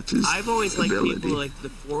 his, that's his I've always liked ability. people like the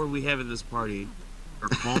 4 we have in this party are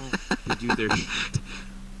calm to do their shit.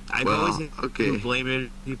 I've Well, always had okay. people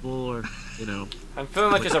blaming people or, I'm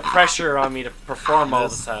feeling like there's a pressure on me to perform all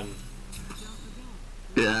of a sudden.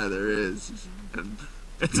 Yeah, there is. And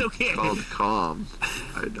it's okay. called calm.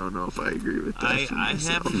 I don't know if I agree with that. I for have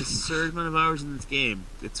myself. an absurd amount of hours in this game.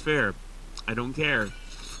 It's fair. I don't care.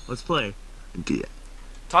 Let's play. Yeah.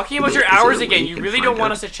 Talking about Is your there a hours way again, you you can really find don't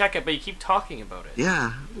want out? us to check it, but you keep talking about it.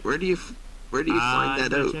 Yeah. Where do you find I'm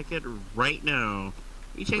that gonna out? check it right now.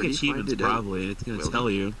 You check Where do you find achievements it out, probably. It's gonna Willie? tell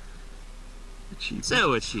you. Achievement.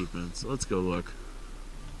 So achievements. Let's go look.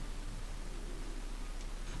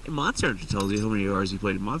 And Monster Hunter tells you how many hours you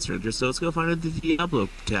played in Monster Hunter, so let's go find out the Diablo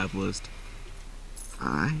tab list.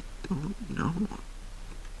 I don't know.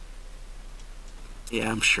 Yeah,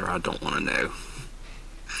 I'm sure I don't want to know.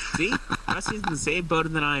 See? Rusty's in the same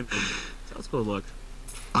boat that I'm in. So let's go look.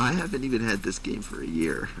 I haven't even had this game for a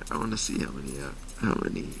year. I want to see how many.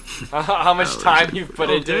 How much Hours. time you've put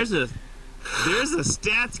Oh, into it. there's a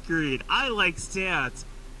stats screen. I like stats.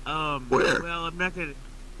 Where? Well, I'm not gonna.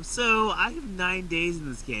 So I have 9 days in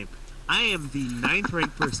this game. I am the 9th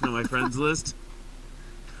ranked person on my friends list.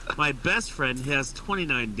 My best friend has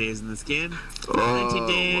 29 days in this game. 19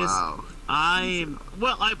 days. Wow. I'm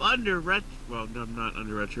under retro. Well, no, I'm not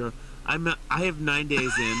under retro. I have 9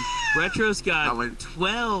 days in. Retro's How many- got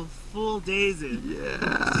 12 full days in.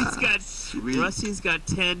 Yeah. He's got Sweet. Rusty's got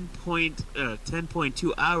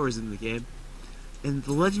 10.2 hours in the game, and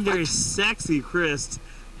the legendary Sexy Chris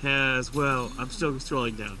has. Well, I'm still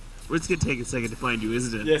scrolling down. It's gonna take a second to find you,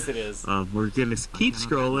 isn't it? Yes, it is. We're gonna keep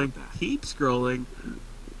scrolling. Keep scrolling.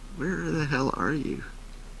 Where the hell are you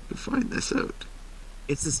to find this out?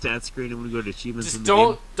 It's the stat screen. I'm gonna go to achievements. Just in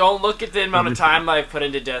the don't look at the amount of time I've put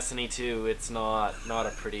into Destiny 2. It's not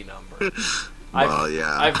a pretty number. Well,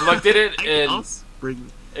 yeah. I've looked at it game. I can and also bring.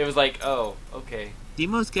 it was like, oh, okay.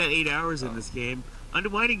 Demo's got 8 hours in this game.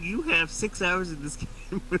 Undermining, you have 6 hours in this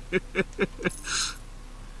game.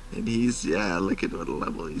 And he's, look at what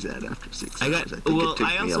level he's at after 6 I hours. got. I think Well, it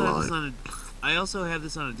took me a long. I also have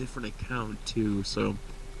this on a different account too. So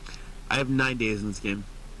I have 9 days in this game.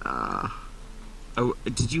 Oh,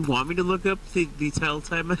 did you want me to look up the title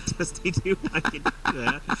time on Destiny 2? I can do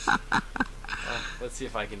that. Let's see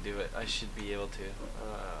if I can do it. I should be able to.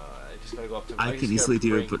 I just gotta go up to. I just can gotta easily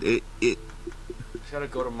do it, bring- but it Just gotta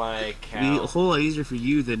go to my it'd be a account. whole lot easier for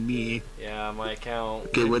you than me. Yeah, my account.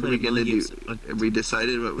 Okay, what are we gonna do? Games- Have we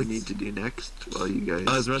decided what we need to do next? While you guys.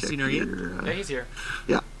 Oh, is Rusty check near you? your, Yeah, he's here.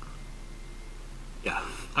 Yeah.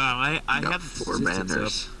 I got have the 4 statistics up.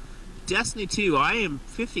 banners. Destiny 2, I am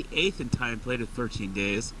 58th in time played at 13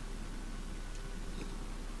 days.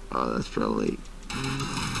 Oh, that's probably.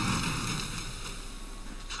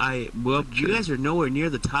 You guys are nowhere near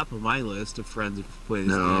the top of my list of friends who play this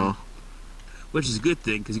game. No. which is a good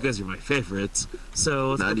thing because you guys are my favorites.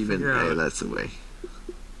 So let's Not go even. figure Hey, out that's the way.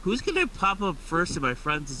 who's gonna pop up first in my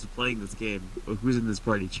friends is playing this game. Or who's in this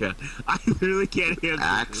party chat? I literally can't answer this.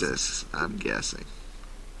 Axis, I'm guessing.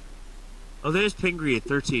 Oh, there's Pingree at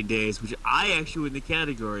 13 days, which I actually win the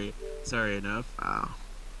category. Sorry enough. Wow.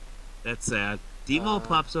 That's sad. Demo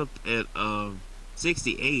pops up at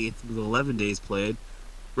 68th with 11 days played.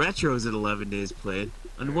 Retro's at 11 days played.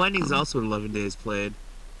 Unwinding's also at 11 days played.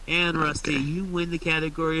 And Rusty, Okay. you win the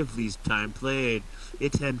category of least time played.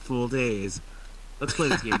 It's 10 full days. Let's play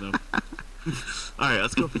this game though. Alright,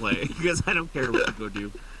 let's go play. Because I don't care what we go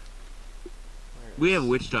do. We have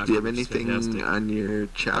Witch Doctor. Do you have which is anything fantastic. on your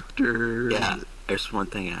chapter? Yeah, there's one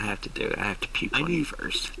thing I have to do. I have to puke on you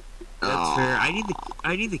first. That's fair. Aw.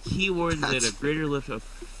 I need the keywords at That's- a greater lift of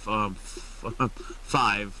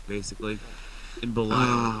 5, basically, in Belial.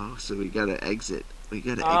 Oh, so we gotta exit. We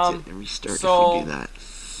gotta exit and restart so- if we do that.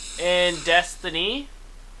 In Destiny,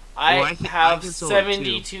 Well, I I can have solo it, too.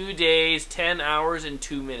 72 days, 10 hours, and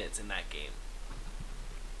 2 minutes in that game.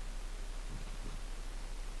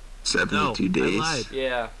 72 I days. lied.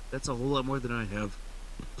 Yeah. That's a whole lot more than I have.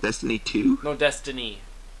 Destiny 2? No, Destiny.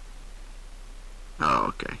 Oh,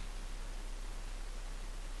 okay.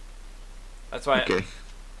 That's why. Okay.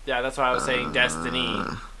 Yeah, that's why I was saying Destiny.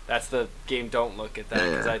 Uh, That's the game. Don't look at that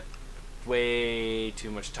because Yeah. I way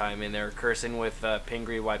too much time in there cursing with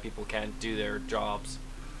Pingree why people can't do their jobs.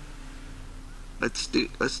 let's do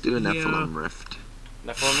a Nephilim Rift,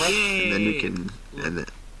 Nephilim Rift? and then we Yay! can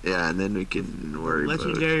and then we can worry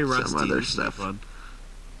Legendary about Rusty. some other This is stuff. fun.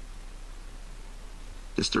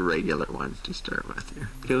 Just a regular one to start with here.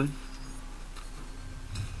 Good.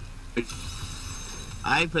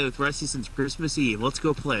 I play with Rusty since Christmas Eve. Let's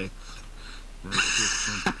go play.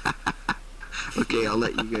 Okay, I'll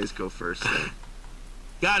let you guys go first. Then.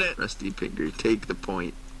 Got it. Rusty Pingree, take the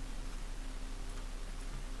point.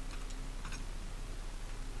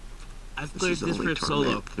 I've This played is this only for solo.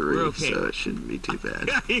 Torment 3, We're okay. so it shouldn't be too bad.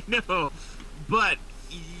 I know, but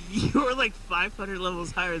you're like 500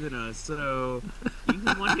 levels higher than us, so you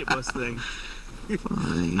can one hit this thing.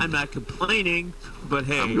 Fine. I'm not complaining, but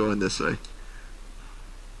hey, I'm going this way.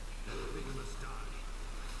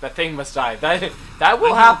 That thing must die. That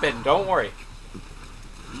will happen. Don't worry.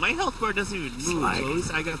 my health bar doesn't even move, so at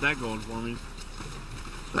least I got that going for me.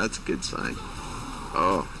 That's a good sign.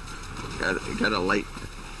 Oh, got a light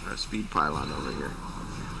speed pylon over here.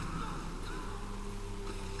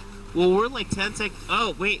 Well, we're like 10 seconds.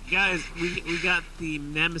 Oh, wait, guys, we got the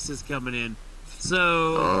Nemesis coming in.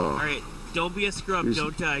 So, Oh. alright, don't be a scrub. Who's-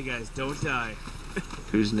 Don't die, guys. Don't die.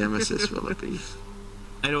 Whose nemesis will it be?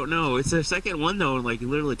 I don't know. It's their second one, though, in like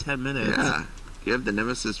literally 10 minutes. Yeah. Do you have the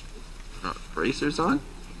nemesis bracers on?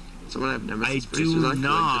 Someone have I nemesis bracers do on? 'Cause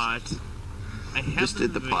not. I have just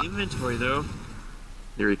did them the in my pot. inventory, though.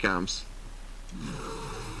 Here he comes.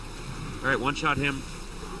 Alright, one shot him.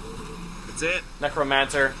 That's it.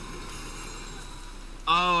 Necromancer.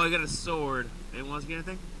 Oh, I got a sword. Anyone else get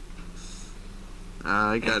anything?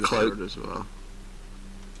 I got And a cloak. sword as well.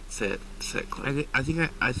 Set click. I think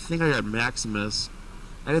I got Maximus.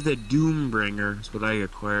 I got the Doombringer. That's what I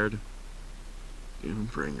acquired,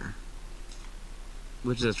 Doombringer.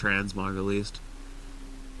 which is a transmog at least.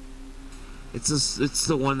 It's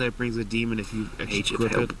the one that brings a demon if you actually Age of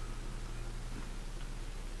equip Help. it.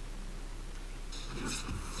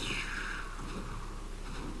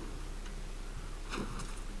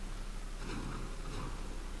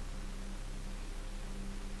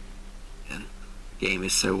 Game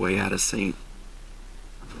is so way out of sync.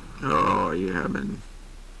 Oh, are you having...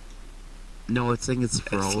 No, it's saying it's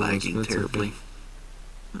for It's all of us. lagging That's terribly.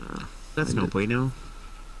 Okay. That's no bueno.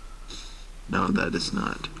 No, that is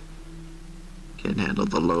not. Can't handle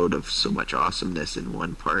the load of so much awesomeness in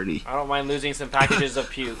one party. I don't mind losing some packages of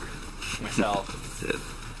puke myself.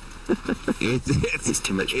 It's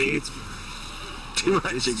too much puke. It's Too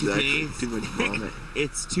much, It's too exactly. Canadian. Too much vomit.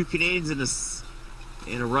 it's two Canadians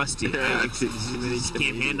and a Rusty. Yeah, They just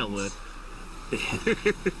can't handle it.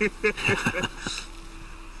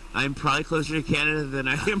 I'm probably closer to Canada than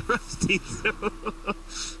I am Rusty, so...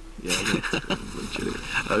 Yeah, that's legit.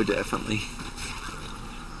 Oh, definitely.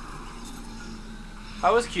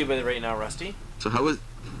 How is Cuba right now, Rusty? So how was...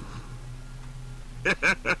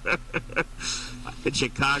 in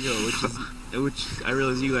Chicago, which I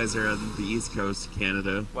realize you guys are on the East Coast of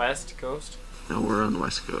Canada. West Coast? No, we're on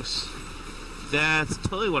West Coast. That's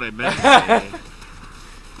totally what I meant to say.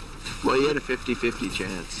 Well, you had a 50-50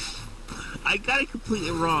 chance. I got it completely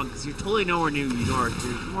wrong, because you're totally nowhere near New York.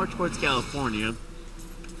 You're more towards California.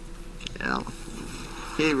 Yeah.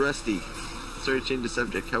 Hey, Rusty. Sorry to change the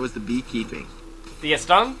subject. How was the beekeeping? Do you get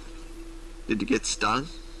stung? Did you get stung?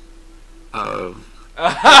 Oh,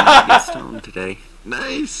 I get stoned today.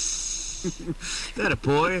 Nice. That a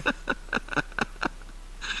boy?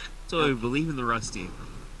 So we believe in the Rusty.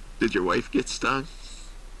 Did your wife get stung?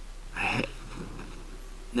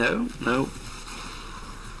 No.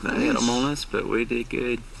 I had them on us, but we did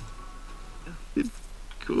good.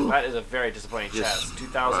 Cool. That is a very disappointing chest.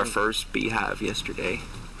 2,000. Our first beehive yesterday.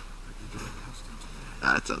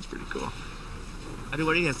 That sounds pretty cool.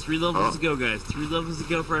 Unwinding has 3 levels to go, guys. 3 levels to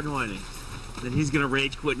go for Unwinding. Then he's gonna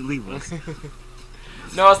rage quit and leave us.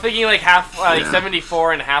 No, I was thinking like Yeah.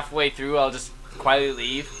 74 and halfway through, I'll just quietly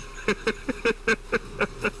leave.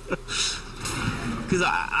 Because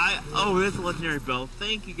oh, that's a legendary belt.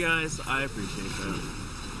 Thank you, guys. I appreciate that.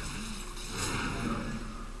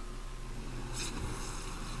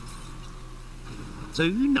 So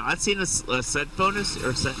have you not seen a set bonus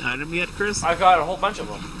or set item yet, Chris? I've got a whole bunch of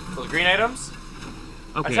them. Those green items?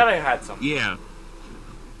 Okay. I thought I had some. Yeah.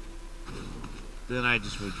 Then I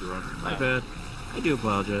just moved you wrong. My bad. I do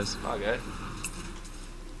apologize. All good.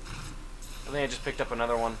 I think I just picked up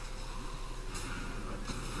another one.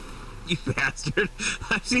 You bastard.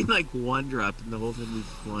 I've seen like 1 drop in the whole time we've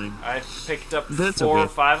been playing. I picked up That's 4 okay. or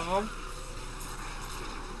 5 of them.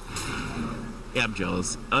 Yeah, I'm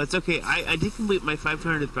jealous. It's okay. I did complete my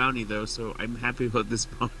 500th bounty though, so I'm happy about this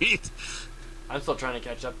bounty. I'm still trying to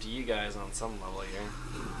catch up to you guys on some level here.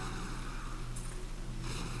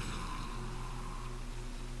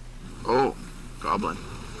 Oh, goblin.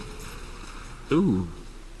 Ooh,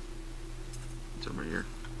 It's over here.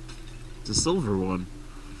 it's a silver one.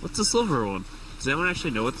 What's the silver one? Does anyone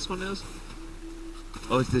actually know what this one is?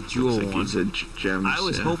 Oh, it's the jewel Looks like one. he said gems. I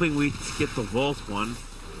was yeah. hoping we'd get the vault one.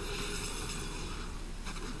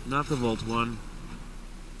 Not the vault one.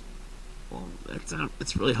 Well, that's not.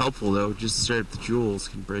 It's really helpful though. Just straight up the jewels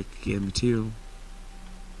can break the game too.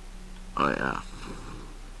 Oh yeah.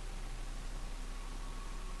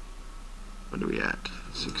 What are we at?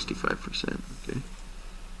 65%.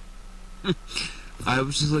 Okay. I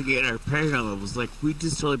was just looking at our paragon levels. Like we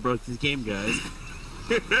just totally broke this game, guys.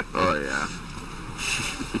 Oh yeah.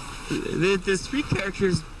 There's 3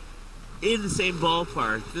 characters in the same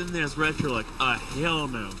ballpark. Then there's Retro. Like, hell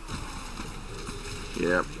no.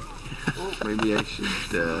 Yep. Maybe I should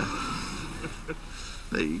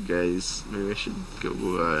let you guys. Maybe I should go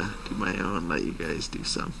do my own. Let you guys do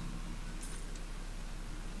some.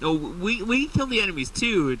 No, we can kill the enemies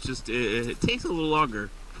too. It just it takes a little longer.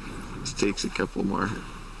 This takes a couple more.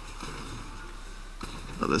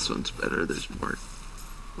 Oh, this one's better. There's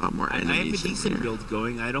a lot more I have a enemies in decent here. build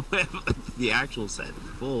going. I don't have the actual set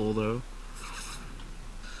full though.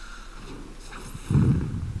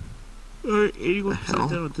 Alright, 81%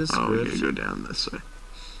 done with this Oh, we script. gotta go down this way.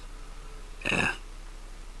 Yeah.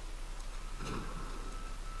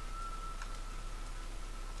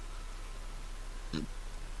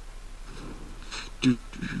 Do,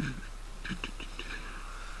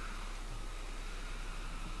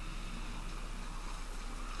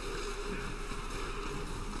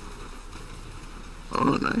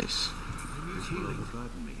 Oh, nice.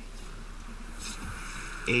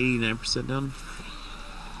 89% done.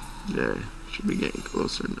 Yeah, should be getting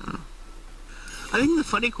closer now. I think the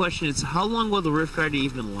funny question is, how long will the Rift Guard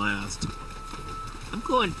even last? I'm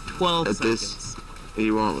going 12 At seconds. this,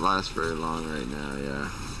 he won't last very long right now, yeah.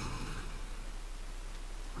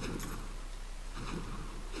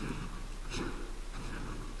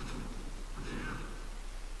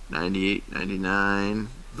 $98, $99,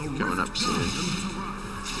 coming up soon.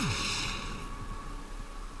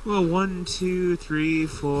 Well, 1, 2, 3,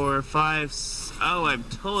 4, 5. Oh, I'm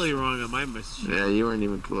totally wrong on my machine. Yeah, you weren't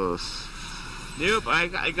even close. Nope, I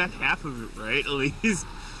got half of it right, at least.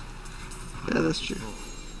 Yeah, that's true.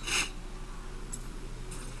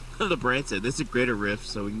 On the bright side, this is a greater rift,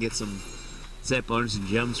 so we can get some set bonus and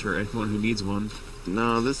gems for everyone who needs one.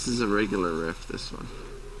 No, this is a regular rift, this one.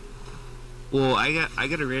 Well, I got a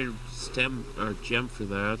greater stem or gem for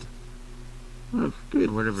that, Oh, good.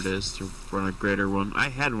 or whatever it is, to run a greater one. I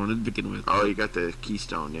had one to begin with. Oh, you got the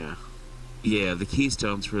keystone, yeah. Yeah, the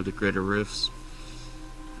keystones for the greater rifts.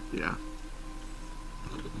 Yeah.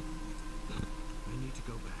 I need to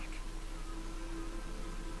go back.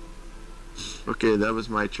 Okay, that was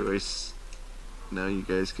my choice. Now you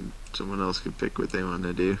guys can, someone else can pick what they want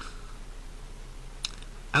to do.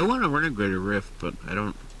 I want to run a greater rift, but I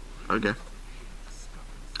don't. Okay.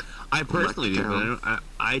 I personally do, town. but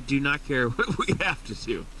I do not care what we have to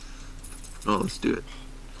do. Oh, let's do it.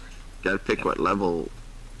 Gotta pick what level.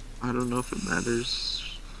 I don't know if it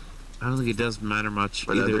matters I don't think it does matter much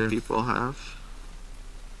what either. other people have.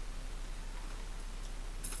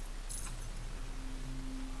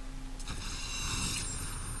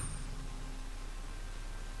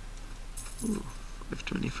 Ooh,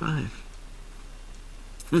 525.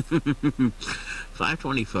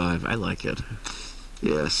 525. I like it.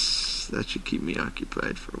 Yes, that should keep me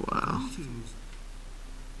occupied for a while. Greetings.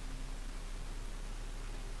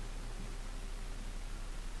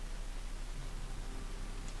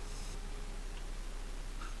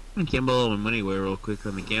 I'm gonna gamble all my money away real quick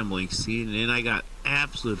on the gambling scene, and I got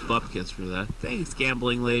absolute bupkis for that. Thanks,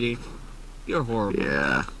 gambling lady. You're horrible.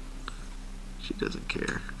 Yeah. She doesn't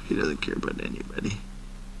care. She doesn't care about anybody.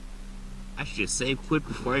 I should just say quit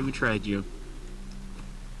before I even tried you.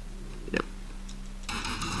 Yep.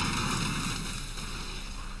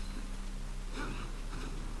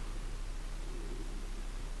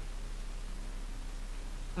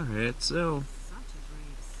 Alright, so... Such a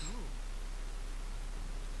brave soul.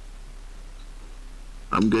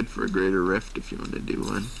 I'm good for a greater rift if you want to do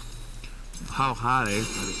one. How high?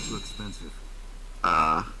 That is too expensive.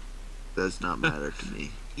 Does not matter to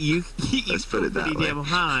me. You Let's put it that pretty way. damn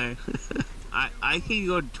high. I can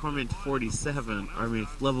go to Torment 47. I mean,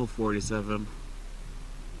 level 47.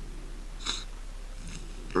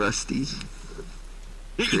 Rusties.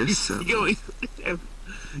 Chris, so- You go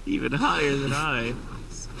even higher than I.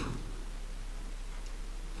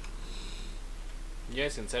 You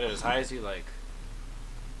guys can set it as high as you like.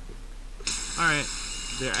 Alright,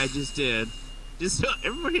 there, I just did. Just so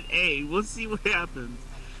everyone hit A. We'll see what happens.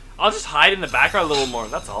 I'll just hide in the background a little more,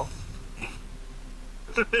 that's all.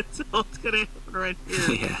 That's all that's gonna happen right here.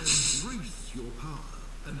 Yes. Embrace your power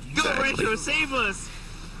and Go, Exactly. Retro, save us!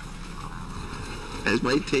 It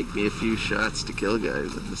might take me a few shots to kill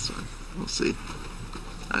guys in this one. We'll see.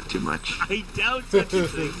 Not too much. I doubt such a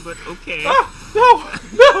thing, but okay. No!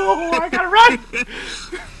 No! I gotta run!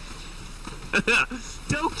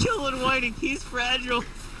 Don't kill and whining, he's fragile.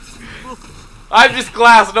 I'm just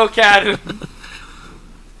glass, no cannon.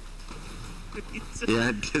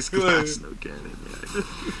 Yeah, just glass, no cannon. Yeah.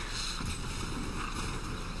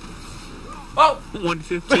 Oh!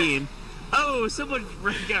 115. Oh, someone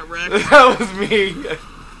got wrecked. That was me.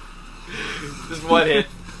 Just one hit.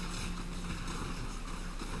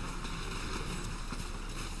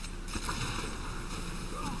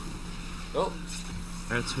 Oh.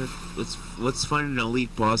 That's what. Let's find an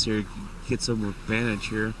elite boss here. Get some advantage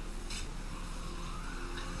here.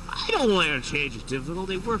 I don't want to change the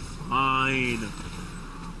difficulty. We're fine.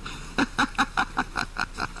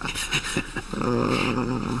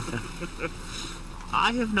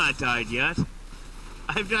 I have not died yet.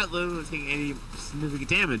 I've not literally taken any significant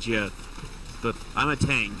damage yet. But I'm a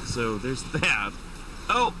tank, so there's that.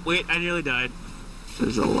 Oh, wait, I nearly died.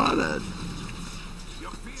 There's a lot of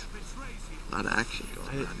Your fear betrays you. action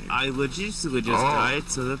going on here. I logistically just died,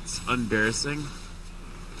 so that's embarrassing.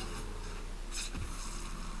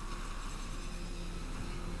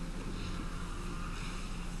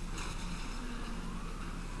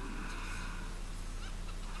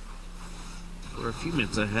 We're a few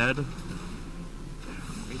minutes ahead. Waiting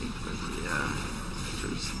for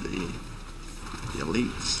the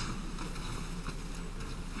elites.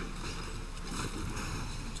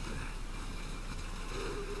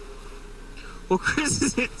 Well, Chris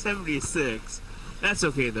is at 76. That's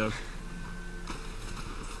okay, though.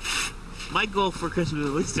 My goal for Chris was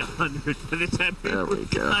at least 100 by the time There we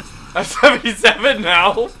go. I'm 77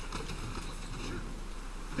 now.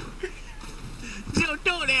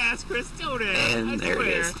 Don't ask, Chris. Don't ask. And I there swear.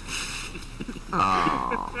 it is.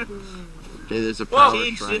 Oh. Okay, there's a Whoa. power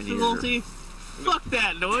Change shrine difficulty. here. Fuck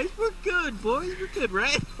that noise. We're good, boys. We're good,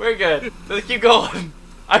 right? We're good. Let's keep going.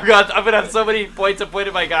 I'm gonna have so many points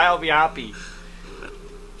appointed by guy, I'll be happy.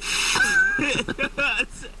 I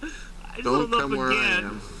just Don't leveled up come where I again.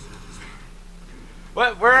 am.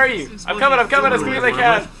 What? Where are you? Since I'm when coming you as quick as I my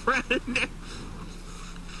can. friend.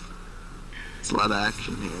 It's a lot of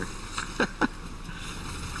action here.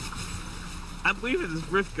 I'm leaving this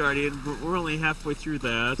Rift Guardian, but we're only halfway through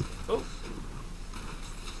that. Oh.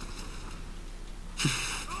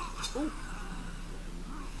 Ooh.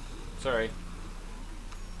 Sorry.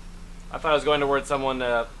 I thought I was going towards someone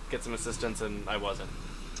to get some assistance, and I wasn't.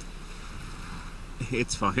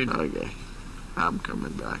 It's fine. Okay. I'm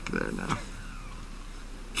coming back there now.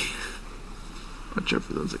 Watch out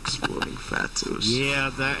for those exploding fatsos.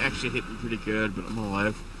 Yeah, that actually hit me pretty good, but I'm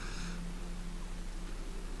alive.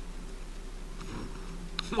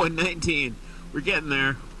 119. We're getting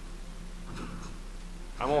there.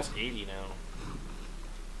 I'm almost 80 now.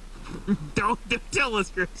 Don't tell us,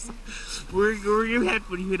 Chris. We're you had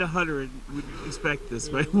when you hit 100. We'd expect this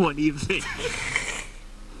by one evening.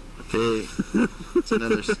 Okay. It's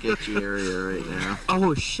another sketchy area right now.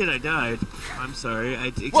 Oh shit! I died. I'm sorry. I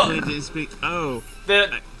explained to speak. Oh,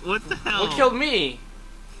 The, what the hell? what killed me?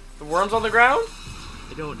 The worms on the ground?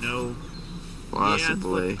 I don't know.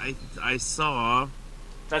 Possibly. Yeah, I saw.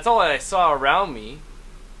 That's all that I saw around me.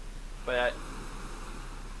 But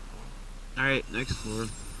Alright, next floor.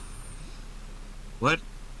 What?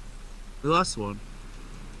 We lost one.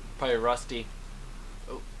 probably Rusty.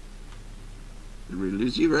 Did we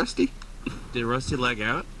lose you, Rusty? Did Rusty lag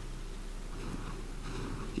out?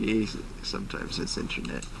 He sometimes has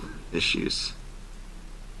internet issues.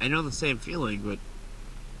 I know the same feeling, but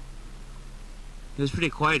he was pretty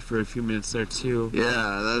quiet for a few minutes there too.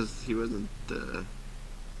 Yeah, he wasn't. I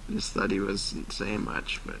just thought he wasn't saying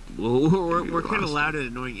much, but Well, we're maybe we kind of lost loud and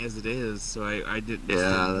annoying as it is, so I didn't.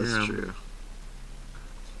 yeah, hear that's him. true.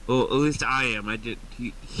 Well, at least I am. I did.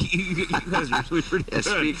 You guys are really pretty Yeah, good.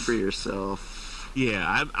 speak for yourself.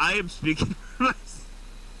 Yeah, I am speaking for myself.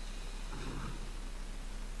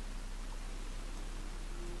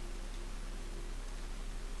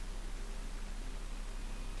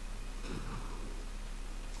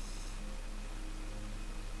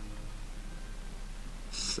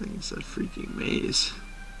 This thing's a freaking maze.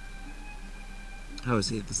 How is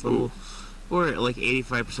he at this level? We're at like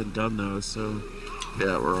 85% done though, so.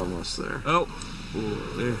 Yeah, we're almost there. Oh!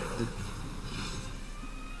 Ooh, there.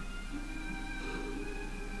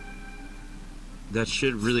 That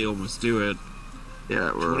should really almost do it.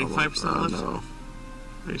 Yeah, we're 25% almost. left? No,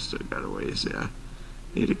 we still got a ways. Yeah,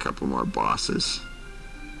 need a couple more bosses.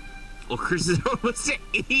 Well, Chris is almost at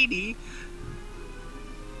 80.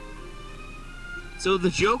 So the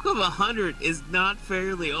joke of 100 is not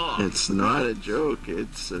fairly off. It's not a joke.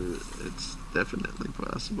 It's definitely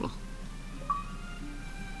possible.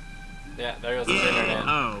 Yeah, there goes his Yeah. internet.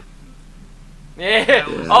 Oh. Yeah.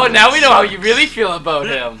 Yeah, Oh, now we know how that's- you really feel about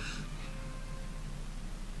him.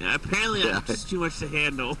 Yeah, apparently Yeah. that's too much to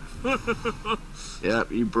handle.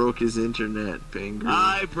 Yep, you broke his internet, Penguin.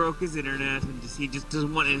 I broke his internet, and he just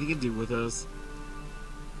doesn't want anything to do with us.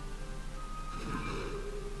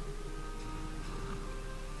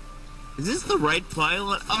 Is this the right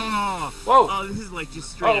pylon? Oh! Whoa. Oh, this is like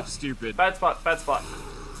just straight Oh. up stupid. Bad spot, bad spot.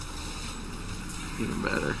 Even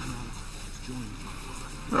better.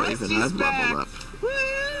 Oh, Rusty's even I've back. leveled up.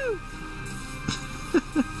 Woo!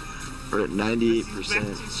 We're at Back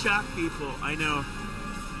 98%. to shock people. I know.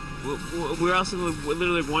 We're also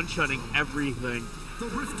literally one-shotting everything. The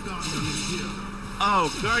Rift Guardian is here.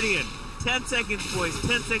 Oh, Guardian! 10 seconds, boys.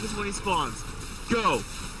 10 seconds when he spawns. Go!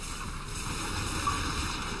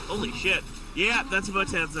 Holy shit. Yeah, that's about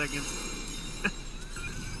 10 seconds.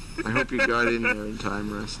 I hope you got in there in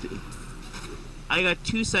time, Rusty. I got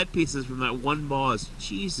 2 set pieces from that one boss.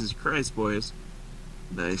 Jesus Christ, boys.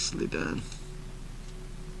 Nicely done.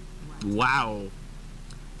 Wow.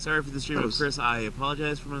 Sorry for the stream That of was- Chris. I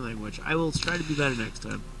apologize for my language. I will try to be better next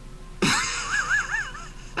time.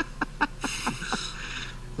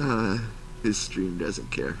 His stream doesn't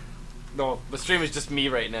care. No, the stream is just me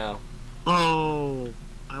right now. Oh,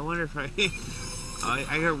 I wonder if I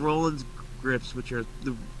got Roland's grips, which are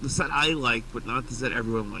the set I like, but not the set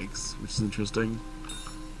everyone likes, which is interesting.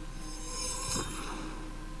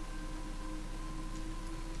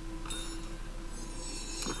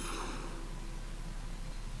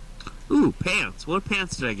 Ooh, pants. What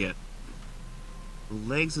pants did I get? The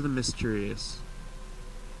legs of the mysterious.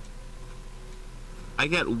 I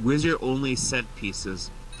got wizard only set pieces.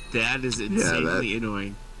 That is insanely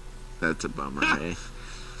annoying. That's a bummer, eh?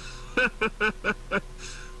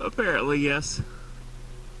 Apparently, yes.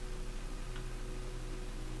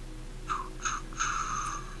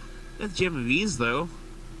 That's Gem of Ease, though.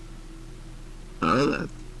 Oh,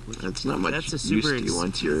 that's not much That's a use super to you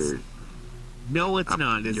once you're No, it's up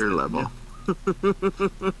not. Is your it? level.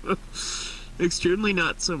 No. Extremely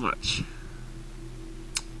not so much.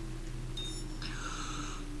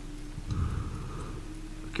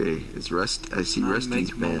 Okay, is Rust? I see I'm Rusty's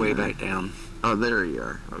making my banner. way back down. Oh, there you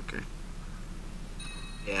are. Okay.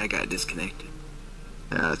 Yeah, I got disconnected.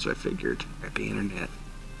 Yeah, that's what I figured. Crappy internet.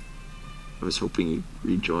 I was hoping you'd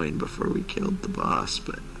rejoin before we killed the boss,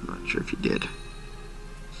 but I'm not sure if you did.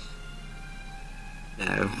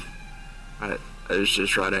 No. It was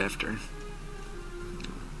just right after. I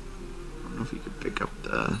don't know if you could pick up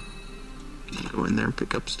the... Can you go in there and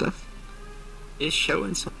pick up stuff? It's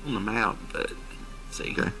showing some on the map, but let's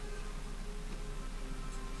see. Okay.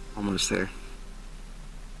 Almost there.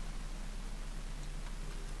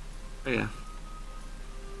 Oh yeah.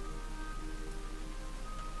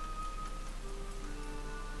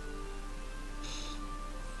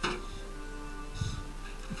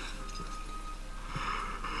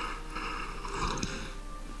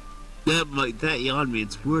 That yawn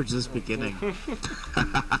means we're just beginning.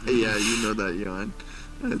 Yeah, you know that yawn.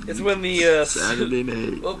 It's when the Saturday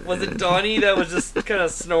night. was it Donnie that was just kind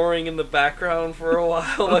of snoring in the background for a while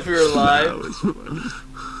while we were live? That was funny.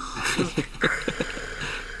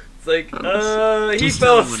 It's like, he Just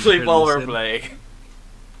fell someone asleep turned while this we're in. playing.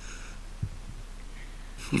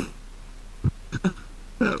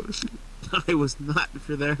 That was. I was not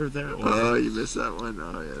for that one. Oh, you missed that one.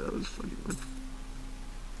 Oh yeah, that was a funny one.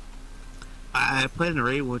 I played a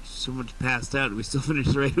raid which someone passed out, and we still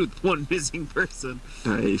finished the raid with one missing person.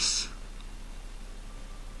 Nice.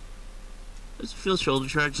 Just feel shoulder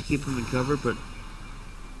charge to keep him in cover, but...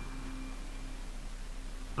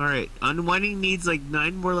 Alright, unwinding needs like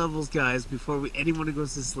 9 more levels, guys, before anyone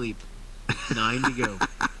goes to sleep. 9 to go.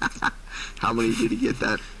 How many did he get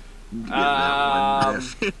that? That one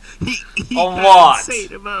he A got lot.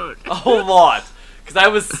 insane amount. A lot. Because I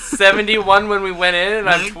was 71 when we went in, and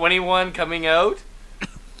I'm Right? 21 coming out.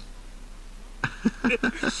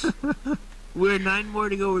 We're 9 more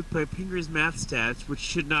to go with my Pinger's math stats, which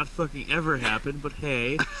should not fucking ever happen, but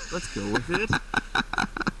hey, let's go with it.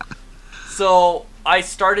 So, I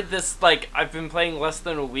started this, like, I've been playing less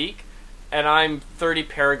than a week, and I'm 30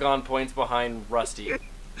 Paragon points behind Rusty.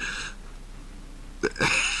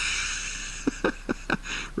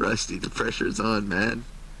 Rusty, the pressure's on, man.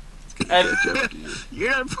 And, Catch up to you. You're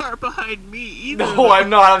not far behind me either. no, I'm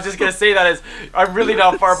not. I was just going to say that as I'm really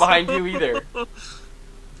not far behind you either.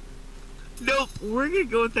 Nope, we're gonna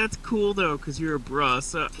go with that's cool though, because you're a bra,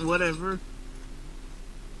 so whatever.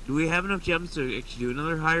 Do we have enough gems to actually do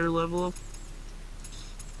another higher level?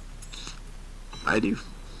 I do.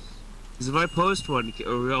 Because if I post one,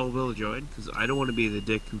 are we all will join? Because I don't want to be the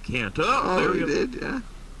dick who can't. Oh, Oh, there we we go. did, yeah.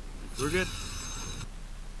 We're good.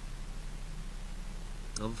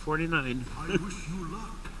 Level 49. I wish you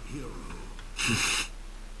luck, hero.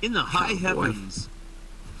 In the high Oh, boy. heavens.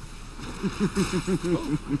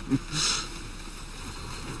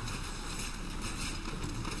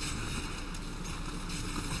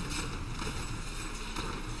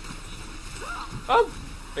 Oh,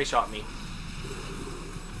 they shot me.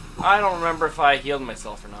 I don't remember if I healed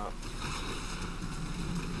myself or not.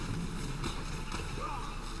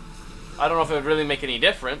 I don't know if it would really make any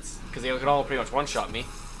difference, because they could all pretty much one-shot me.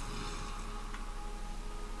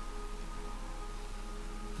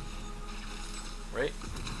 Right?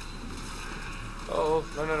 Oh,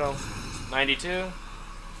 no. 92.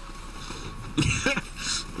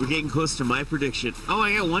 We're getting close to my prediction. Oh,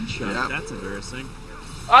 I got one shot. Yeah. That's embarrassing.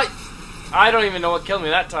 I don't even know what killed me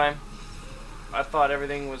that time. I thought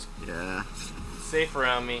everything was Yeah. safe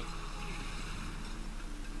around me.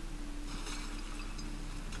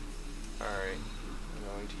 Alright.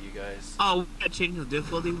 I'm going to you guys. Oh, we got changed the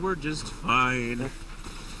difficulty. We're just fine.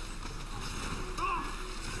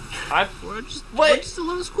 We're just a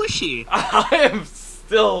little squishy. I am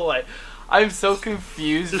still like, I'm so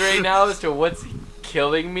confused right now as to what's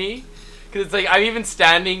killing me. Because it's like, I'm even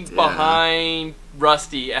standing behind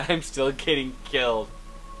Rusty and I'm still getting killed.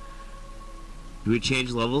 Do we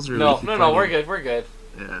change levels or No, we keep no, we're fighting? good, we're good.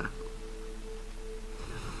 Yeah.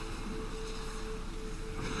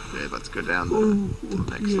 Okay, let's go down to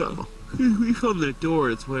the next level. We found that door,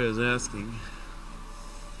 that's why I was asking.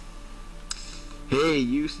 Hey,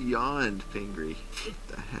 you yawned, Pingree. What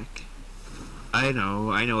the heck? I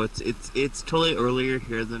know, it's totally earlier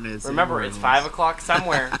here than it is. Remember, anywhere it's else. 5 o'clock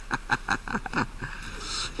somewhere.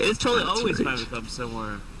 It's totally That's always right. 5 o'clock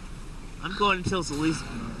somewhere. I'm going until it's at least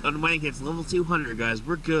when it gets level 200, guys.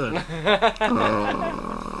 We're good.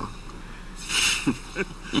 Oh.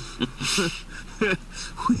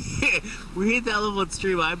 we hit that level in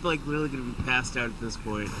stream. I'm like literally gonna be passed out at this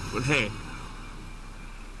point. But hey,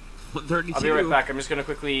 132. I'll be right back. I'm just gonna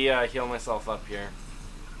quickly heal myself up here.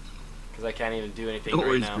 Because I can't even do anything Don't right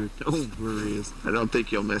worry, now. dude. Don't worry. I don't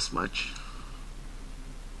think you'll miss much.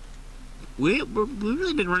 We've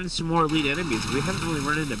really been running some more elite enemies. We haven't really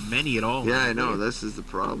run into many at all. Yeah, I know. This is the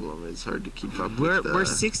problem. It's hard to keep up with We're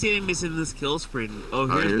 60 enemies in this kill sprint. Oh, Oh,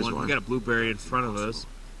 here's, here's one. one. We got a blueberry in front of us,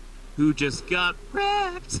 who just got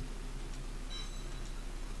wrecked.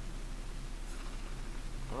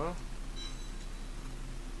 Huh?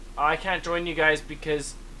 I can't join you guys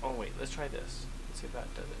because... Oh, wait. Let's try this. Let's see if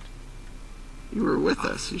that does it. You were with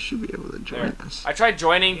us. You should be able to join There. us. I tried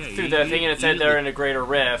joining Yeah, through you- the thing and it said you- they're in a greater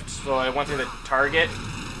rift, so I went through the target.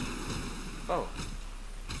 Oh.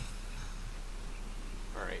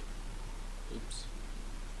 Alright. Oops.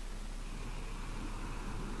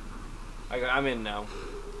 I'm in now.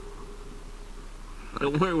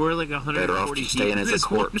 Don't worry, we're like Better off 140 just staying deep as in a this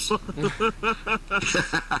one. corpse.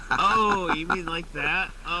 Oh, you mean like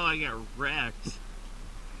that? Oh, I got wrecked.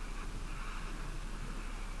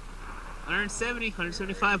 170,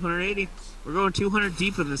 175, 180. We're going 200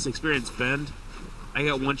 deep in this experience, Bend. I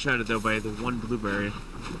got one shot though by the one blueberry.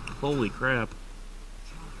 Holy crap.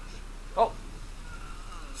 Oh.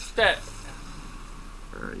 That.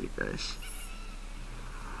 Where are you guys?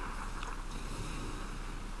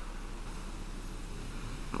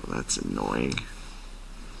 Oh, that's annoying.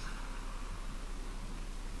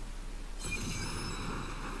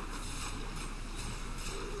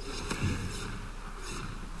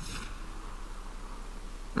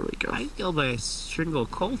 There we go. I killed by a Stringle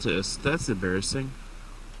cultist. That's embarrassing.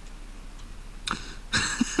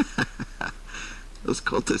 Those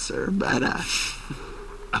cultists are badass.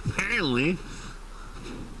 Apparently.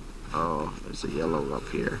 Oh, there's a yellow up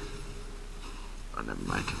here. Oh, never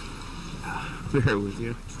mind. Bear with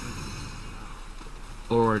you.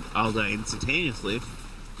 Or I'll die instantaneously.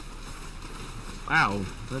 Wow,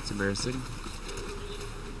 that's embarrassing.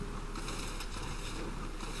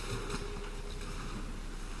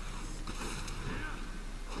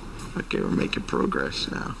 Okay, we're making progress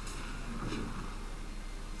now.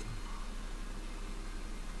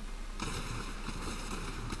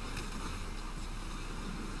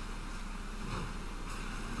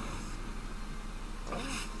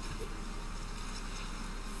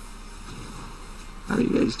 How are you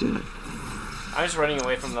guys doing? I'm just running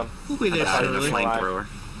away from them. We'll be there Out of the shortly. flamethrower.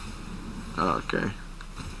 Oh, okay.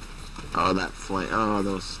 Oh, that flame. Oh,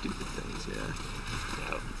 those stupid things,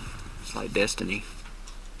 yeah. Yep. It's like Destiny.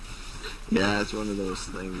 Yeah, it's one of those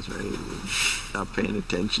things, right? You're not paying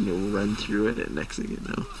attention, you'll run through it, and next thing you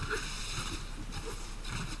know.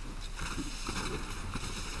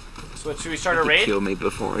 So what, should we start a It raid? killed me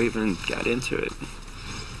before I even got into it.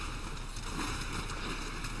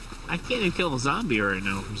 I can't even kill a zombie right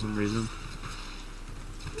now for some reason.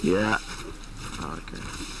 Yeah. Oh, okay.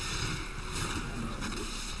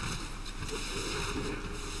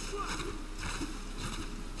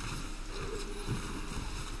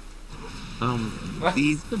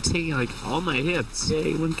 These been taking like all my hits. Yeah,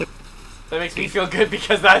 you wouldn't get... That makes me feel good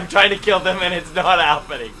because I'm trying to kill them and it's not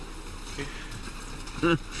happening.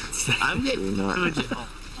 I'm getting Not. damage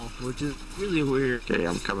which is really weird. Okay,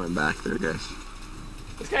 I'm coming back there, guys.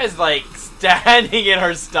 This guy's like standing in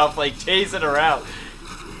our stuff, like chasing around.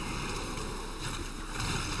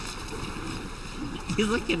 He's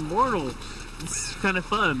like immortal. It's kind of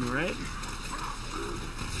fun, right?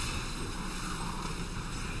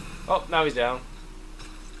 Oh, now he's down.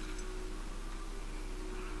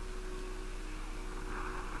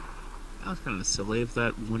 That was kind of silly if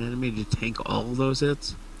that one enemy to tank all of those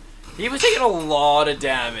hits. He was taking a lot of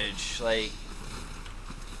damage, like...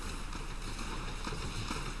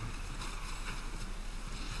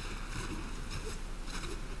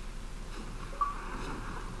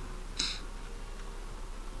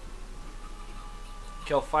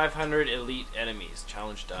 Kill 500 elite enemies.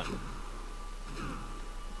 Challenge done.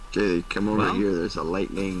 Okay, come over Well? here. There's a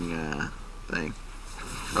lightning thing.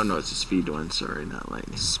 Oh no, it's a speed one. Sorry, not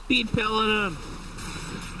lightning. Speed paladin.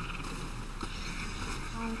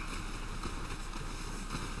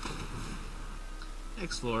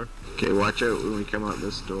 Next floor. Okay, watch out when we come out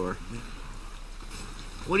this door.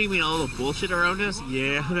 What do you mean, all the bullshit around us?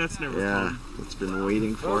 Yeah, that's never Yeah, fun. it's been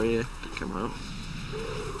waiting for you to come out.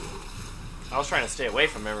 I was trying to stay away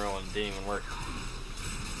from everyone. It didn't even work.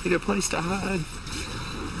 Need a place to hide.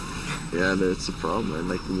 Yeah, that's the problem. I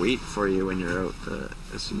like wait for you when you're out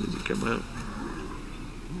as soon as you come out.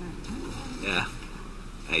 Yeah.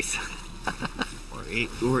 Nice.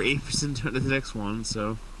 We're 8% to the next one,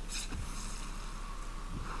 so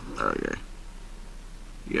Okay.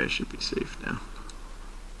 You guys should be safe now.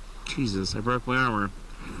 Jesus, I broke my armor.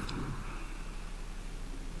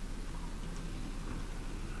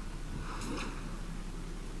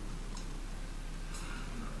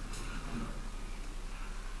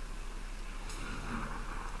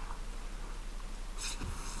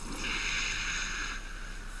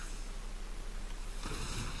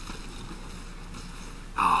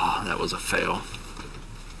 Oh, that was a fail.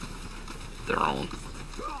 Their own.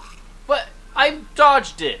 But I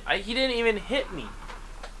dodged it. He didn't even hit me.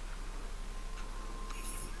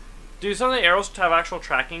 Do some of the arrows have actual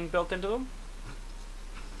tracking built into them?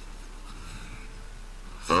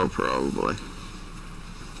 Oh, probably.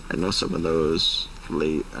 I know some of those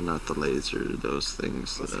not the laser, those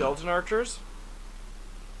things. The skeleton archers?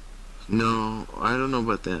 No, I don't know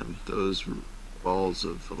about them. Those balls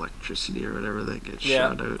of electricity or whatever that get Yeah,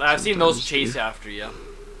 shot out. I've seen those sometimes, chase too. after you.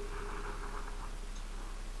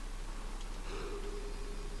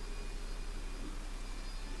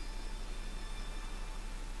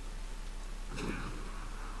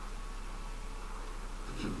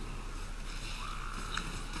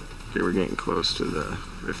 Okay, we're getting close to the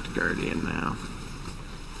Rift Guardian now.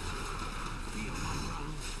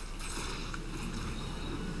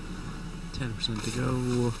 %10 to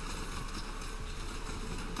go.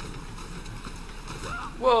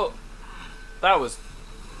 Whoa!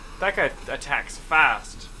 That guy attacks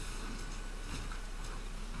fast.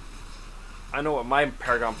 I know what my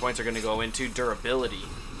paragon points are going to go into. Durability.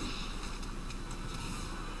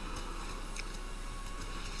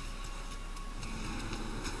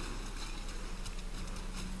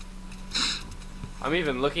 I'm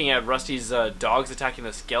even looking at Rusty's dogs attacking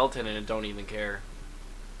the skeleton and don't even care.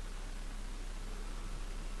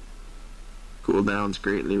 Cooldown's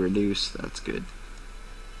greatly reduced. That's good.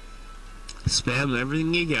 Spam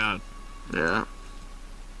everything you got. Yeah.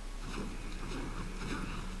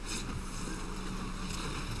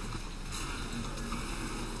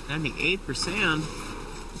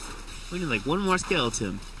 %98%. We need like one more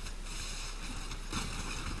skeleton.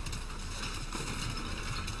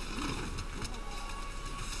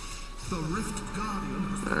 The Rift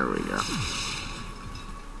Guardian. There we go.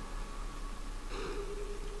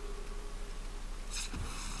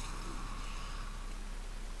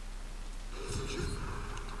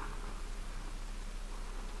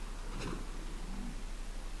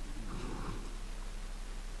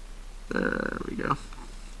 There we go.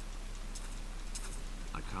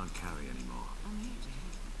 I can't carry anymore.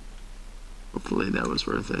 Hopefully that was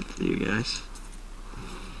worth it for you guys.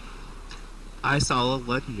 I saw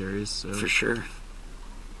legendaries, so For sure.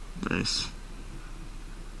 Nice.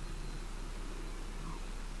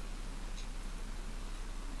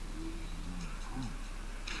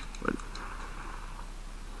 What?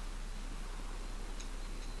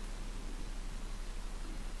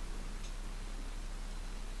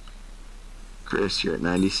 Chris, you're at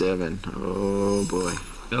 97. Oh boy.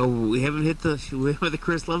 oh, we haven't hit the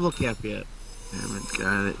Chris level cap yet. Haven't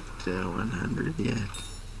got it to 100 yet.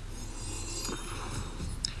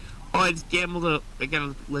 Oh, I just gambled I got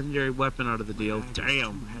a legendary weapon out of the deal.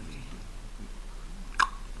 Damn.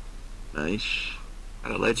 Nice.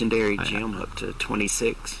 Got a legendary gem up to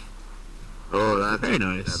 26. Oh, that's Very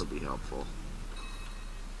nice. That'll be helpful.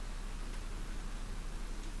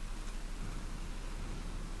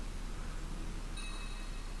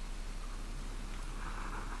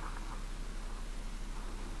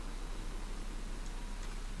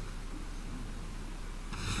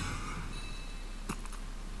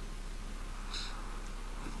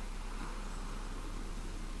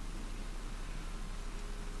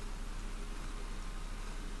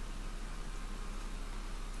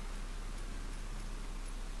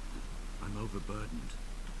 I'm overburdened.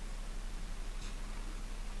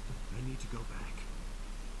 I need to go back.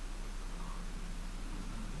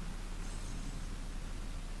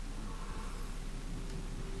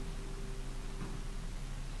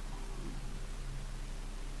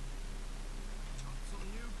 Some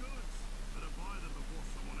new goods. Better buy them before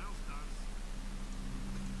someone else does.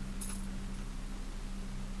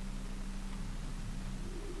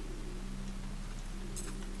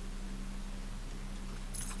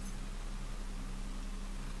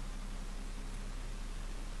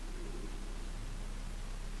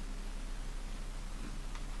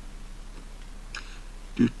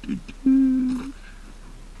 Do, do, do.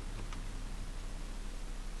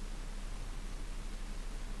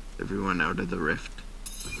 Everyone out of the rift.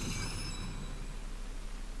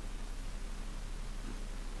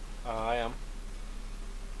 I am.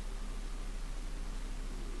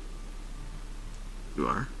 You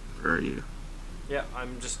are? Or are you? Yeah,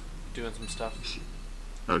 I'm just doing some stuff.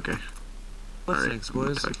 Okay. What's Alright, next,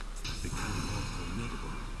 boys? okay.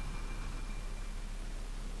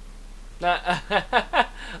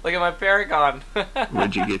 Look at my paragon.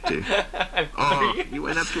 What'd you get to? I'm Oh, three. you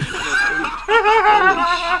went up to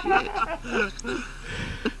 108.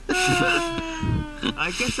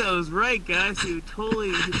 I guess I was right, guys. You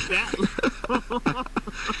totally hit that.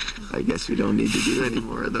 I guess we don't need to do any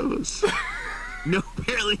more of those. No,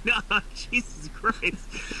 apparently not. Jesus Christ.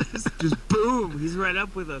 Just boom. He's right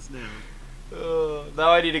up with us now.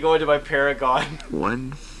 Now I need to go into my paragon.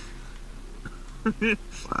 One.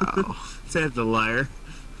 Wow. Said the liar.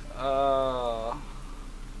 Okay.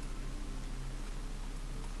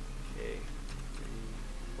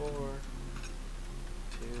 3, 4, 2.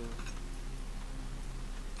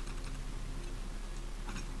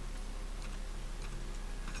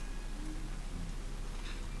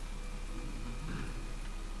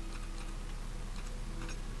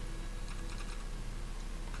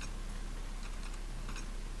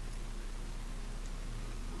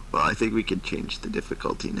 Well, I think we could change the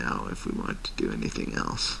difficulty now if we want to do anything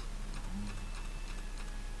else.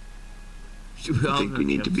 I think we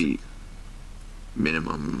need to be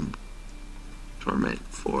minimum Torment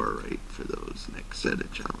 4, right, for those next set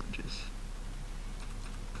of challenges.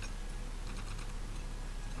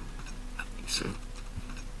 I think so.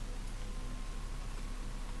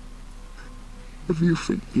 Have you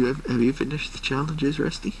finished the challenges,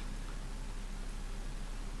 Rusty?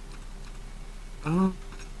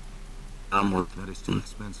 I'm working That is too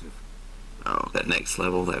expensive. Oh, that next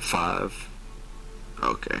level, that 5.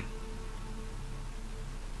 okay.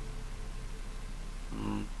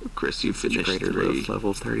 Chris, you finished Greater 3. Growth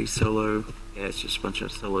level 30 solo. Yeah, it's just a bunch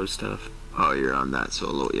of solo stuff. Oh, you're on that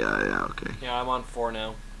solo. Yeah, okay. Yeah, I'm on 4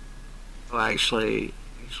 now. Well, actually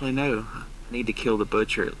no. I need to kill the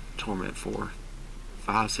butcher at Torment 4.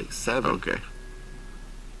 5, 6, 7. Okay.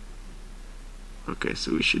 Okay,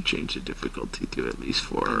 so we should change the difficulty to at least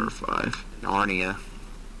 4 or 5. And Arnia.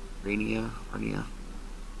 Arnia.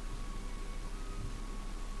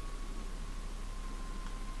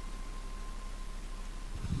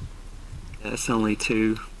 That's only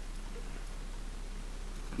 2.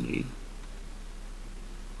 I need.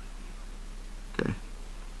 Okay.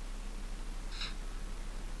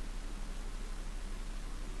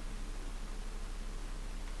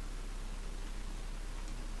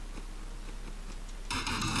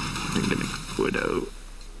 I'm gonna quit out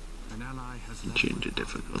An ally has and left change my the army,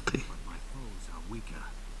 difficulty. but my foes are weaker.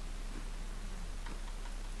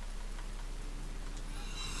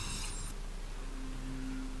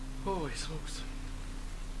 Holy smokes.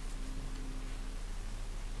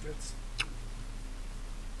 That's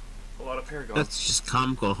a lot of paragon. That's just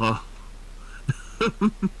comical, huh?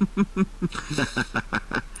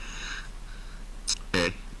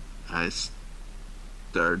 Okay, I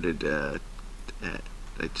started I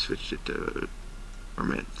switched it to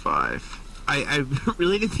Torment 5. I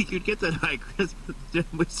really didn't think you'd get that high, Chris, when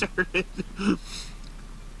we started.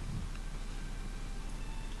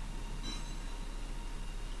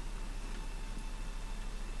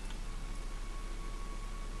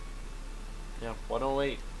 Yeah,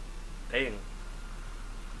 108. Dang.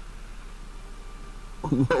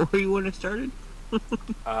 What were you when it started? 50?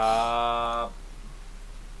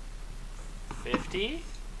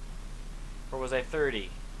 Or was I 30?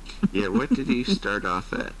 Yeah, what did you start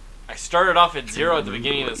off at? I started off at 0 at the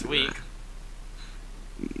beginning of this week.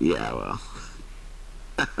 Yeah, well.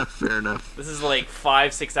 Fair enough. This is like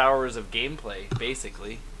 5-6 hours of gameplay,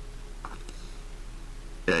 basically.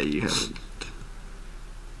 Yeah, you haven't.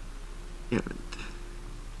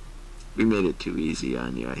 We made it too easy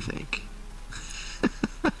on you, I think.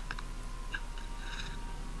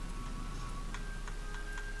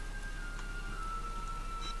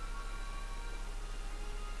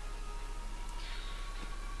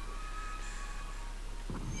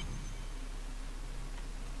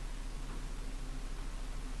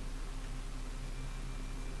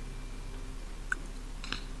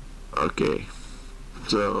 Okay,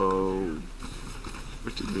 so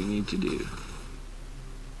what did we need to do?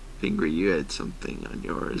 Finger, you had something on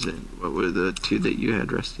yours, and what were the 2 that you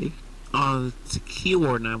had, Rusty? It's a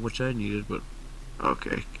keyword now, which I needed, but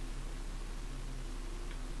Okay.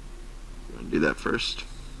 You want to do that first?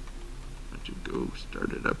 Why don't you go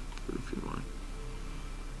start it up if you want?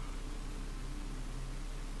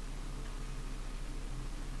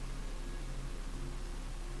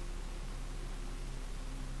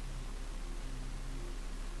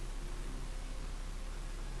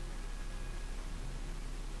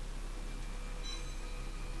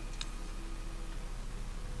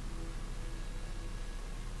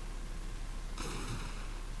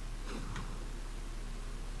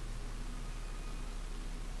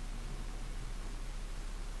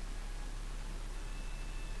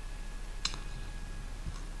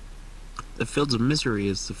 the Fields of Misery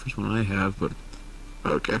is the first one I have, but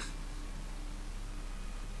Okay.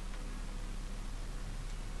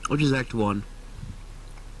 which is Act 1.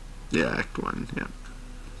 Yeah, Act 1, yeah.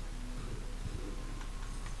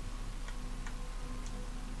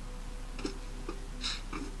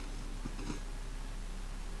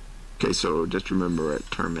 Okay, so just remember we're at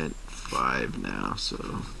Torment 5 now,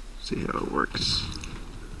 so see how it works.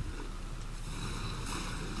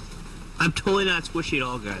 I'm totally not squishy at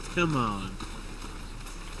all, guys. Come on.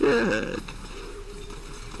 Good.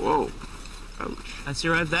 Whoa. Ouch. I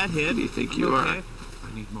survived that hit. Who do you think I'm you are? I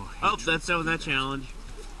need more Oh, hatred. that's over that challenge.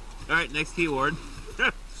 Alright, next keyword.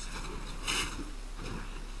 How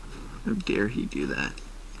dare he do that?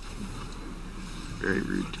 Very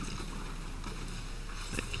rude.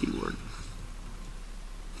 That keyword.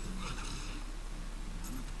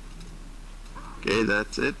 Okay,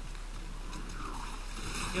 that's it.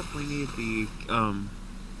 Yep, we need the,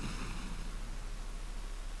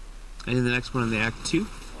 And then the next one in the Act 2.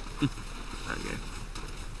 Okay.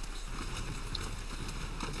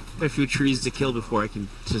 A few trees to kill before I can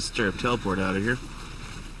just straight up teleport out of here.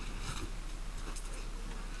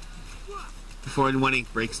 Before when he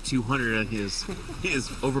breaks 200 on his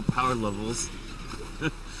overpowered levels.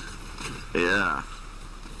 Yeah.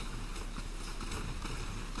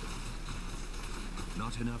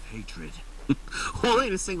 Not enough hatred. Only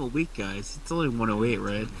in a single week, guys. It's only 108,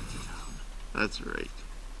 right? That's right.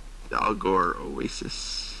 The Algor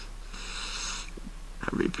Oasis.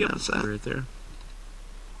 How do you pronounce that? Right there.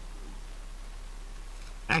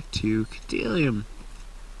 Act 2, Cadelium.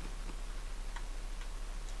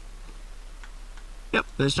 Yep,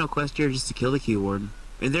 there's no quest here just to kill the key warden.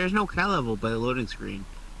 And there's no cow level by the loading screen.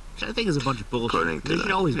 Which I think is a bunch of bullshit. According to There that.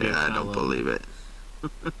 should always be a Yeah, I cow don't level. believe it.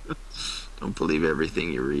 Don't believe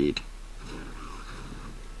everything you read.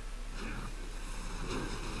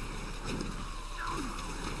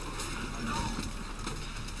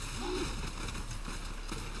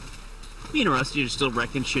 Me and Rusty are still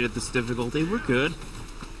wrecking shit at this difficulty. We're good.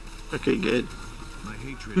 Okay, good. My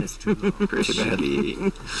hatred is too low. Chris should be.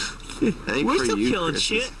 I think We're for still you, killing Chris,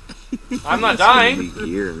 shit. I'm not it's dying. gonna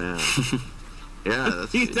be gear now. Yeah,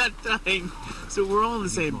 that's He's good. not dying. So we're all in the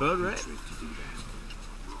same boat, right? Hatred to do that.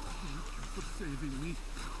 For saving me.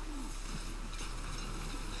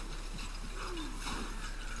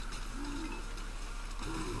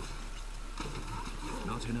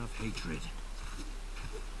 Not enough hatred.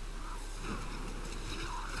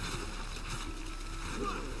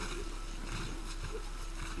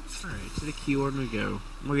 Alright, to the key warden we go.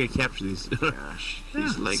 We're gonna capture these. Gosh,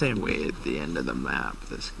 he's Yeah, like same. way at the end of the map.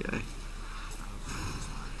 This guy.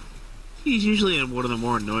 He's usually in one of the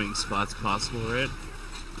more annoying spots possible, right?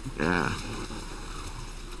 Yeah.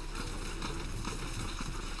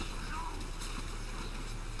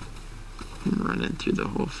 I'm running through the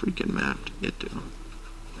whole freaking map to get to him.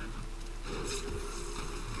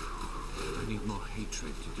 I need more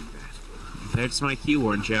hatred to do that. That's my key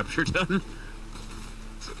warden chapter done.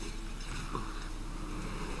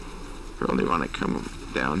 Probably want to come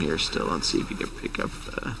down here still and see if you can pick up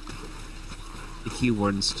the The key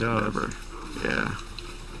warden stuff. whatever. Yeah.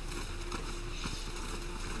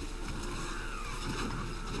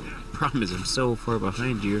 Problem is I'm so far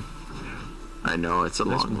behind you. I know, it's a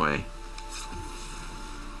That's long more- way.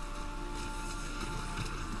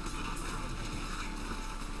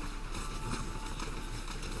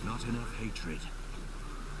 Not enough hatred.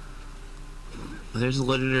 There's a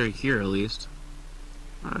legendary here at least.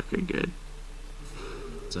 Okay, good.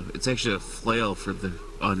 So it's actually a flail for the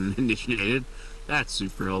uninitiated. That's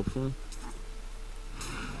super helpful.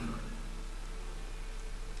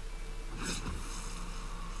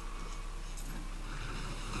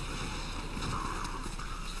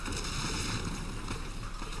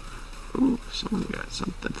 Ooh, someone got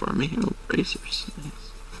something for me. Oh, bracers.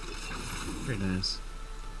 Nice. Very nice.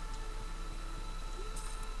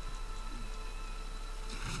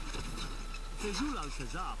 Fezul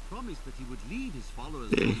al-Khazar promised that he would lead his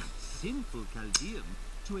followers Yeah. from sinful Chaldean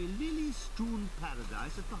to a lily-strewn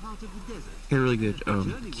paradise at the heart of the desert. Got a really good The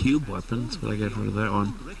journey was cube transformed weapons, but I got rid of that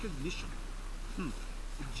one. beyond recognition.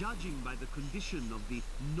 Judging by the condition of the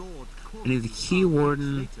Nord I need the key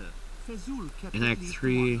warden in Act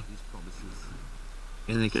 3. Promises.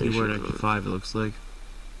 And the Okay, key warden sure. Act 5 it looks like.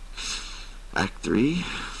 Act 3.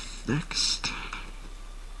 Next.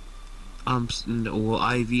 No,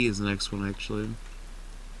 well, IV is the next one actually.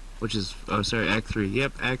 Which is, oh sorry, Act 3.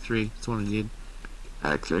 Yep, Act 3. That's what I need.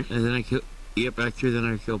 Act 3. And then I kill, yep, Act 3, then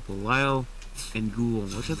I kill Belial and Ghoul,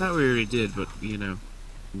 which I thought we already did, but, you know,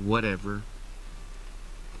 whatever.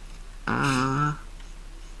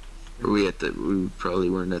 We probably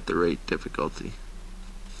weren't at the right difficulty.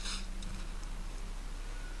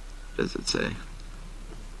 Does it say?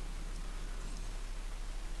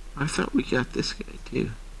 I thought we got this guy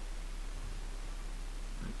too.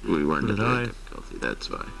 We weren't at Did the right I? difficulty, that's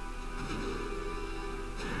why.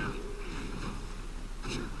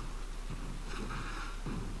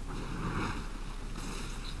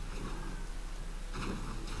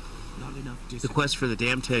 Not enough The discipline. quest for the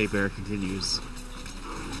damn teddy bear continues.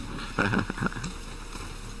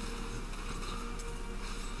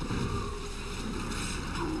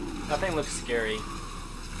 Nothing looks scary.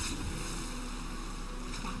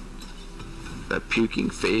 That puking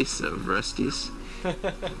face of Rusty's. I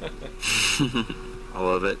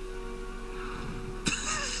love it.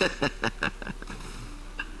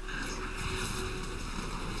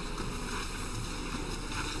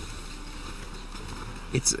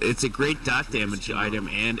 It's a great dot damage item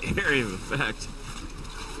and area of effect.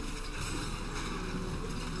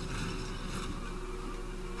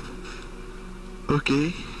 Okay.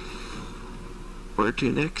 Where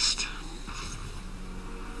to next?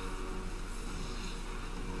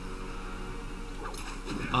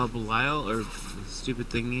 Belial or stupid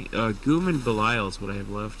thingy? Goom and Belial is what I have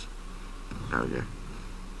left. Okay.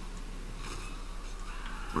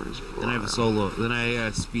 Where's Then I have a solo. Then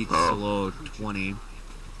I speed solo 20.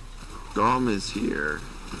 Gom is here.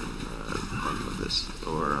 On this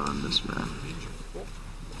or on this map.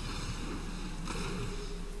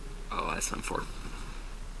 Oh, that's unfortunate.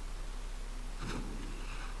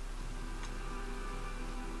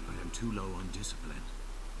 I am too low on discipline.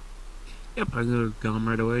 Yep, I'm gonna go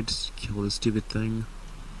right away. Just kill this stupid thing.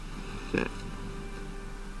 Okay.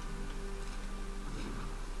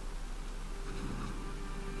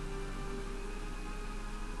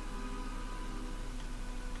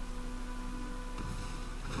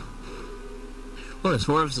 Well, there's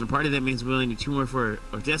 4 of us in a party. That means we only need 2 more for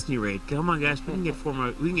a Destiny raid. Come on, guys, we can get 4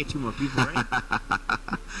 more. We can get 2 more people, right?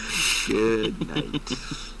 Good night.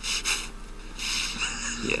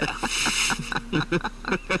 Yeah.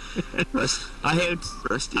 I have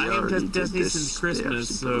already did Destiny this. since They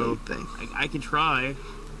Christmas, actually so thing. I can try.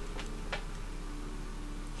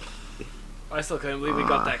 I still can't believe we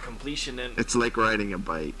got that completion in. It's like riding a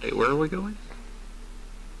bike. Wait, where are we going?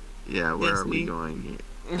 Yeah, where are we Destiny. going?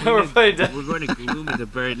 We're playing We're going to Gloom at the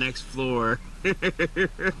very next floor.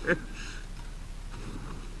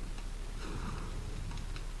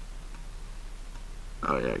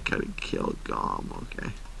 Oh yeah, gotta kill Gom.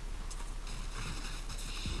 Okay.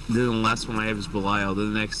 Then the last one I have is Belial.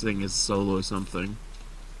 Then the next thing is solo or something.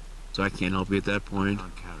 So I can't help you at that point.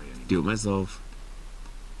 Can't carry any. Do it myself.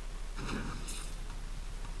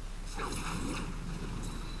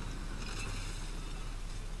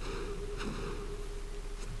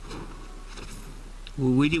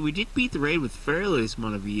 Well, we did beat the raid with fairly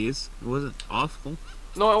amount of ease. It wasn't awful.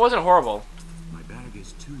 No, it wasn't horrible. My bag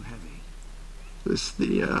is too heavy. This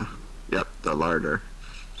the the larder.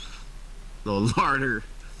 The larder.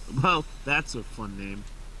 Well, that's a fun name.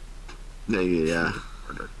 Yeah.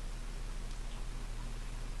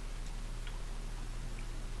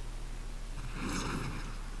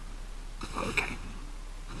 Okay.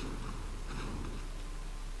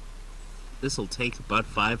 This'll take about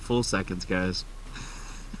 5 full seconds, guys.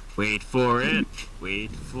 Wait for it.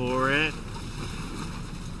 Wait for it.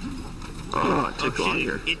 Oh, it took shit,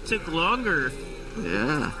 longer. It took longer.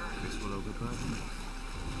 Yeah. This will overburden me.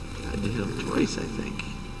 I did him twice, I think.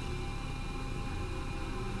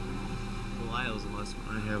 Belial's the last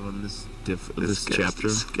one I have on this This guy's chapter.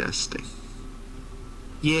 disgusting.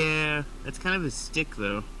 Yeah, that's kind of his stick,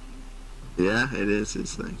 though. Yeah, it is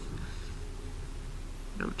his thing.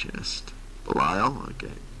 No chest. Belial?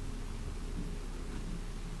 Okay.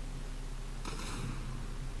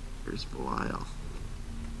 Here's Belial.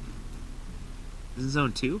 This is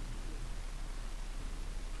zone 2?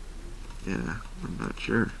 Yeah, I'm not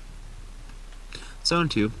sure. Zone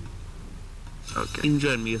 2. Okay. You can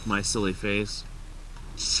join me with my silly face.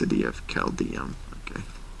 City of Chaldeum. Okay.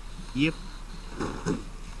 Yep.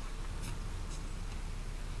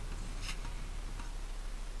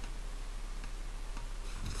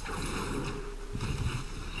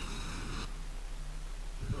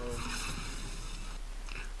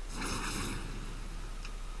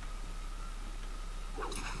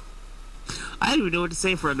 I don't even know what to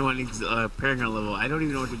say for unwinding Paragon level. I don't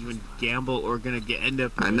even know what to even gamble or gonna end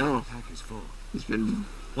up. I know. Pack is full. He's been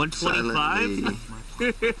 125.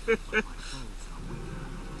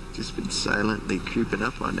 just been silently creeping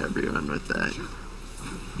up on everyone with that.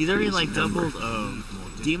 He's already Crazy like number. doubled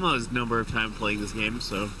Demo's number of time playing this game.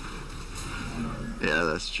 So Yeah,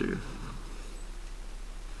 that's true.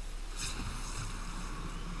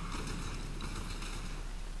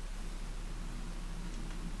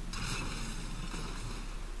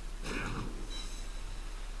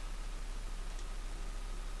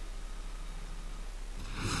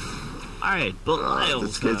 all right, Oh, Belial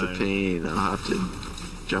this guy's a time. pain. I'll have to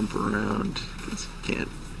jump around. 'Cause can't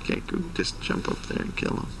go just jump up there and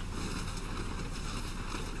kill him.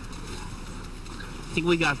 I think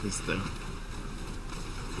we got this though.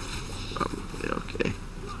 Probably okay.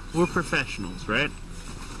 We're professionals, right?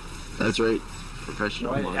 That's right.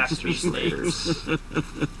 Professional Why did it have to be monster slayers.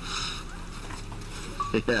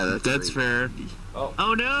 Yeah, That's right. fair. Oh.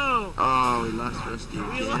 Oh no! Oh, we lost Rusty We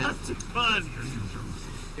again. lost a fun.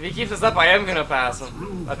 If he keeps this up, I am gonna pass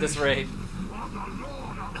him at this rate.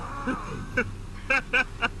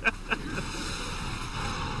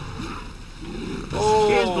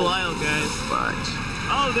 Here's Oh, Belial, guys. But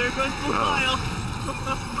Oh, there goes Belial.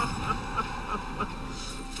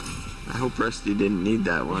 I hope Rusty didn't need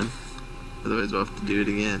that one. Otherwise we'll have to do it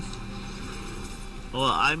again. Well,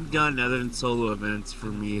 I'm done other than solo events for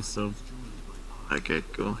me, so. Okay,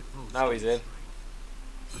 cool. Now he's in.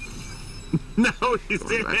 No, he's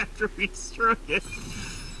Going in back. after we struck it.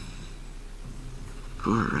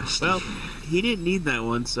 Poor Rusty. Well, he didn't need that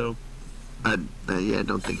one, so. Yeah, I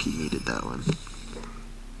don't think he needed that one.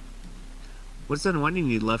 What's unwinding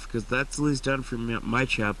need left? Because that's at least done for my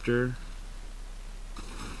chapter.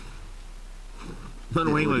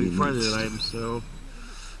 Unwinding what might do be you farther need? than I am, so.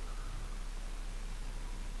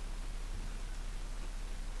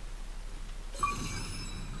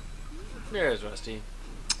 There's Rusty.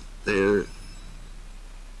 There.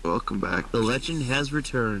 Welcome back. The legend has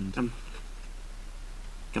returned.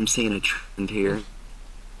 I'm seeing a trend here.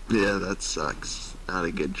 Yeah, that sucks. Not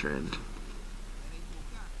a good trend.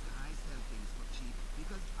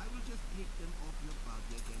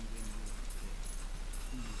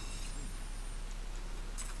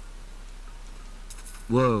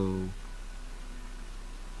 Whoa.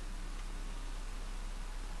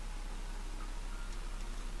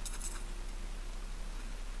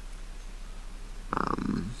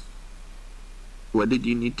 What did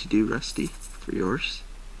you need to do, Rusty, for yours?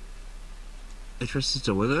 Is Trust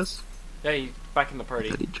still with us? Yeah, he's back in the I party.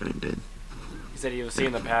 thought he joined in. He said he was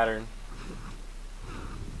seeing the pattern.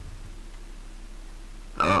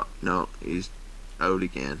 Oh, no, he's out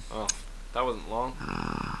again. Oh, that wasn't long.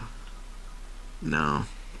 No.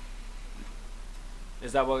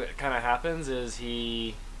 Is that what kind of happens? Is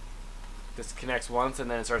he disconnects once and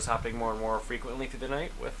then it starts happening more and more frequently through the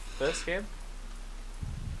night with this game?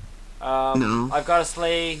 No. I've got to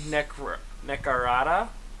slay Nekarata,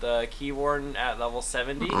 the Key Warden, at level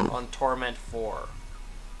 70 Oh. on Torment 4.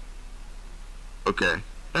 Okay.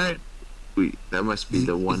 Alright. That must be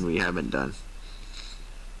the one we haven't done.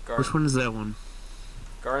 Which one is that one?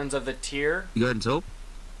 Gardens of the Tier, You Garden's Hope?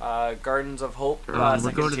 Gardens of Hope, We're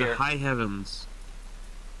second going to tier. the High Heavens.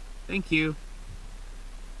 Thank you.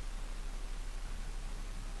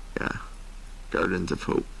 Yeah. Gardens of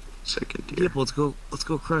Hope, second tier. Yep, let's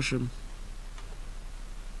go crush him.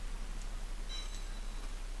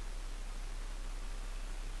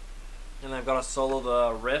 And I've got to solo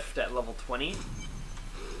the Rift at level 20.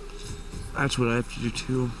 That's what I have to do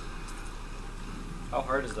too. How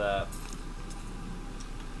hard is that?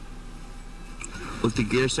 With the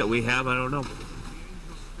gear set we have, I don't know.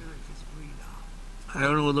 I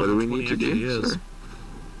don't know what What level do we 20 need to actually do? is. Sorry.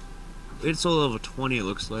 It's all level 20, it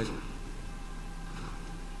looks like.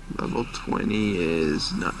 Level 20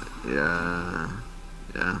 is not. Yeah.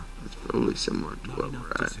 Yeah. That's probably similar to what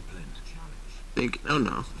we're at. Think. Oh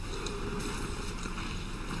no.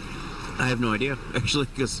 I have no idea, actually,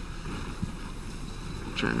 because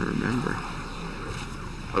I'm trying to remember.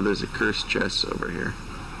 Oh, there's a cursed chest over here.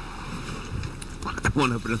 I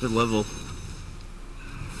went up another level.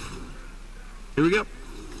 Here we go.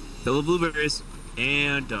 Double blueberries.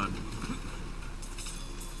 And done.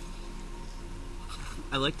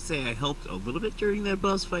 I like to say I helped a little bit during that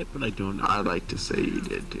boss fight, but I don't know. I'd like to say you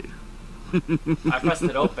did too. I pressed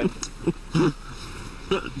it open.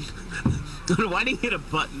 Why do you hit a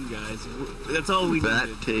button, guys? That's all we That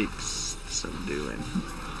needed. takes some doing.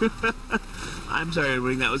 I'm sorry,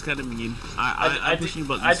 Wing. That was kind of mean. I'm pushing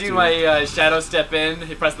buttons I do too. my shadow step in,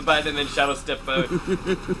 hit press the button, and then shadow step out.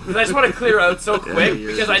 Because I just want to clear out so quick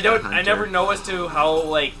you're because just a I never hunter. know as to how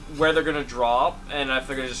where they're gonna drop and if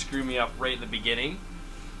they're gonna just screw me up right in the beginning.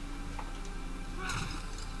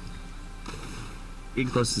 Getting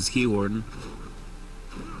close to this key warden.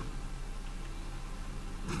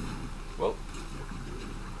 Well,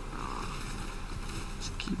 This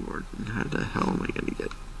keyboard. How the hell am I gonna get?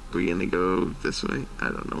 Are we gonna go this way? I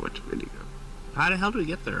don't know which way to go. How the hell do we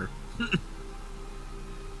get there?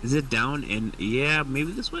 Is it down and yeah,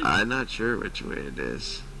 maybe this way? I'm not sure which way it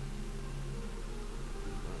is.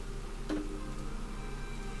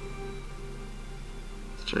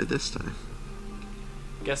 Let's try this time.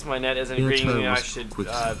 guess my net isn't Yeah, agreeing try that I this should quick.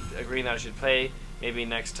 agreeing that I should play. Maybe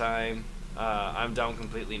next time. I'm down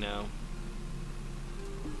completely now.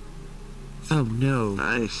 Oh no.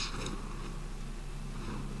 Nice.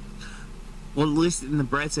 Well, at least in the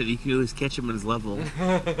bright side, you can always catch him at his level.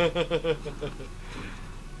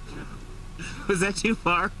 Was that too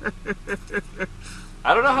far?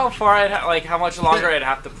 I don't know how far how much longer I'd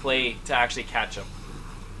have to play to actually catch him.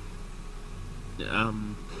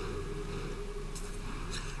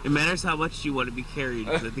 It matters how much you want to be carried.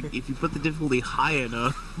 'Cause I think if you put the difficulty high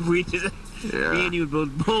enough, me and you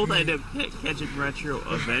would both end up catching Retro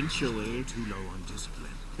eventually. Too low on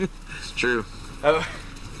discipline. It's true.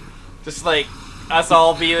 Just like us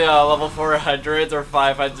all be level 400s or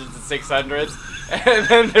 500s and 600s, And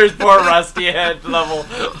then there's poor Rusty at level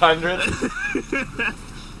 100.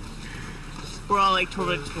 We're all like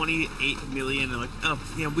torment 28 million and like, oh,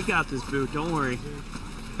 yeah, we got this, boo. Don't worry.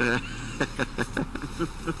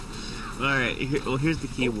 Alright, well, here's the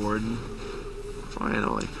key warden.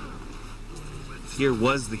 Finally. Here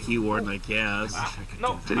was the key warden, I guess.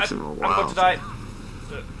 No, Takes him a I'm while. about to die.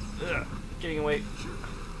 Getting away.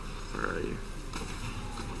 Where are you?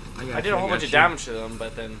 I did a whole bunch of damage to them,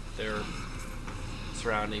 but then they're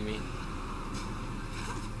surrounding me.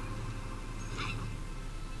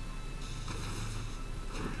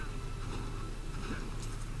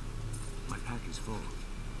 My pack is full.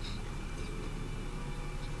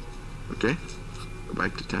 Okay. Go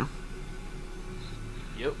back to town.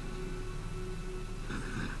 Yep.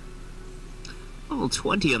 Level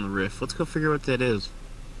 20 on the rift. Let's go figure what that is.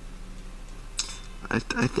 I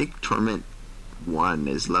think Torment 1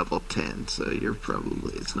 is level 10, so you're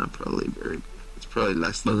probably, it's probably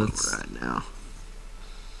less than what we're at now.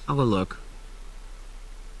 I'll go look.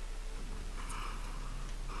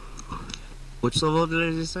 Which level did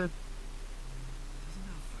I just say?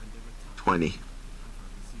 20.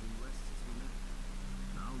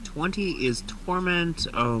 20 is Torment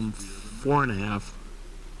 4.5.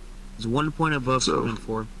 It's 1 point above So- Torment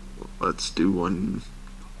 4. Let's do one.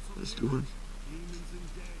 Let's do one.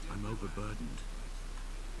 I'm overburdened.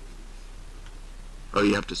 Oh,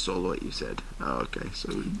 you have to solo it, you said. Oh, okay.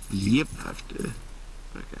 So we Yep. have to.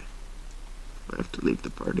 Okay. We have to leave the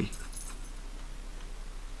party.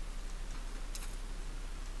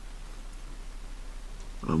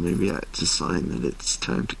 Well, maybe that's a sign that it's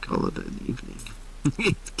time to call it an evening.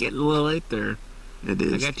 It's getting a little late there. It I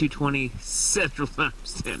is. got 220 Central Time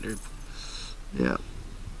Standard. Yeah.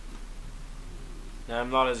 Now,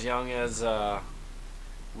 I'm not as young as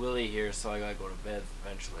Willie here, so I gotta go to bed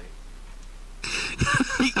eventually.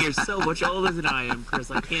 You're so much older than I am,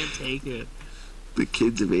 Chris. I can't take it. The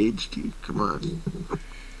kids have aged you. Come on.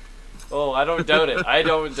 Oh, I don't doubt it. I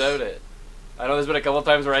don't doubt it. I know there's been a couple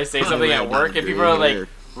times where I say something yeah, at work and gray people are like, hair.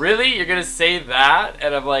 really? You're gonna say that?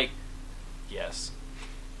 And I'm like, yes.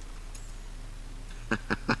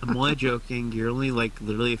 I'm only joking. You're only like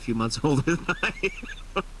literally a few months older than I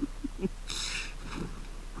am.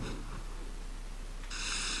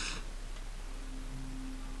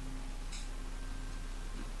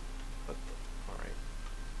 Alright.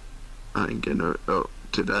 I'm gonna. Oh,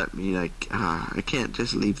 to that mean I can't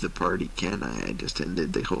just leave the party, can I? I just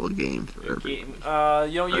ended the whole game for everyone.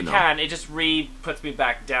 You know, you no. can. It just puts me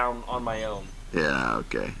back down on my own. Yeah.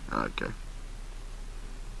 Okay. Okay.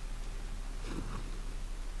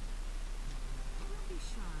 Be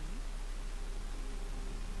shy.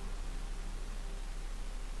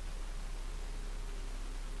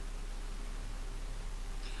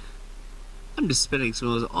 I'm just spending some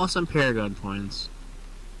of those awesome Paragon points.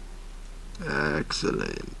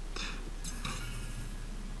 Excellent.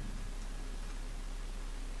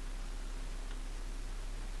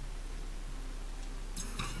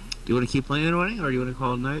 Do you want to keep playing it, Ronnie, or do you want to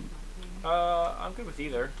call it a night? I'm good with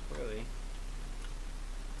either, really.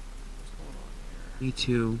 What's going on here? Me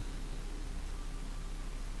too.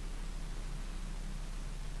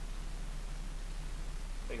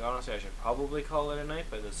 I think honestly I should probably call it a night,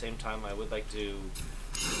 but at the same time I would like to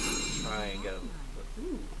try and get a...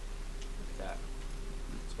 Ooh, look at that.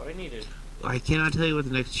 That's what I needed. I cannot tell you what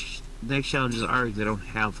the next challenges are because I don't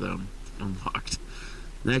have them unlocked.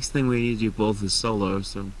 The next thing we need to do both is solo,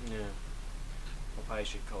 so... Yeah. I probably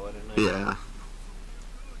should call it a night. Yeah.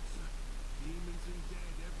 Demons and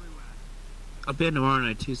dead everywhere. I'll be in tomorrow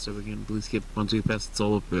night too, so we can at least get, once we pass the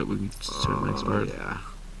solo bit, we can start the next part. Yeah.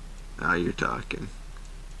 Now you're talking.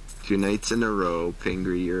 2 nights in a row,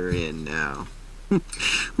 Pingree, you're in now.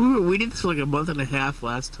 We did this for like a month and a half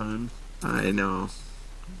last time. I know.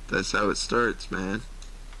 That's how it starts, man.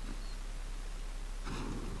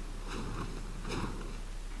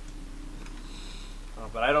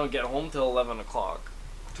 But I don't get home till 11 o'clock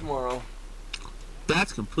tomorrow.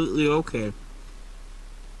 That's completely okay.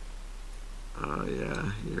 Oh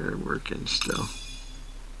yeah, you're working still.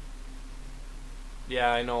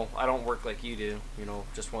 Yeah, I know. I don't work like you do. You know,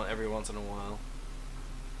 just every once in a while.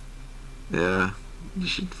 Yeah. You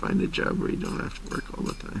should find a job where you don't have to work all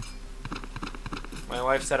the time. My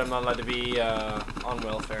wife said I'm not allowed to be on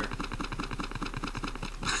welfare.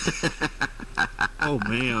 Oh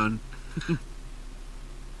man.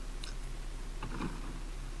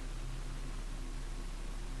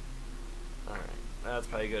 Alright, that's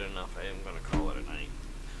probably good enough. I am going to call it a night.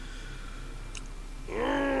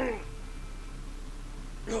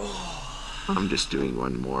 I'm just doing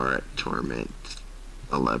one more at Torment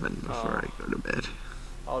 11 before Oh. I go to bed.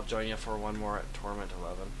 I'll join you for one more at Torment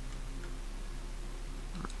 11.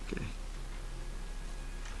 Okay.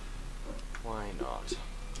 Why not?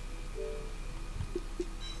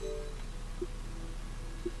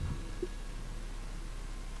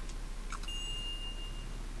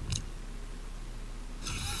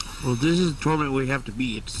 Well, this is the tournament we have to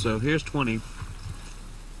beat, so here's 20.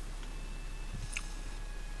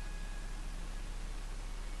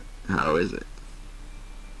 How is it?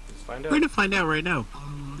 Let's find We're out. gonna find out right now.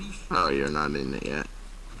 Oh, you're not in it yet.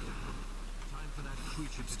 Time for that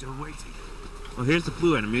creature still waiting. Well, here's the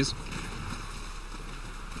blue enemies.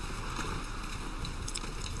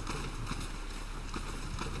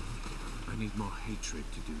 I need more hatred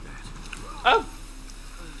to do that. Oh!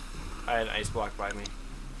 I had an ice block by me.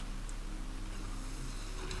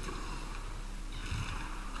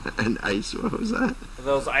 And ice, what was that?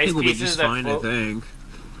 Those I ice think we'll be pieces just that fine, I float. think.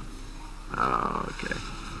 Oh, okay.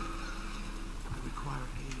 I require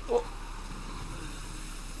aid. Oh,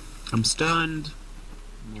 I'm stunned.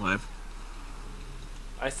 I'm alive.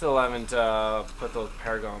 I still haven't put those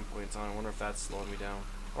paragon points on. I wonder if that's slowing me down.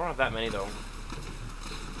 I don't have that many though.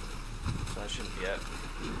 So that shouldn't be it.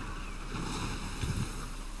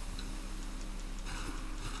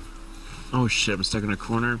 Oh shit, I'm stuck in a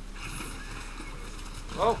corner.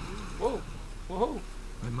 Oh, whoa, whoa!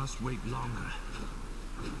 I must wait longer.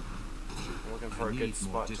 I'm looking for I a need good more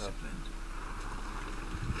spot to. discipline.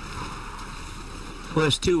 Well,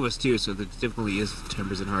 there's 2 of us too, so that definitely is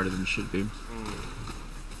 10% harder than it should be.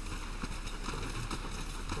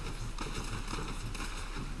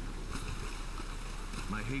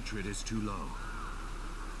 My hatred is too low.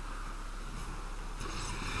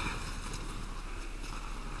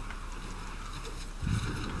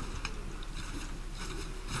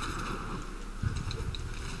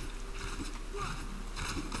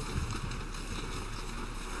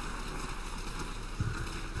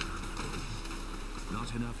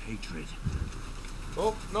 Not enough hatred.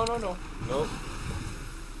 Oh, no, no, no, no.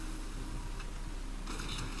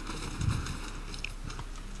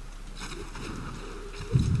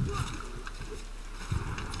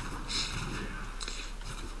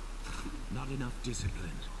 Not enough discipline.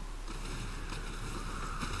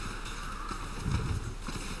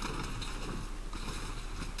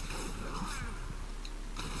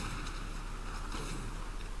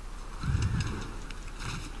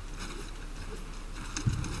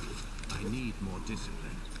 I need more discipline.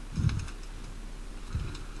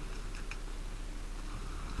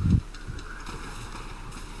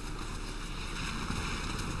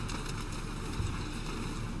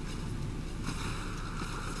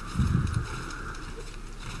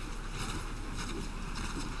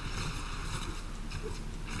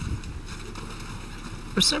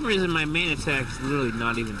 For some reason, my main attack is literally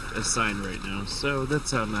not even assigned right now, so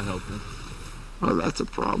that's not helpful. Oh, that's a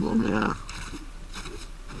problem, yeah.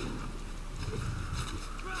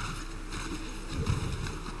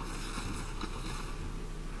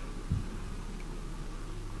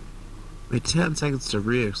 Wait, 10 seconds to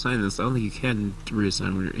reassign this. I don't think you can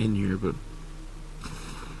reassign when you're in here, but...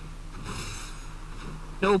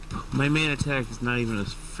 Nope, my main attack is not even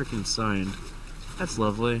freaking assigned. That's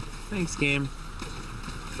lovely. Thanks, game.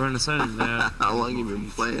 For unassigning that. How long you been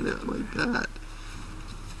playing it like that?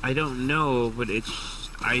 I don't know, but it's...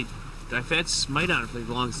 I've had Smite on it for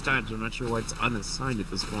the longest time, so I'm not sure why it's unassigned at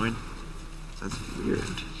this point. That's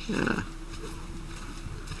weird. Yeah.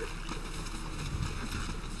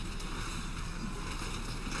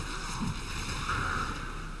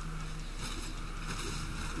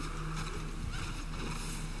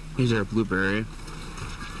 Here's our blueberry.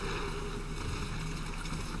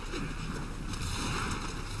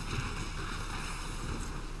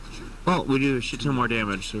 Well, we do a shit ton more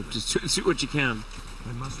damage, so just do what you can.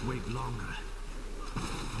 I must wait longer.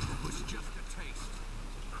 That was just a taste.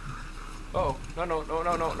 Oh, no, no, no,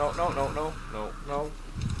 no, no, no, no, no, no, no, no.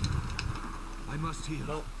 I must heal.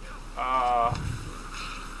 Nope.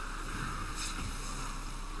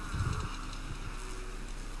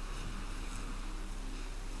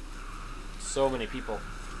 So many people.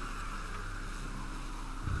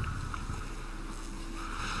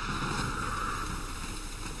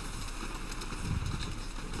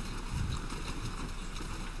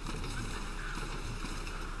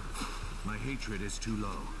 My hatred is too low.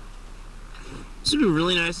 This would be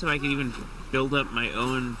really nice if I could even build up my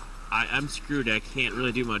own... I'm screwed, I can't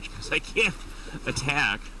really do much, because I can't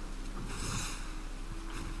attack.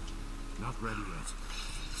 Not ready yet.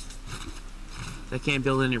 I can't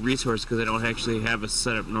build any resource because I don't actually have a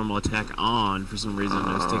set up normal attack on for some reason.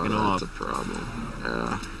 I was taken off. That's a problem.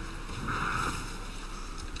 Yeah.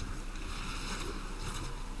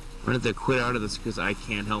 I have to quit out of this because I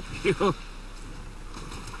can't help you.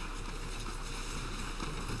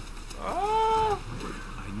 Ah!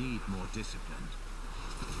 I need more discipline.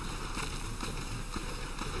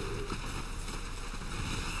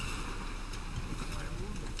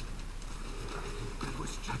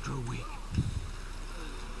 Push Chakra weak.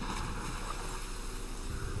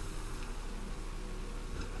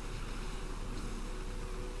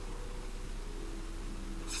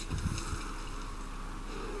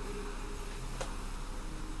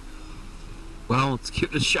 Well, let's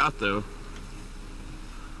give it a shot, though.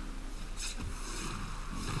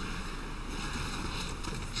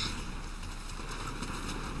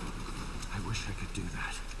 I wish I could do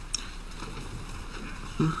that.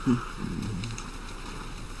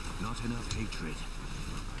 Not enough hatred.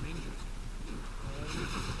 I'm injured.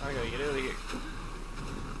 I gotta get out of here.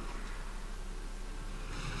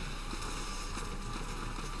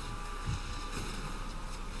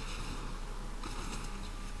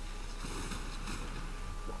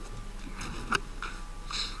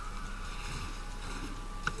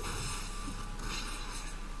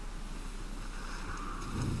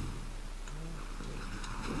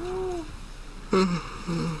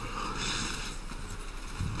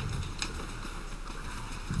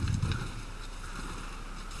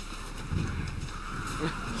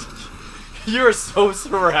 You're so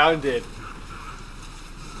surrounded.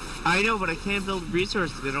 I know, but I can't build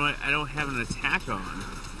resources. I don't have an attack on.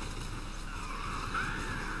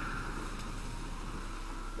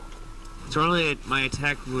 So normally my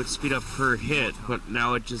attack would speed up per hit, but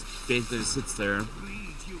now it just basically sits there.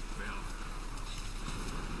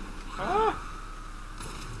 Ah.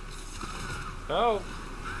 Oh.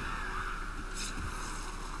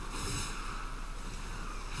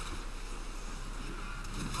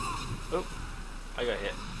 Oh. I got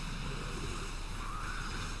hit.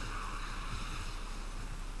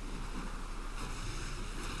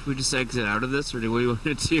 We just exit out of this, or do we want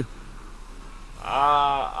to do?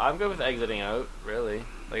 I'm good with exiting out, really.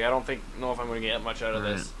 Like, I don't know if I'm going to get much out of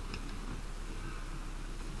this.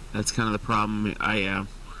 That's kind of the problem. Well,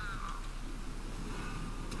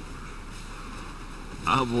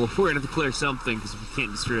 we're going to have to clear something, because we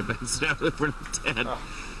can't just straight up exit out if we're not dead. Oh.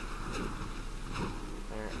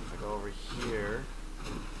 There, if I go over here,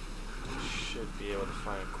 I should be able to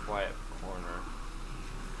find a quiet corner.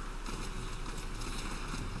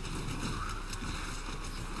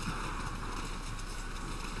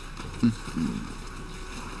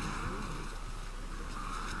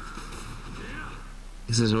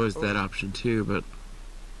 Because there's always that option too, but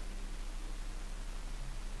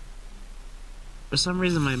for some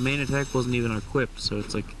reason my main attack wasn't even equipped, so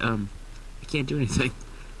it's like, I can't do anything.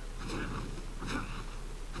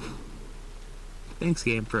 Thanks,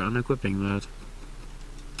 game, for unequipping that.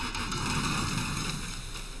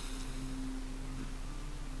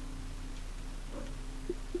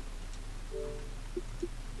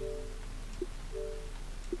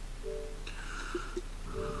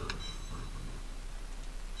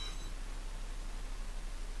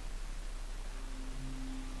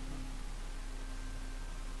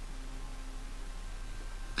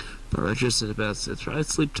 But I just said the best. It's right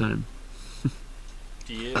sleep time.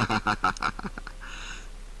 Yeah. I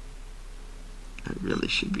really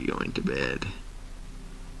should be going to bed.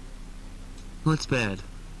 What's bad?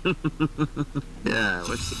 Yeah,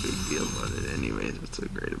 what's the big deal about it anyways? What's so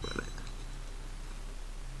great about it?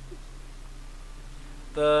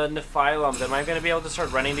 The Nephilums, am I going to be able to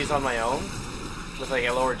start running these on my own? With like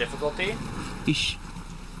a lower difficulty? You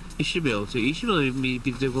should be able to. You should be able to meet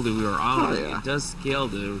the difficulty we were on. Oh, yeah. It does scale.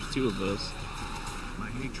 There was two of us. My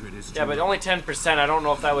hatred is Yeah, but only 10%. I don't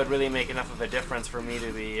know if that would really make enough of a difference for me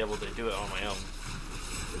to be able to do it on my own.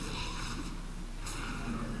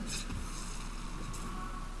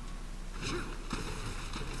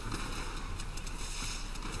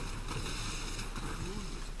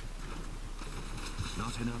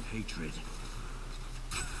 not enough hatred.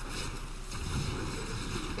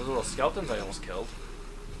 Those little skeletons I almost killed.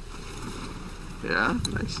 Yeah,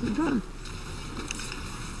 nicely done.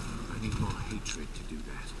 I need more hatred to do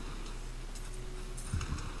that.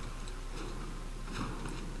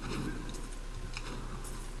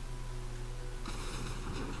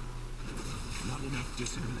 Not enough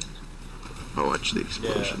discipline. Oh, watch the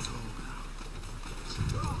explosion. Yeah.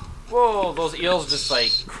 Whoa, those eels just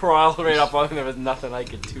like crawled right up on me. There was nothing I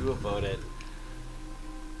could do about it.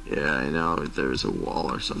 Yeah, I know. There's a wall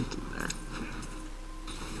or something there.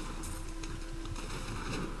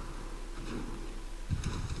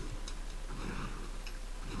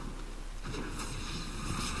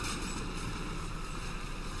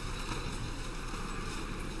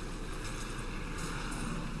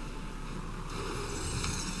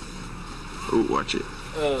 Oh, watch it.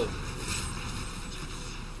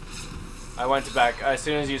 I went back. As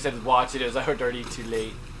soon as you said watch it, it was already too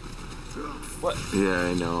late. What? Yeah,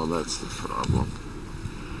 I know. That's the problem.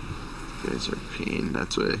 You guys are a pain.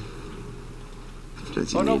 That's why.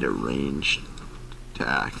 Does you need a ranged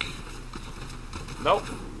attack? Nope.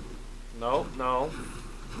 No, no.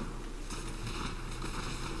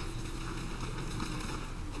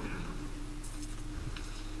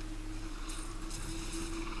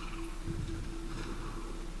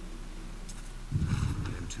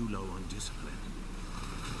 I'm too low on discipline.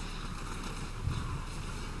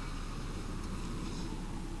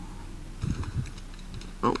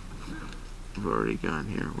 Oh, I've already gone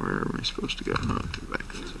here. Where am I supposed to go? Oh, go back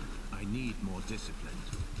this way. I need more discipline.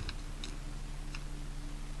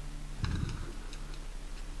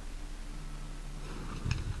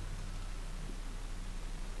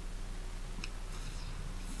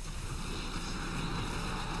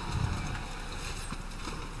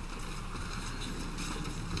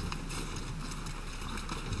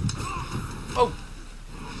 Oh.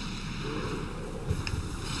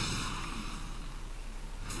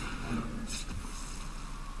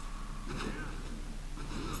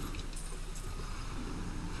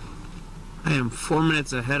 I am 4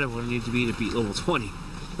 minutes ahead of what I need to be beat level 20.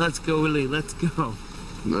 Let's go, Willie. Let's go.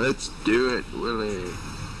 Let's do it, Willie.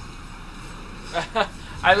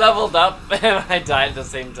 I leveled up and I died at the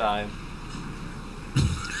same time.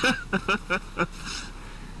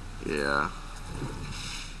 Yeah.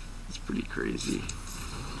 It's pretty crazy.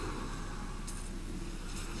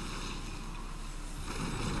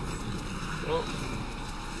 Oh.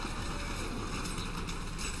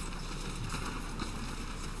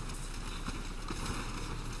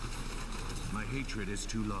 My hatred is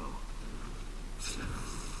too low.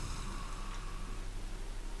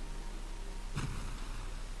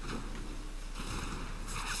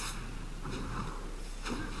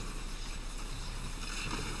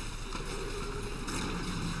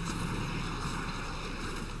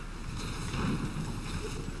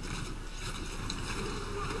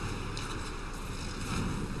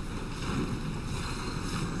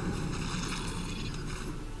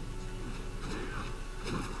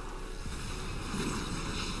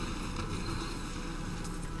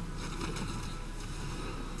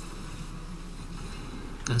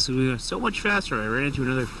 So we were so much faster. I ran into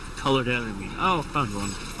another colored enemy. Oh, found one.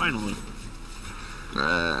 Finally.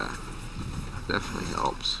 Definitely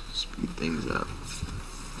helps speed things up.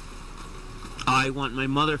 I want my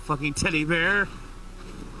motherfucking teddy bear.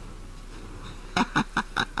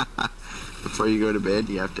 Before you go to bed,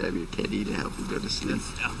 you have to have your teddy to help you go to sleep.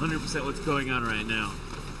 That's 100% what's going on right now.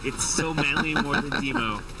 It's so manly more than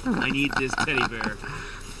Demo. I need this teddy bear.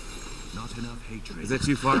 Not enough hatred. Is that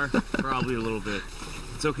too far? Probably a little bit.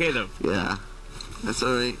 It's okay though. Yeah, that's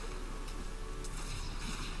alright.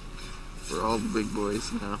 We're all the big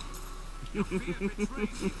boys now.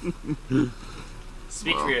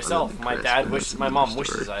 Speak for yourself. My dad wishes, my mom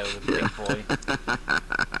wishes I was a big boy.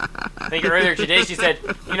 I think earlier today she said,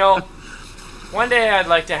 you know, one day I'd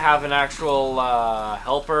like to have an actual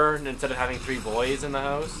helper instead of having 3 boys in the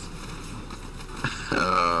house.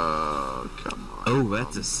 Oh, come on. Oh,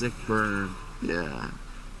 that's a sick burn. Yeah.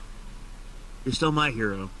 You're still my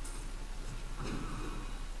hero.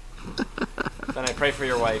 Then I pray for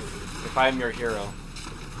your wife, if I'm your hero.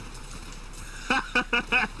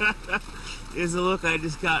 Is the look I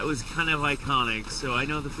just got was kind of iconic, so I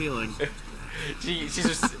know the feeling.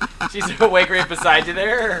 she's awake right beside you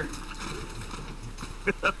there.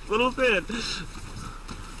 A little bit.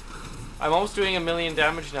 I'm almost doing 1,000,000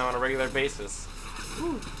 damage now on a regular basis.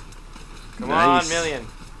 Ooh. Come Nice. on, 1,000,000.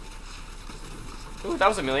 Ooh, that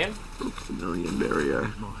was 1,000,000. Broke the million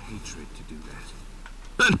barrier. More hatred to do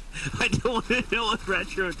that. I don't want to know what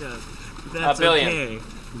Retro does. But that's 1,000,000,000. okay.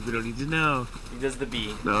 We don't need to know. He does the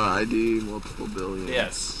B. No, I do multiple billions.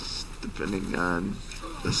 Yes. Depending on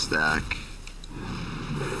the stack.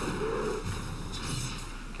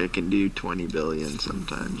 I can do 20 billion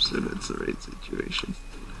sometimes if it's the right situation.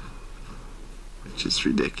 Which is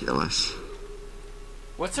ridiculous.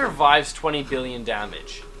 What survives 20 billion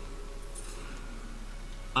damage?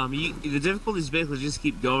 The difficulties basically just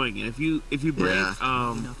keep going, and if you break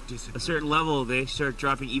Yeah. a certain level, they start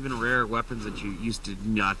dropping even rare weapons that you used to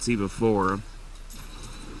not see before.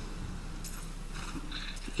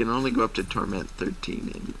 You can only go up to Torment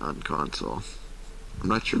 13 on console. I'm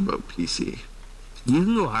not sure about PC. You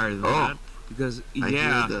can go higher than that because I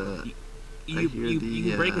yeah, hear you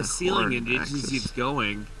can break a ceiling horn and it just axis. keeps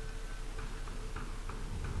going.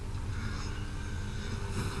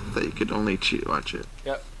 That you could only cheat. Watch it.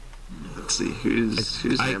 Yep. Let's see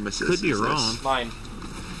whose I nemesis could be is wrong. this? Mine.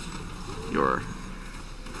 your.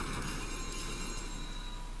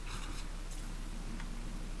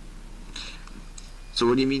 So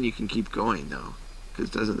what do you mean you can keep going though? Because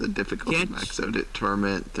doesn't the difficulty Can't- max out at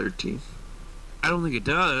Torment 13? I don't think it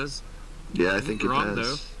does. Yeah, I think it you're wrong,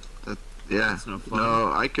 does. Yeah. That's no fun.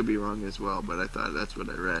 No, I could be wrong as well, but I thought that's what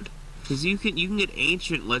I read. Because you can get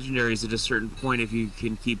ancient legendaries at a certain point if you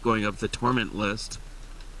can keep going up the torment list.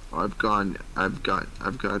 I've got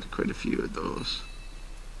quite a few of those.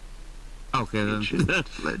 Okay, then. Ancient then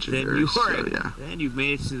legendaries. you So are. yeah. Then you've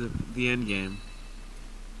made it to the end game.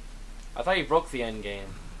 I thought you broke the end game.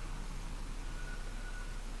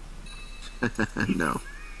 No.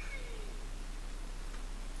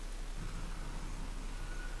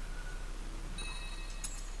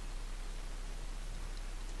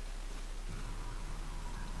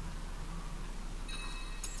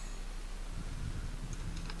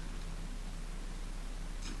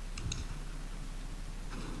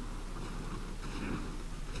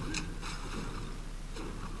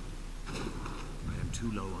 I am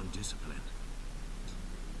too low on discipline.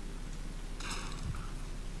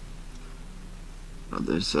 Oh,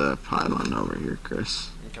 there's a pylon over here, Chris.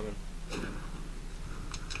 I'm coming.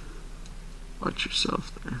 Watch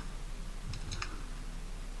yourself there.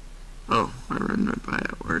 Oh, I ran right by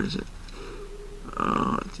it. Where is it?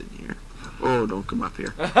 Oh, it's in here. Oh, don't come up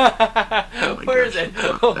here. Where is gosh, it?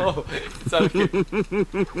 I'm up Oh, it's up here.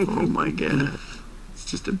 Oh my god. It's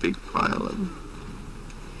just a big pile of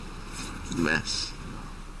mess.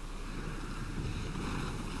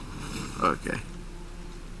 Okay.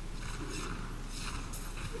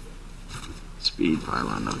 Speed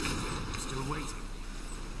pylon, okay. Still waiting.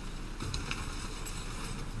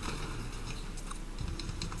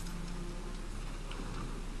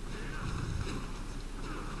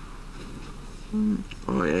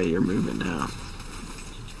 Oh yeah, you're moving now.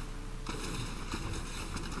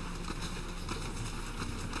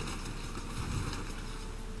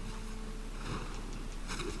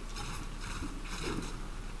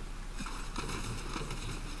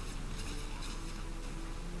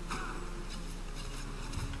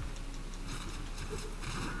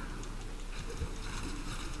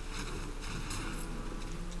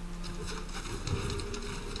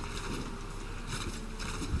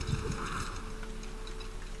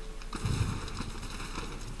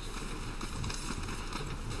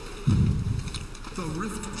 The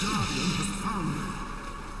Rift Guardian has found me.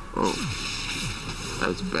 Oh,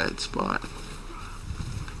 that's a bad spot.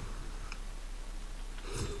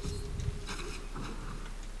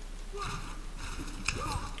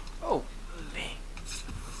 Oh, dang.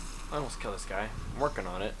 I almost killed this guy. I'm working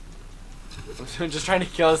on it. I'm just trying to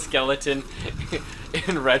kill a skeleton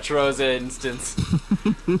in Retro's instance.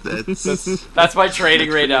 That's my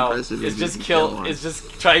training right now. impressive Is if you just can kill. kill one. Is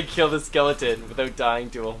just try and kill the skeleton without dying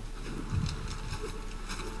to him.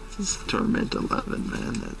 This is Torment 11,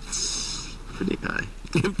 man. That's pretty high.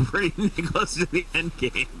 Pretty close to the end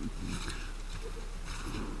game.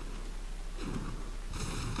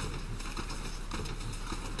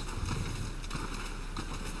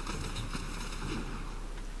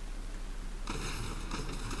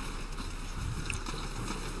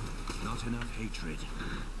 Not enough hatred.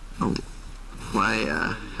 Oh,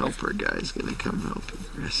 my helper guy's gonna come help you,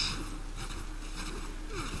 Chris.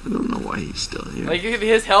 I don't know why he's still here. Like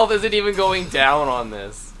his health isn't even going down on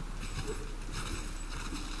this.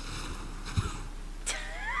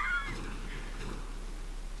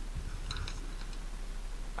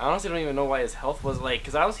 I honestly don't even know why his health was like,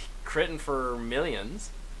 because I was critting for millions.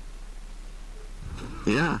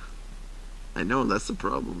 Yeah, I know, that's the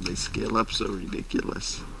problem. They scale up so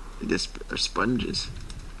ridiculous. They just are sponges.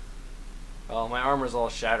 Well, my armor's all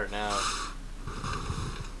shattered now.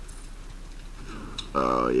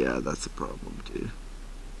 Oh yeah, that's a problem too.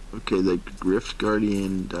 Okay, the Rift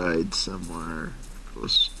Guardian died somewhere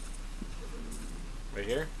close Right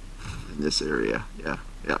here? in this area. Yeah,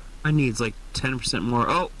 yeah. I need like 10% more.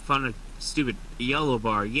 Oh, found a stupid yellow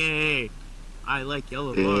bar. Yay! I like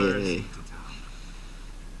yellow bars. Yay.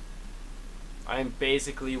 I'm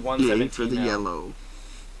basically Yay 117 for the now. yellow.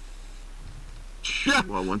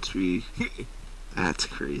 Well, once we... That's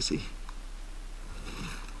crazy.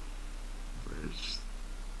 Where's...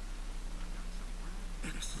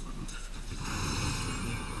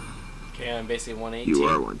 Okay, I'm basically 118. You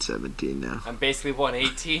are 117 now. I'm basically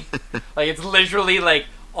 118. Like, it's literally, like,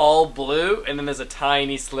 all blue, and then there's a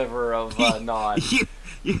tiny sliver of nod.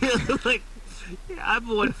 You're like, I'm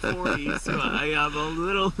 140, so I'm a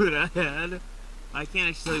little bit ahead. I can't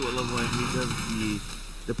actually tell you what level I am because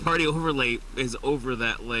the party overlay is over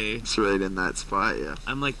that lay. It's right in that spot, yeah.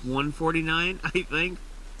 I'm like 149, I think.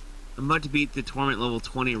 I'm about to beat the Torment level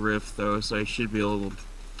 20 rift, though, so I should be able to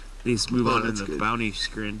at least move on to the bounty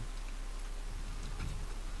screen.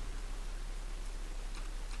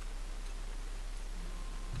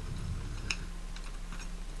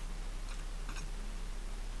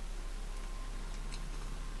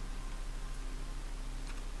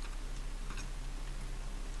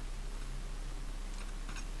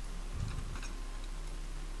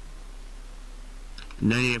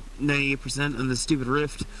 %98 on the stupid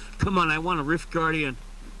rift. Come on, I want a Rift Guardian.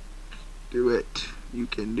 Do it. You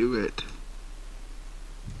can do it.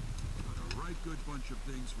 Got a right good bunch of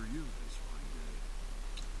things for you this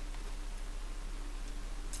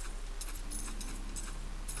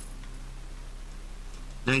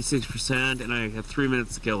fine day. 96%, and I have 3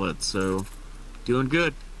 minutes to kill it, so doing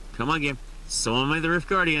good. Come on, game. So am I the Rift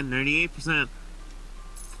Guardian, 98%.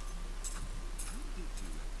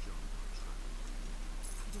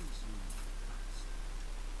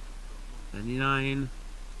 99.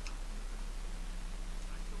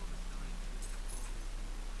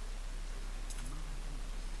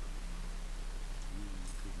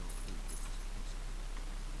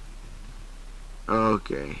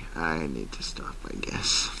 Okay, I need to stop, I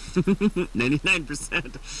guess. 99%.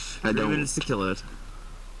 I 3 don't. minutes to kill it.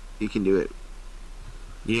 You can do it.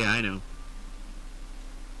 Yeah, I know.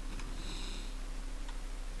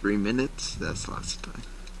 3 minutes? That's lots of time.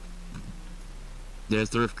 There's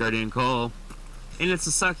the Rift Guardian call. And it's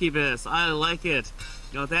a succubus. I like it.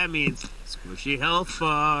 You know what that means? Squishy health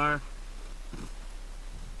bar.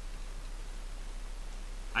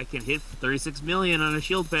 I can hit 36 million on a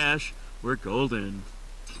shield bash. We're golden.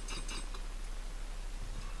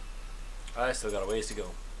 I still got a ways to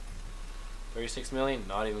go. 36 million?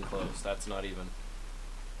 Not even close. That's not even.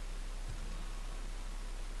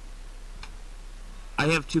 I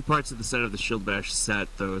have 2 parts of the set of the shield bash set,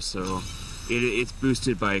 though, so it's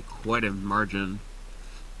boosted by quite a margin.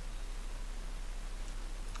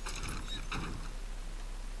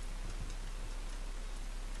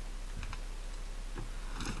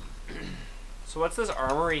 So what's this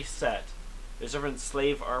armory set? There's different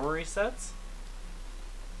slave armory sets?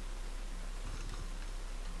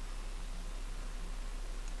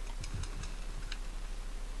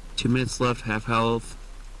 Two minutes left, half health.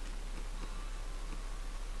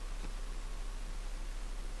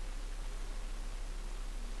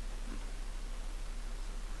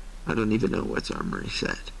 I don't even know what's armory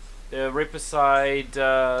set. Right beside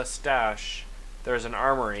stash, there's an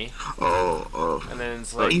armory. Oh. And then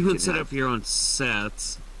it's like You can set up your own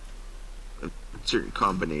sets. A certain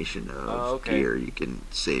combination of gear, you can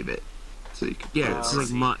save it. So you can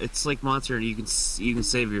it's like Monster, and you can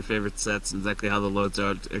save your favorite sets and exactly how the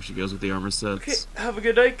loadout actually goes with the armor sets. Okay, have a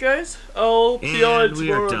good night, guys. I'll be on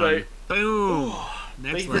tomorrow night. Boom!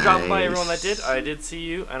 Thank you for dropping by, everyone that did. I did see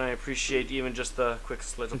you, and I appreciate even just the quick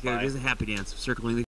slit of Okay, there's a happy dance circling the